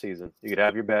an NHL season. You could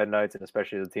have your bad nights, and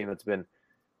especially the team that's been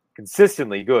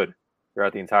consistently good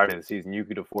throughout the entirety of the season, you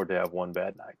could afford to have one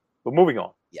bad night. But moving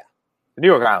on. Yeah. The New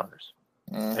York Islanders.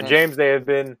 And James, they have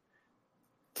been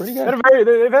pretty good.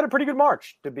 They've had a pretty good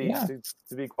March, to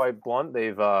be quite blunt.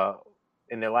 They've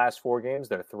in their last 4 games,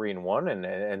 they're 3-1,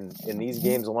 and in these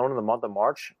games alone in the month of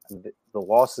March, the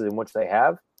losses in which they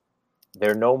have,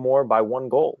 they're no more by 1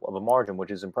 goal of a margin, which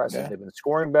is impressive. Yeah. They've been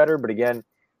scoring better, but again,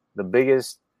 the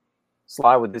biggest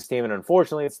slide with this team. And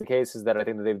unfortunately, it's the case is that I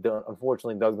think that they've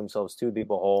unfortunately dug themselves too deep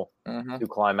a hole to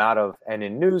climb out of. And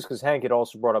in news, because Hank had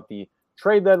also brought up the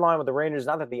trade deadline with the Rangers,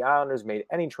 not that the Islanders made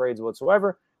any trades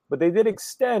whatsoever, but they did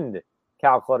extend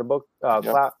Cal Clutterbuck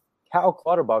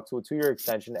to a 2-year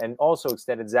extension and also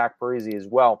extended Zach Parise as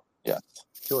well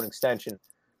to an extension.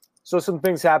 So some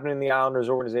things happening in the Islanders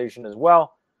organization as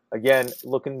well. Again,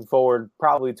 looking forward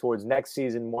probably towards next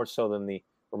season more so than the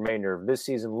remainder of this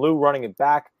season. Lou running it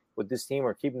back with this team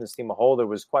or keeping this team a whole. There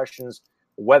was questions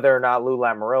whether or not Lou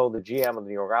Lamoriello, the GM of the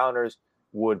New York Islanders,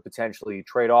 would potentially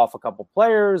trade off a couple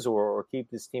players or keep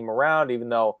this team around, even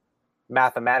though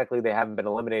mathematically they haven't been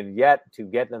eliminated yet to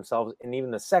get themselves in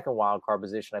even the second wild card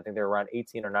position. I think they're around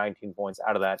 18 or 19 points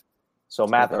out of that. So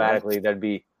mathematically, that'd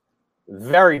be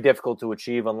very difficult to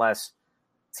achieve unless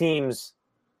teams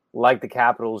like the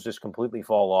Capitals just completely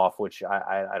fall off, which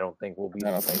I don't think will be.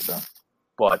 I don't think so.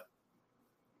 But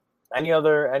any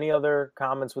other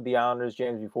comments with the Islanders,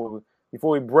 James, before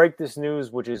we break this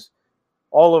news, which is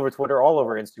all over Twitter, all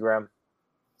over Instagram?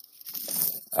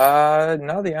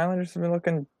 No, the Islanders have been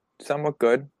looking somewhat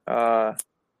good.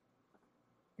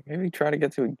 Maybe try to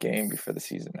get to a game before the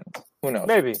season ends. Who knows?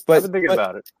 Maybe. I've been thinking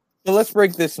about it. But let's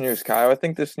break this news, Kyle. I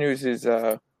think this news is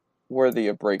worthy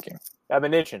of breaking. I've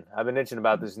been itching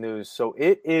about this news. So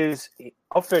it is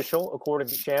official, according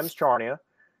to Shams Charania.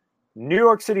 New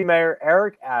York City Mayor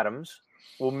Eric Adams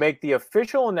will make the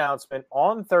official announcement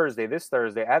on this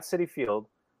Thursday at Citi Field,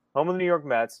 home of the New York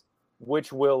Mets,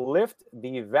 which will lift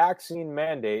the vaccine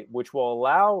mandate, which will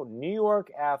allow New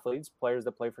York athletes, players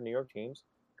that play for New York teams,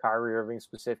 Kyrie Irving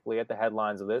specifically at the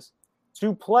headlines of this,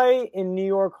 to play in New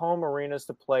York home arenas,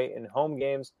 to play in home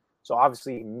games. So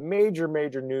obviously major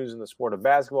news in the sport of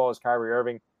basketball as Kyrie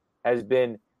Irving has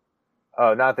been,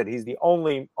 not that he's the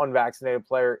only unvaccinated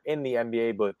player in the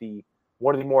NBA, but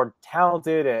one of the more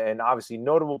talented and obviously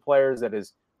notable players that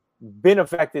has been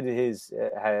affected,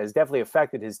 has definitely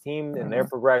affected his team and their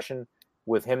progression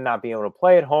with him not being able to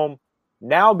play at home.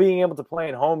 Now being able to play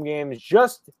in home games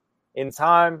just in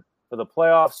time for the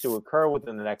playoffs to occur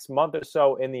within the next month or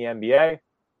so in the NBA.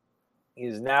 He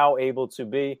is now able to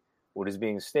be, what is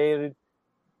being stated,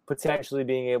 potentially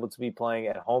being able to be playing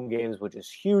at home games, which is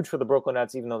huge for the Brooklyn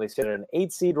Nets, even though they sit at an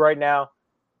 8 seed right now.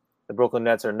 The Brooklyn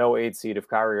Nets are no 8 seed if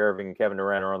Kyrie Irving and Kevin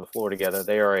Durant are on the floor together.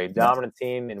 They are a dominant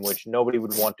team in which nobody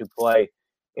would want to play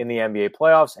in the NBA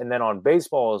playoffs. And then on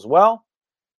baseball as well,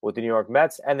 with the New York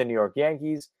Mets and the New York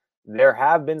Yankees, there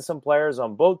have been some players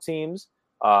on both teams,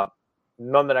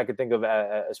 none that I could think of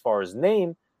as far as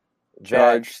name.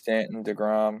 Judge, Stanton,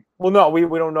 DeGrom. Well, no, we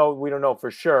don't know. We don't know for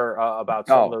sure about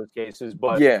some of those cases,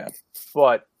 but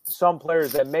but some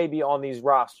players that may be on these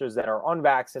rosters that are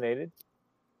unvaccinated,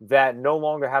 that no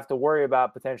longer have to worry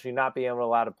about potentially not being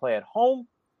allowed to play at home,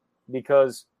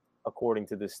 because according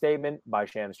to this statement by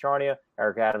Shams Charania,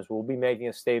 Eric Adams will be making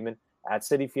a statement at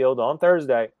Citi Field on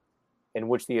Thursday, in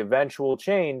which the eventual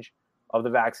change of the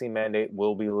vaccine mandate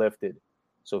will be lifted.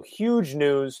 So huge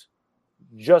news,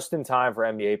 just in time for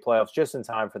NBA playoffs, just in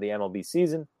time for the MLB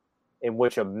season, in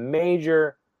which a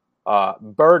major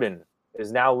burden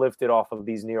is now lifted off of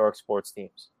these New York sports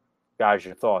teams. Guys,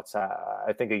 your thoughts?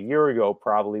 I think a year ago,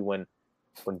 probably when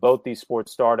both these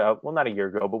sports started out, well, not a year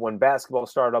ago, but when basketball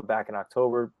started up back in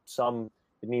October, some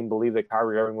didn't even believe that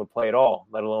Kyrie Irving would play at all,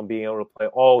 let alone being able to play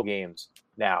all games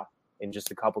now in just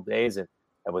a couple days. And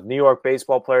with New York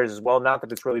baseball players as well, not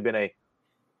that it's really been a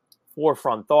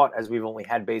forefront thought, as we've only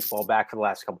had baseball back for the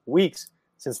last couple of weeks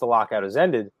since the lockout has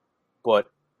ended, but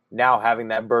now having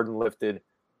that burden lifted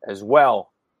as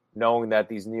well, knowing that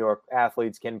these New York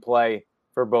athletes can play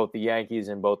for both the Yankees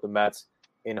and both the Mets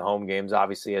in home games,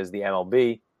 obviously as the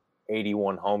MLB,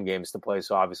 81 home games to play,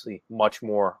 so obviously much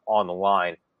more on the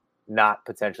line, not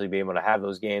potentially being able to have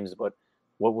those games. But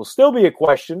what will still be a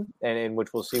question, and in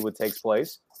which we'll see what takes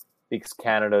place, because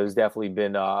Canada has definitely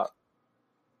been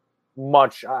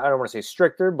much, I don't want to say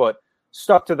stricter, but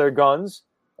stuck to their guns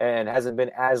and hasn't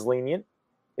been as lenient,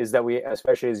 is that we,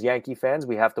 especially as Yankee fans,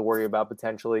 we have to worry about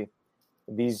potentially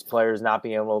these players not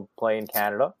being able to play in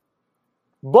Canada.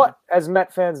 But as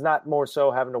Met fans, not more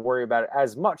so having to worry about it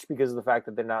as much because of the fact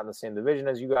that they're not in the same division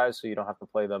as you guys, so you don't have to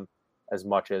play them as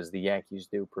much as the Yankees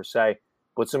do per se.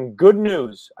 But some good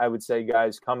news, I would say,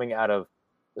 guys, coming out of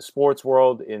the sports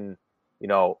world in,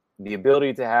 the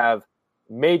ability to have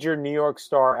major New York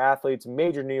star athletes,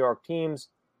 major New York teams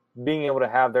being able to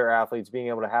have their athletes, being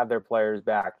able to have their players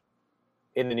back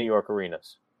in the New York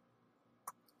arenas.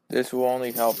 This will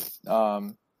only help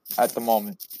at the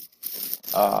moment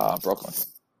Brooklyn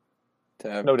to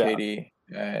have KD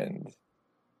and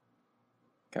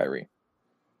Kyrie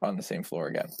on the same floor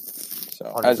again.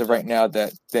 So 100%. as of right now,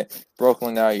 that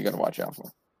Brooklyn now you got to watch out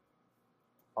for.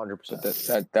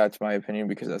 100%. That's my opinion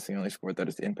because that's the only sport that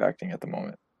is impacting at the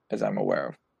moment, as I'm aware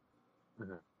of.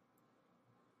 Mm-hmm.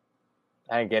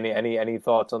 Hank, any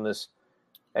thoughts on this?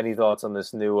 Any thoughts on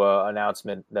this new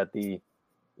announcement that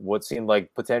what seemed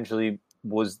like potentially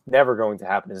was never going to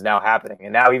happen is now happening,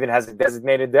 and now even has a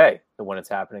designated day to when it's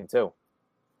happening too?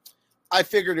 I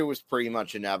figured it was pretty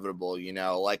much inevitable,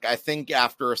 Like I think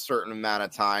after a certain amount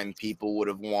of time, people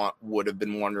would have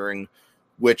been wondering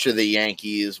which of the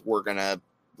Yankees were gonna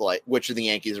which of the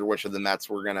Yankees or which of the Mets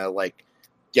were gonna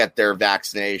get their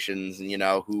vaccinations, and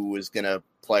who was gonna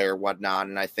play or whatnot.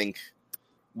 And I think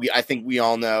we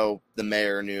all know the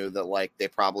mayor knew that they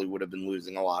probably would have been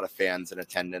losing a lot of fans in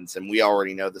attendance, and we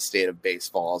already know the state of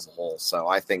baseball as a whole. So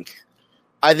I think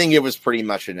it was pretty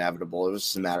much inevitable. It was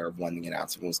just a matter of when the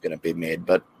announcement was going to be made.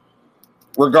 But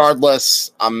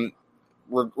regardless, I'm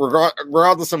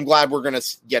glad we're going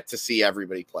to get to see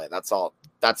everybody play. That's all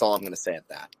I'm going to say at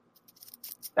that.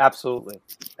 Absolutely.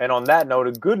 And on that note,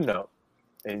 a good note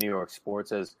in New York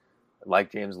sports is,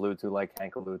 like James alluded to, like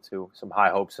Hank alluded to, some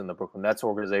high hopes in the Brooklyn Nets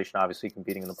organization, obviously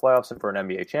competing in the playoffs and for an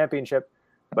NBA championship.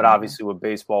 But obviously with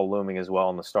baseball looming as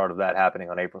well and the start of that happening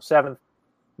on April 7th,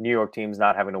 New York teams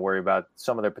not having to worry about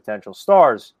some of their potential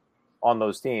stars on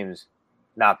those teams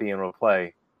not being able to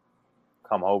play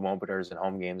come home openers and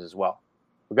home games as well.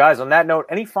 But guys, on that note,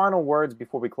 any final words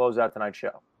before we close out tonight's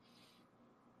show?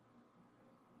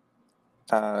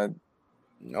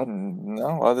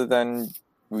 No, other than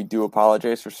we do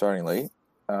apologize for starting late.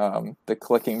 The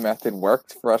clicking method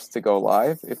worked for us to go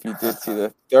live. If you did see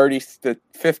the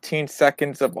 15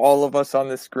 seconds of all of us on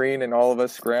the screen and all of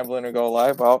us scrambling to go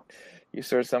live, well, you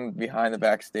saw some behind the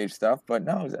backstage stuff. But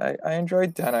no, I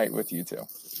enjoyed tonight with you two.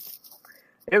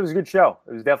 It was a good show.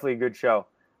 It was definitely a good show.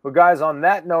 But guys, on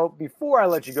that note, before I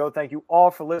let you go, thank you all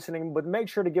for listening. But make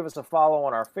sure to give us a follow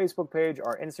on our Facebook page,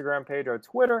 our Instagram page, our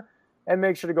Twitter, and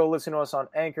make sure to go listen to us on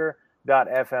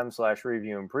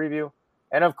anchor.fm/review and preview.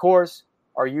 And of course,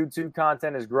 our YouTube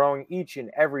content is growing each and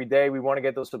every day. We want to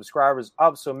get those subscribers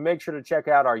up, so make sure to check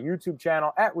out our YouTube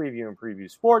channel at Review and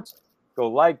Preview Sports. Go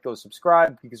like, go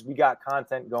subscribe, because we got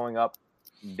content going up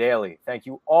daily. Thank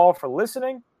you all for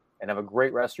listening, and have a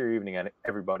great rest of your evening,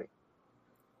 everybody.